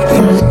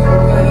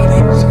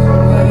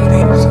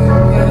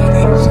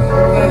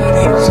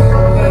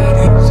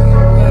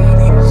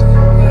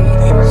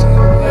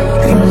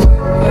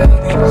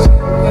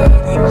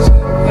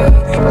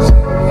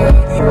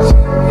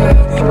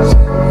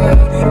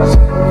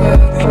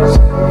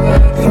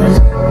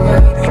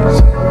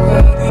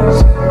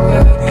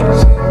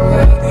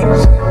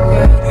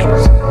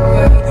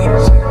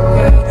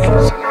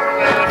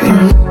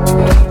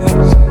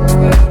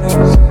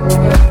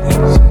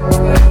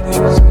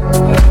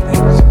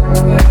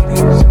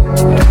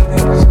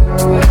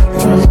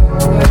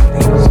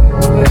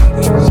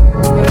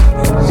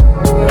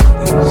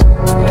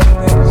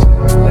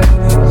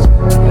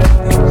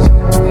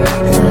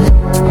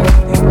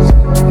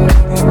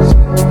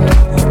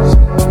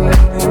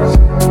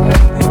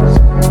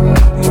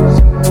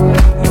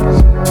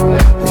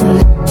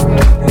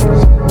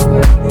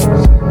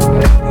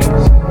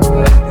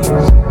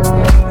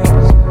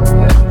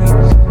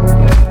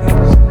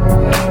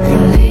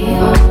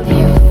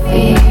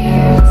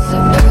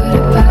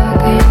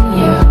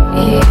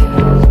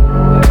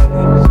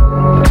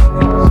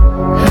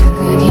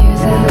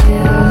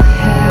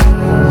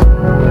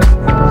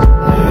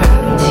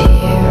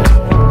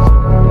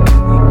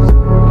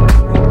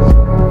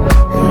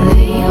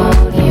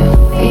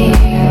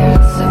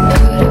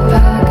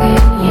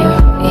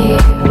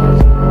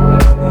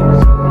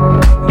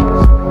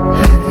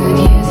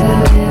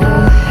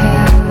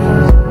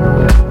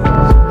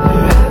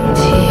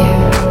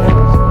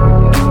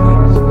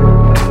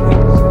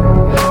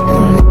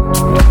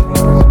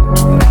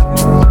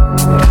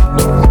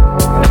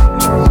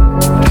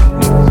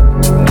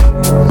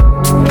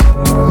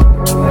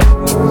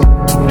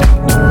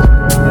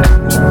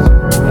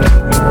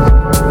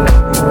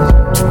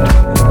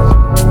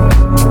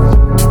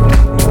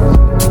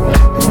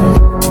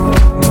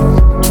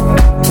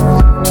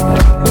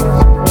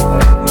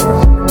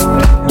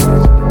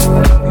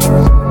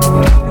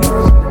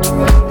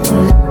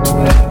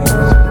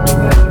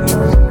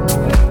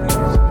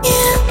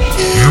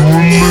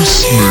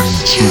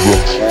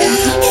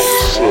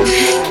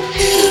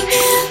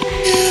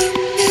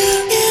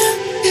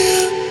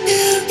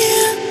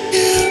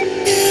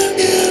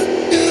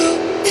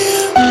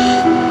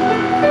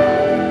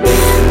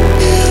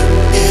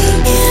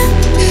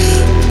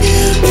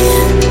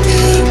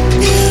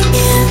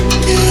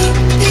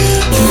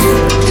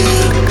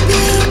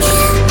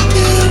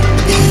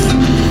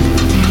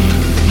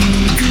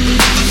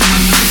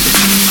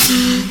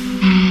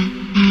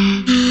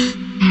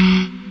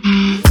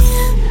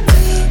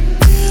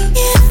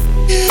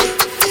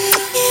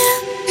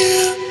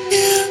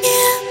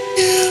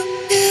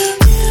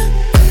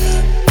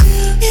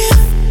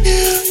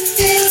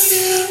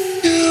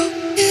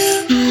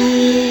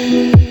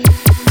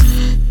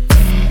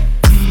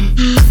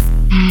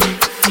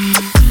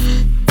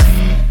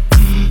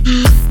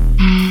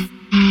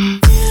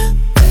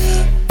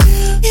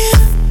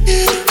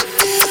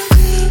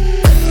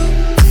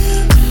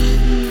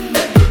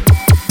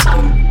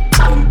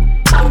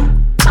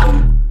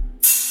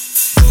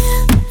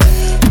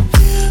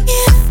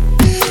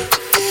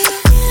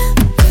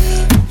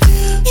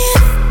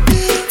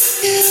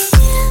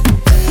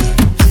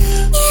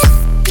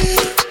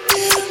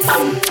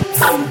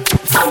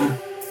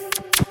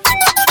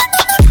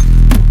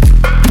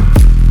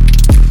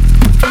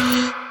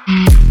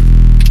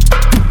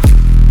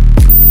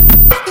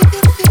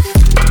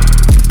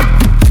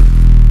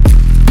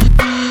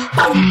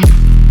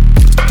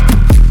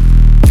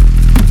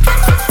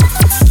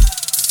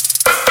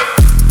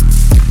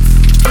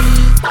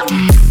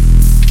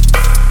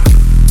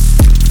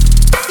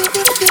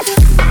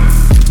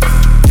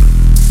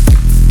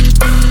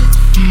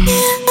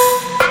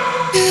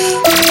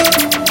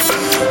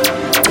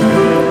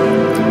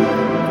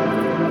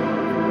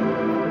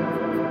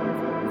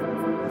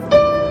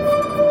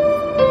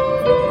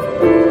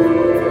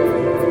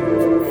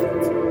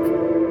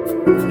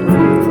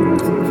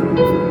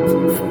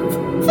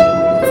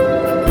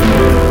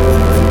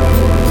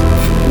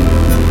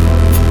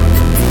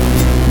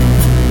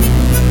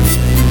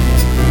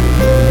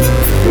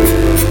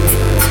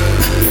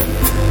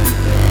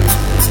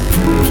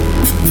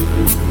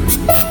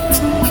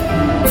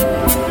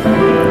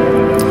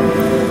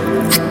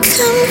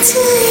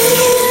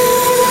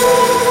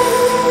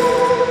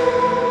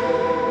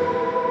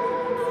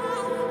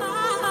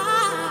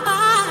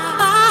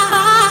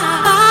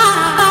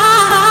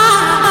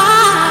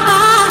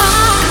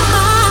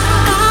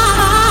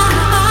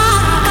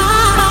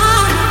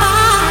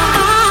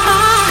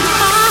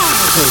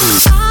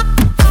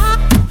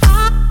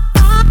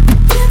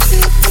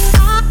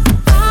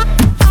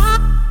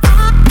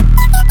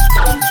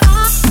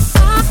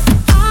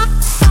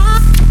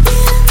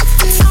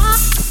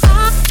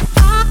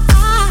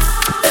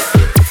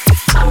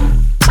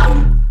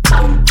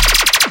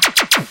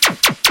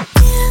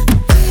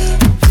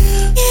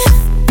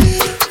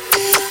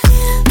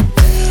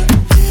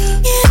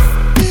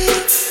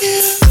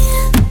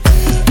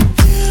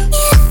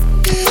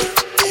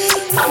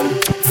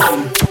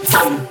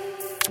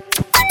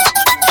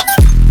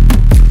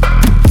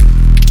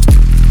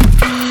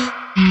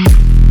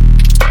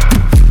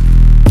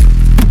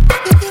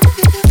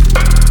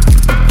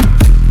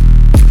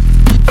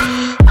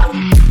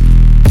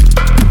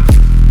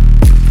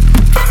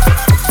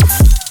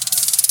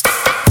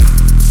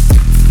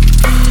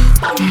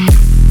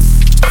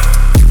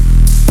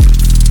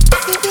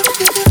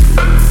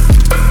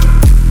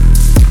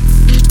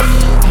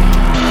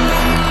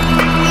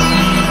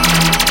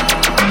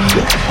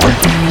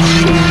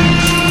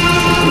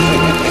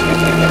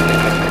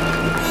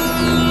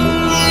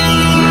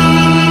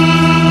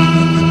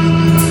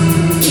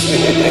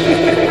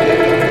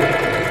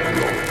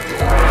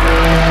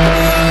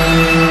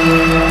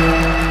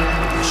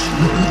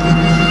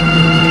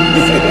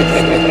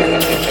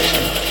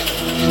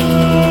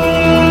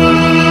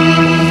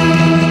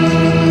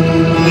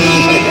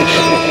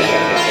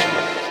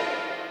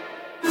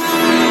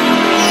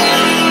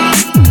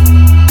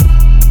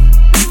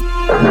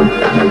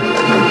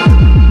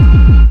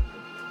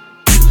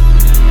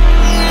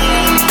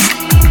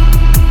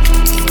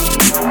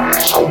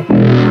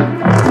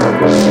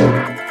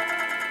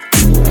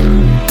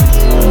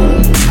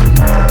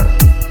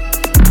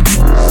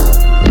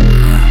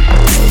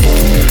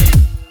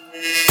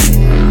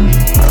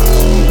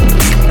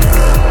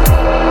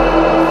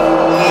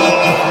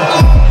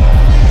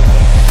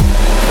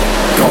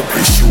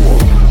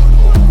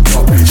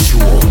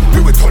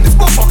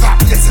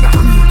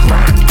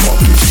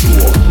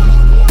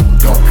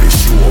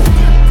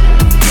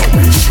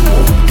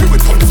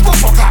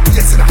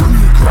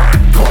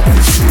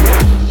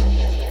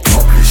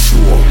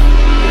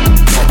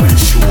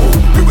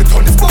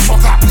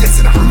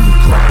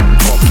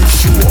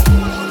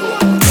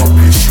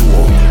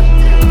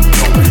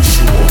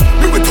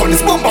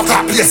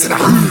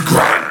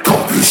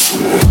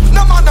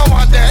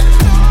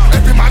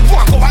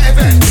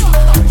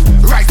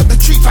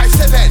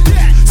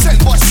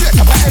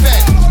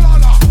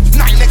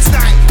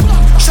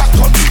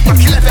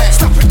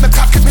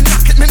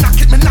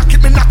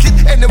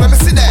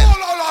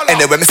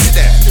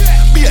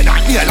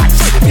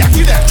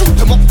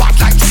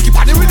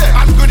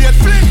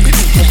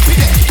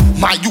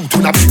my youth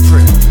on a big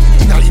friend.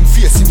 In a him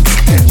face him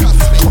dead.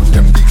 Cut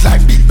them big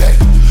like Big Ben.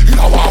 You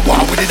know I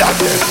war with it out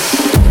there.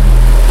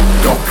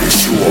 Don't be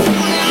sure.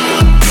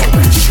 Don't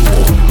be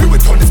sure. We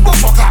will turn this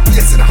motherfucker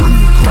place in a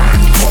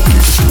grand. Don't be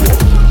sure.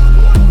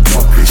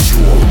 Don't be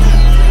sure.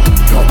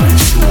 Don't be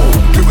sure.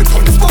 We will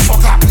turn this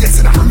motherfucker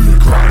place in a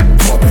grand.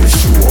 Don't be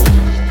sure.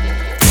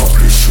 Don't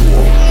be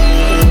sure.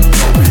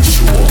 Don't be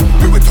sure.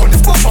 We will turn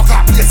this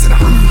motherfucker place in a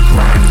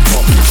grand.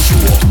 Don't be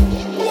sure.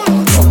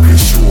 Don't be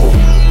sure.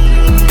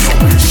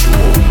 Don't be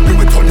sure. We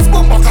will turn this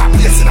motherfucker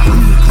place in a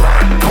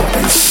grand. Don't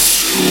be sure.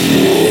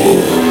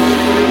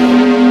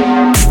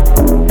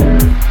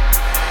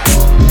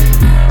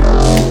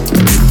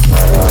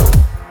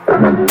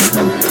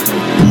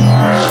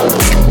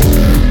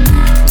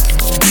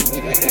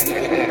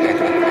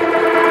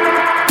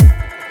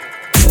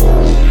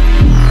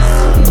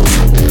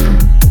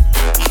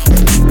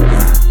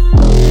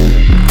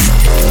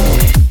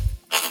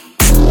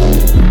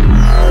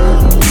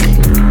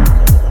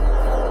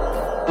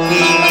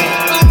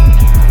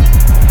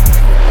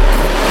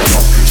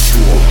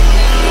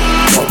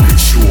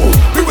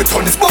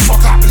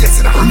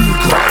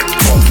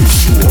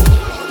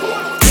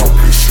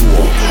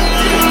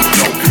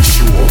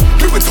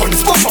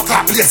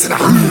 Yes, and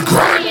I'm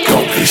grand.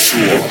 Don't be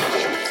sure.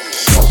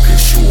 Don't be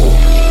sure.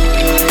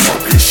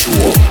 Don't be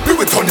sure. We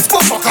will turn this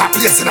motherfucker up.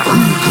 Yes, and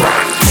I'm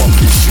grand. Don't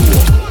be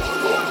sure.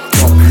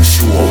 Don't be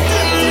sure.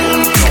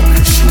 Don't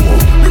be sure.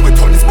 We will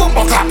turn this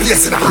motherfucker up.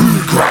 Yes, and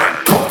I'm grand.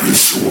 Don't be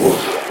sure.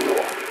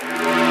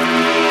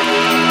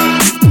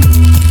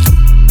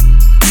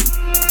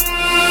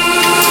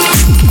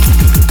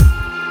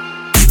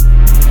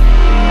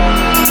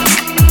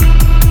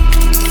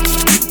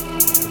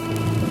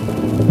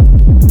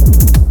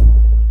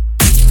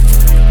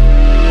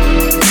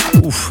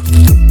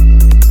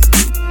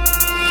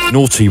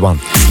 Naughty one.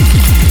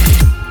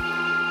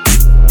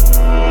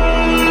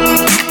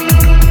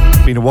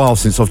 Been a while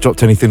since I've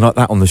dropped anything like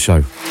that on the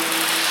show.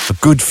 A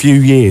good few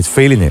years,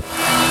 feeling it.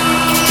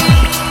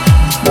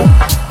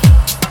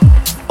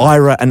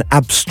 Ira and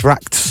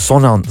Abstract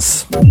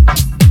Sonance.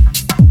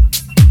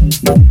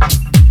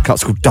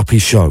 Cut's called Duppy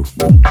Show.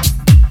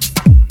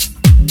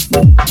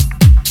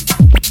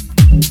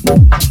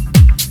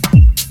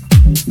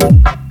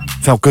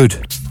 Felt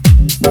good.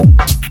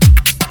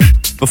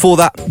 Before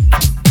that,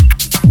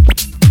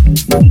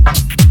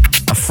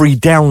 a free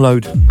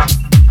download.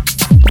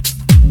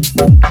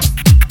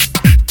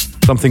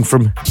 Something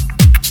from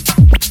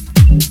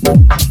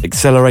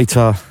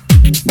Accelerator.com.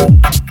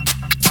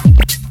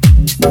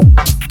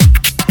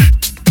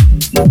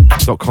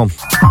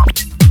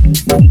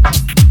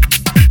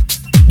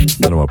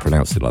 Don't know why I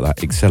pronounced it like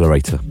that.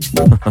 Accelerator.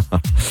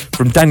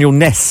 From Daniel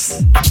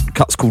Ness. The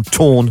cut's called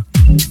Torn.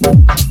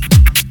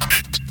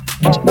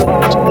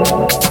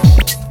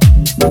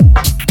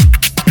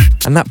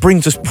 And that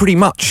brings us pretty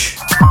much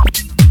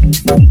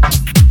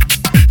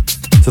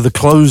to the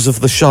close of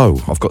the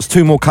show. I've got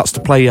 2 more cuts to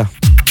play you.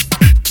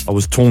 I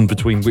was torn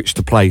between which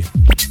to play,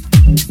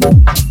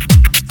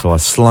 so I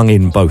slung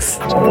in both.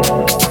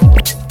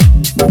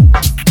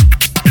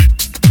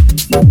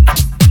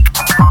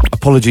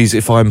 Apologies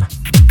if I've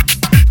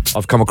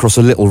come across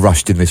a little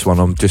rushed in this one.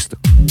 I've just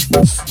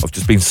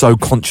been so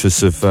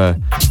conscious of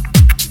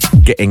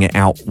getting it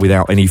out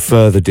without any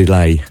further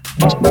delay.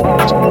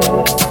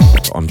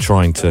 I'm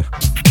trying to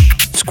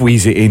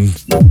squeeze it in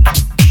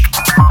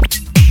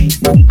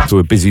to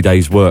a busy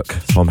day's work,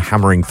 so I'm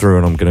hammering through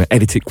and I'm going to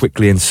edit it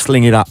quickly and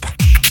sling it up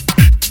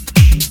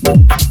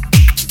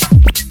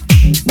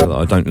so that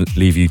I don't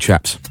leave you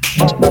chaps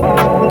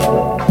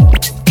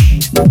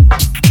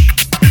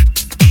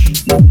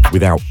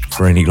without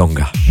for any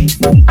longer.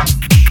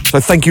 So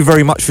thank you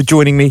very much for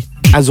joining me,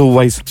 as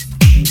always.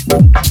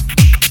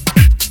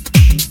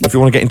 If you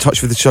want to get in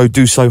touch with the show,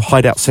 do so.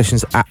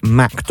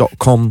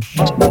 hideoutsessions@mac.com,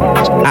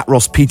 at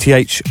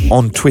RossPTH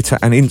on Twitter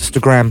and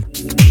Instagram.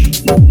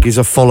 Give us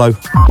a follow.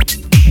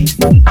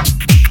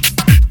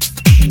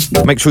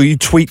 Make sure you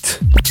tweet,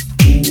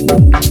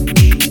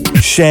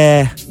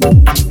 share,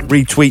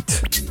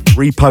 retweet,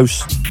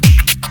 repost,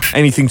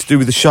 anything to do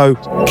with the show.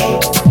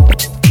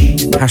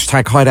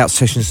 Hashtag Hideout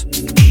Sessions.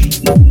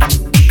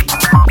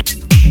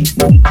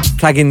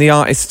 Tag in the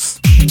artists.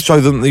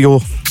 Show them that you're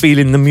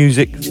feeling the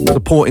music,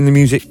 supporting the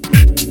music,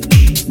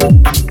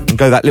 and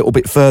go that little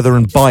bit further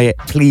and buy it,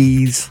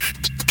 please.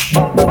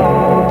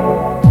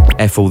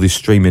 F all this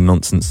streaming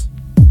nonsense.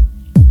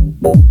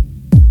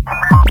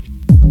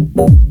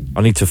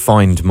 I need to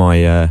find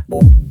my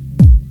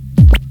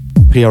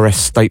PRS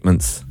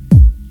statements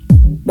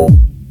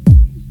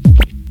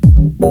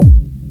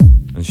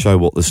and show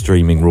what the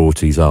streaming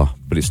royalties are,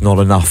 but it's not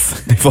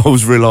enough. If I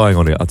was relying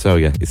on it, I tell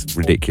you, it's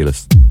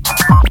ridiculous.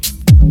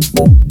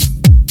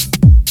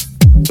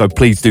 So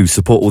please do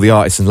support all the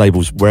artists and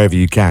labels wherever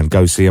you can.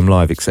 Go see them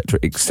live, etc.,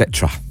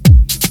 etc.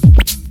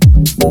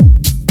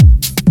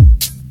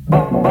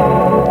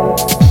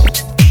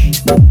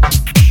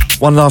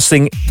 One last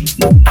thing.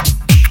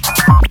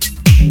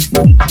 I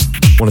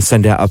want to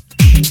send out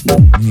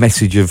a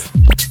message of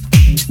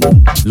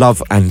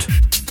love and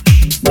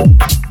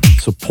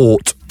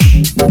support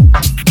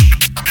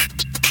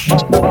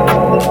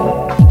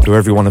to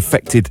everyone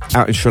affected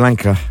out in Sri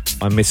Lanka.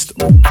 I missed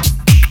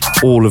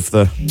all of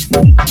the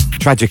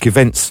tragic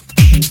events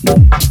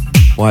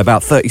by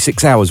about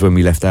 36 hours when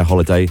we left our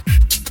holiday,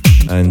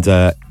 and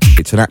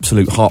it's an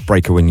absolute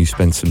heartbreaker when you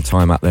spend some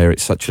time out there.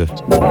 It's such a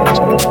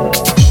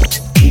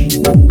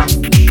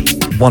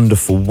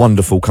wonderful,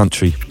 wonderful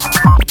country,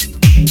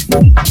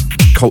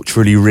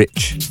 culturally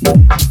rich,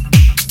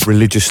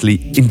 religiously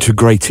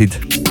integrated,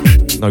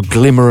 no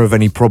glimmer of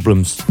any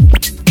problems.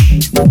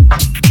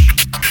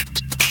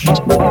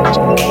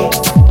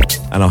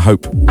 And I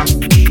hope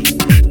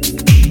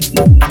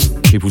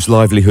people's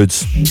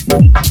livelihoods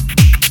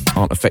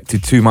aren't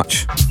affected too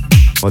much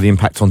by the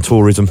impact on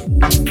tourism.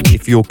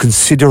 If you're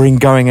considering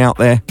going out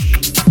there,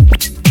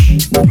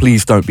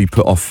 please don't be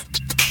put off.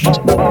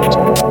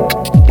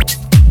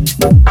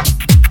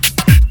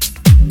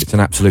 It's an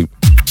absolute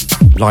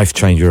life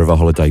changer of a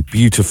holiday.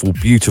 Beautiful,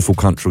 beautiful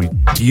country,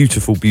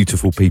 beautiful,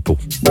 beautiful people.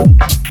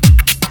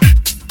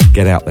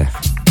 Get out there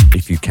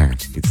if you can.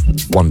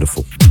 It's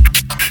wonderful.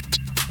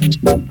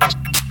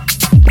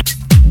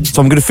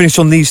 So I'm going to finish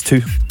on these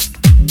two.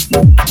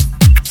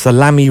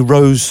 Salami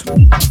Rose,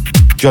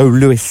 Joe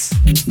Lewis,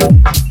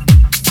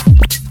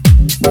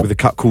 with a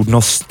cut called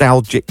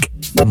Nostalgic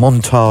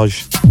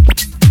Montage.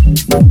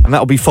 And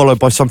that'll be followed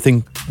by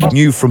something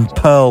new from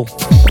Pearl,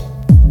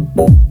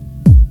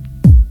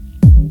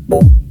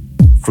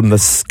 from the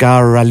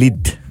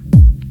Scaralid.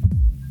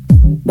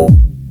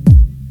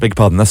 Beg your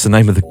pardon, that's the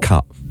name of the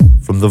cut.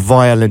 From the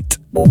Violent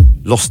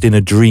Lost in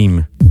a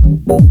Dream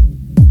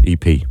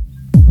EP.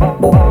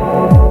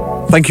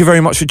 Thank you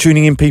very much for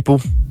tuning in, people.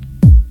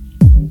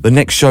 The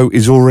next show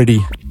is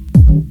already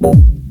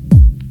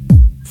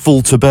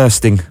full to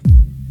bursting,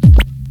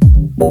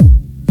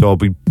 so I'll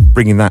be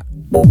bringing that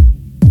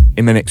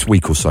in the next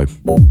week or so,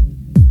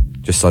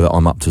 just so that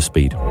I'm up to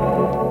speed.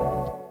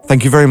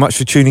 Thank you very much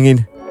for tuning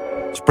in.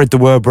 Spread the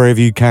word wherever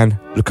you can.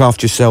 Look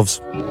after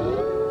yourselves.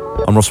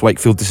 I'm Ross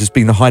Wakefield. This has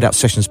been the Hideout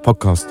Sessions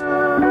podcast.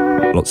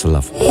 Lots of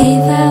love. If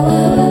I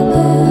were a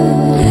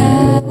bird,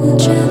 I would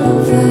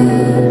travel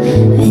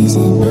far, visit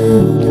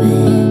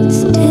mountains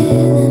till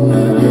the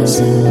moon I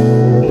saw,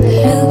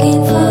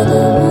 looking for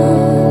the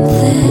warmth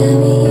that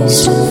we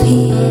used to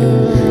feel,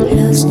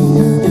 lost in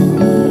other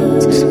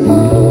worlds,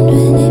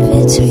 wondering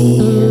if it's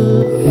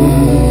real,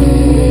 wonder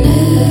if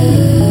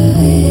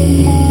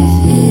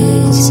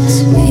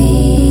it's real.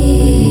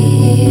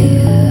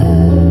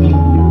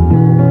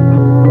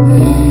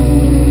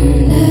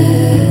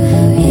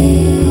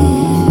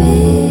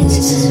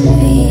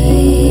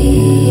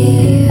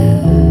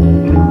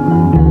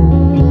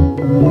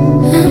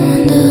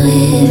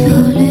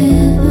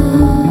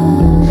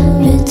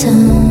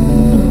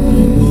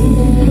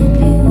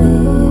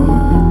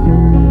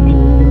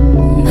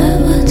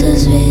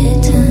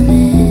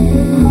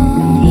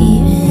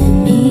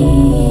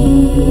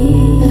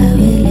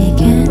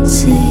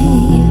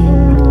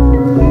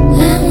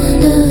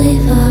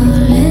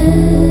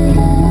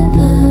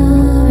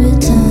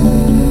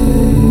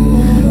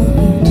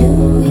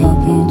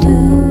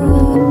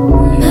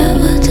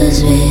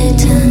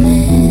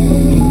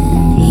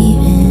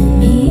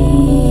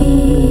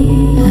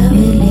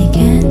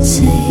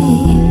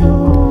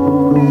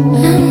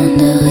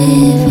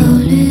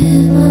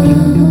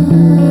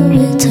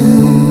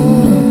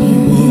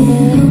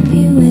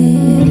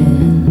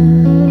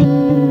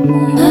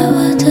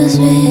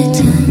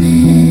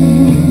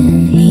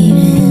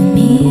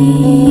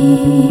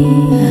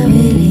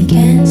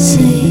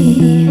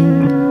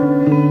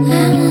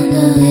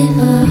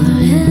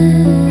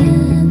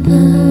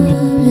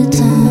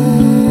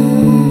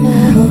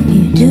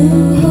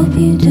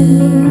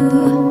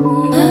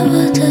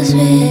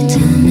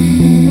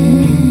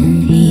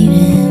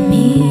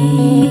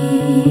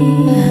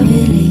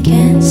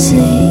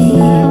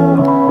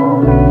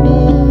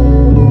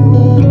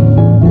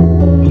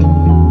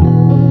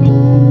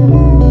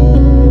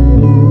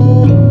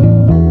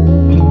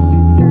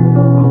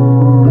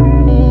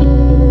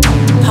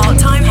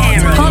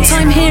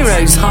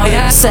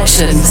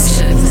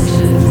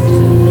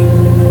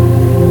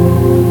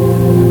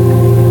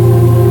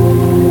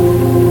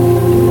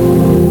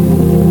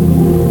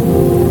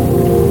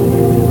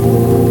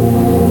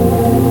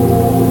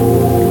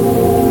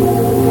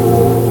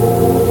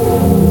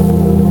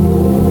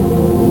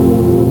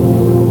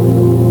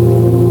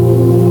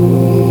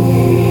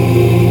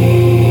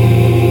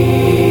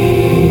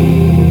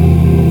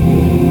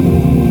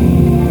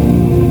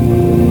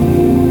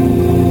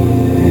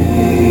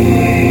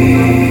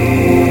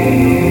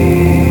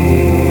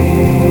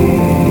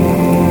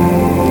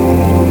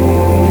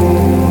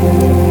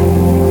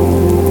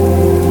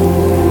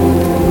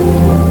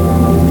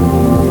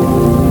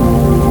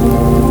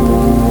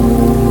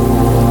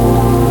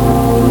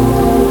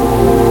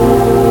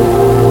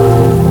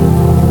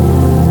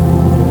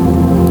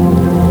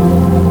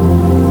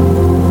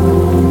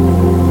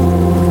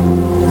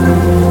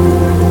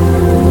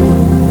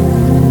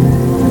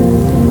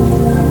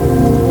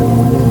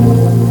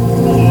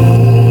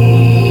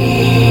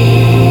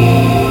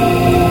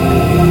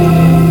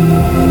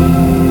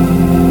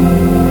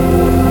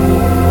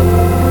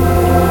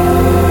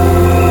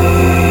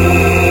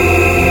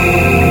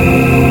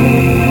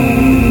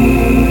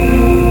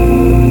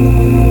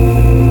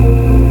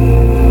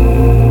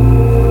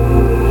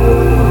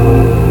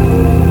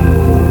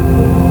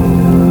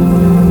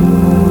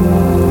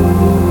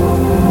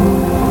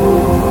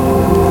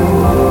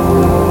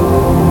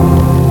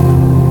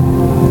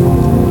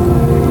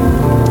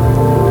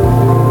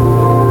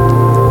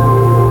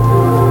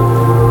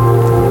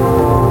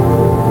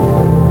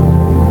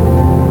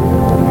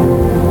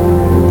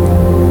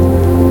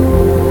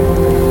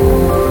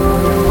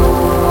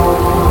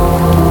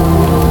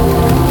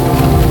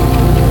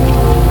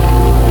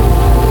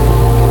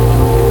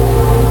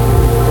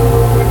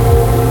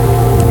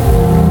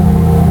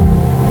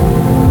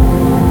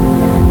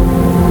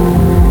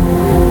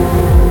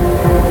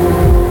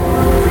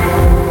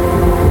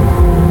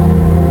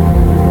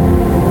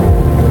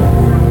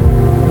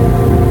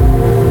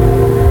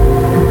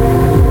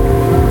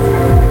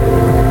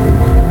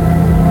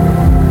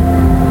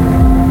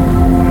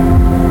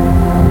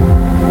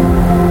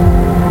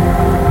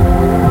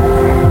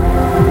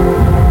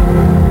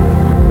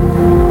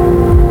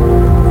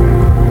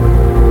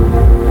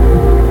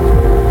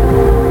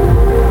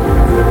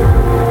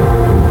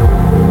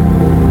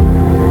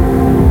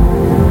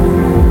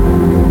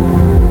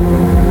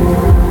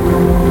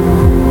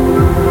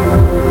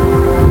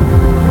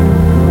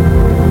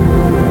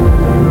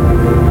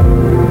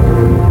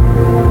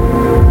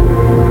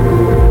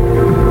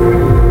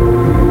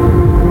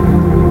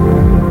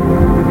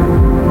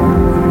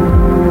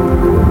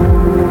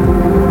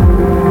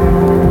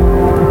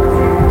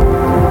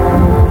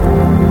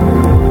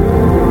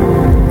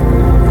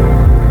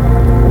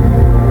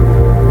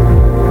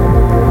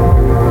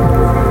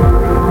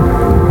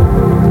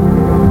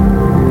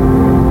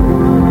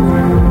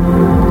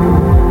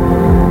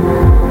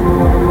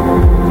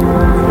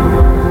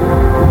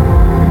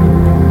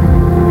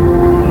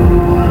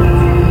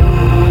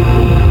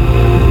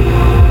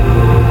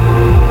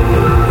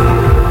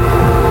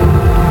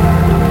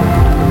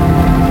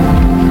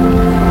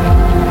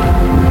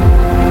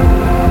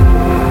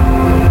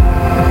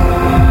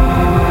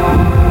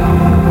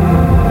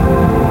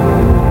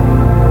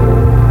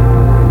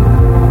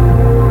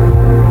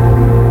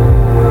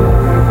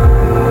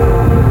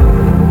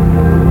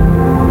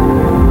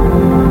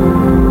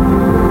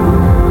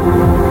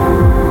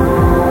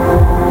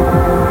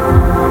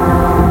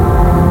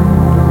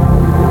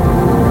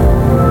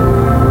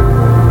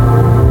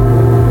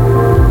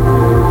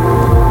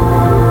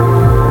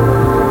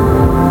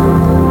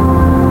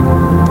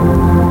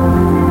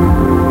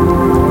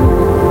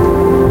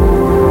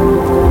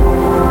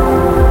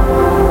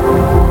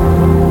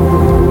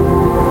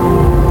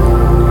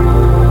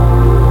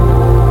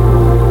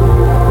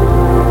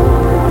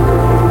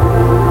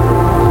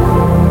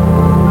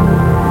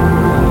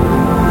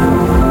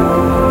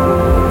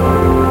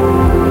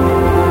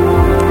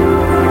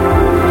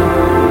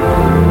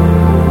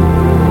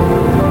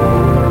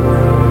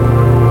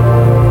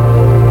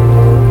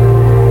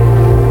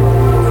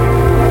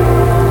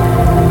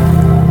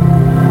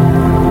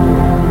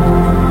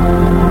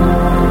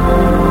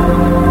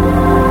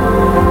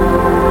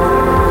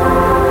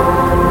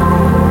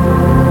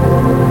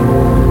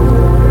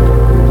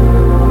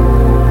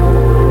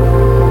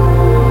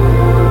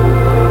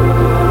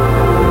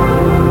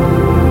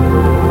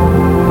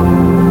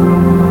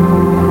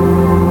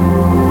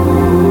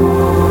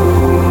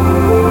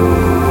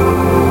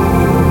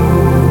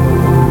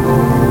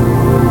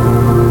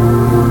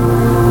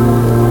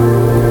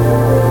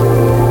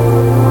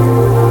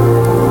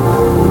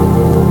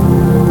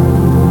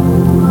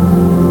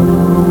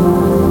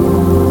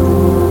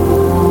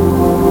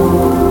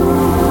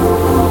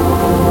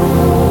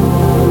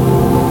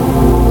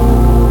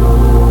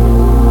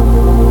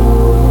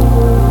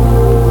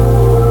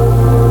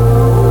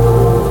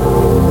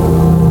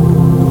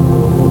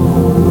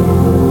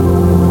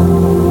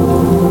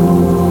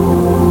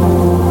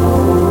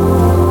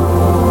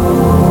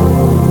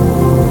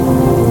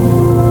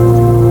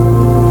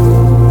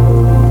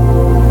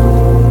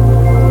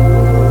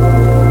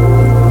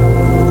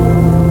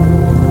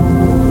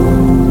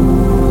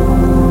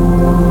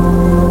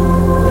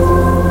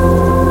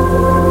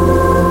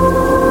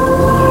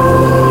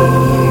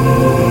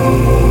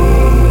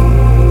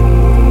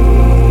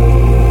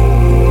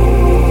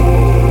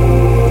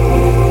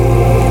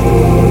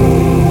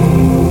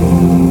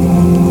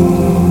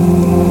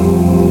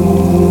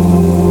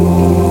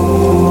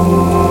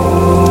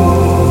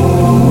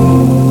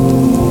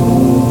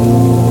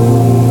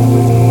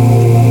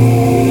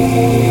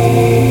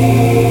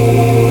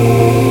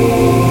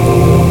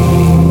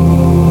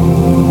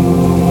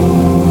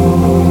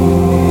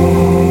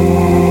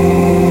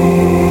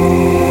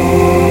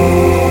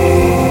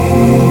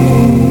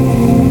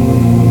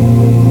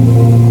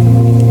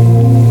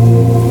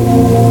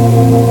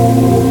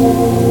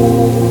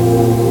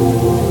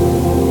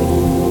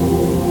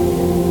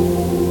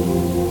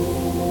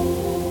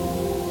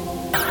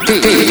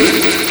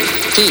 P-H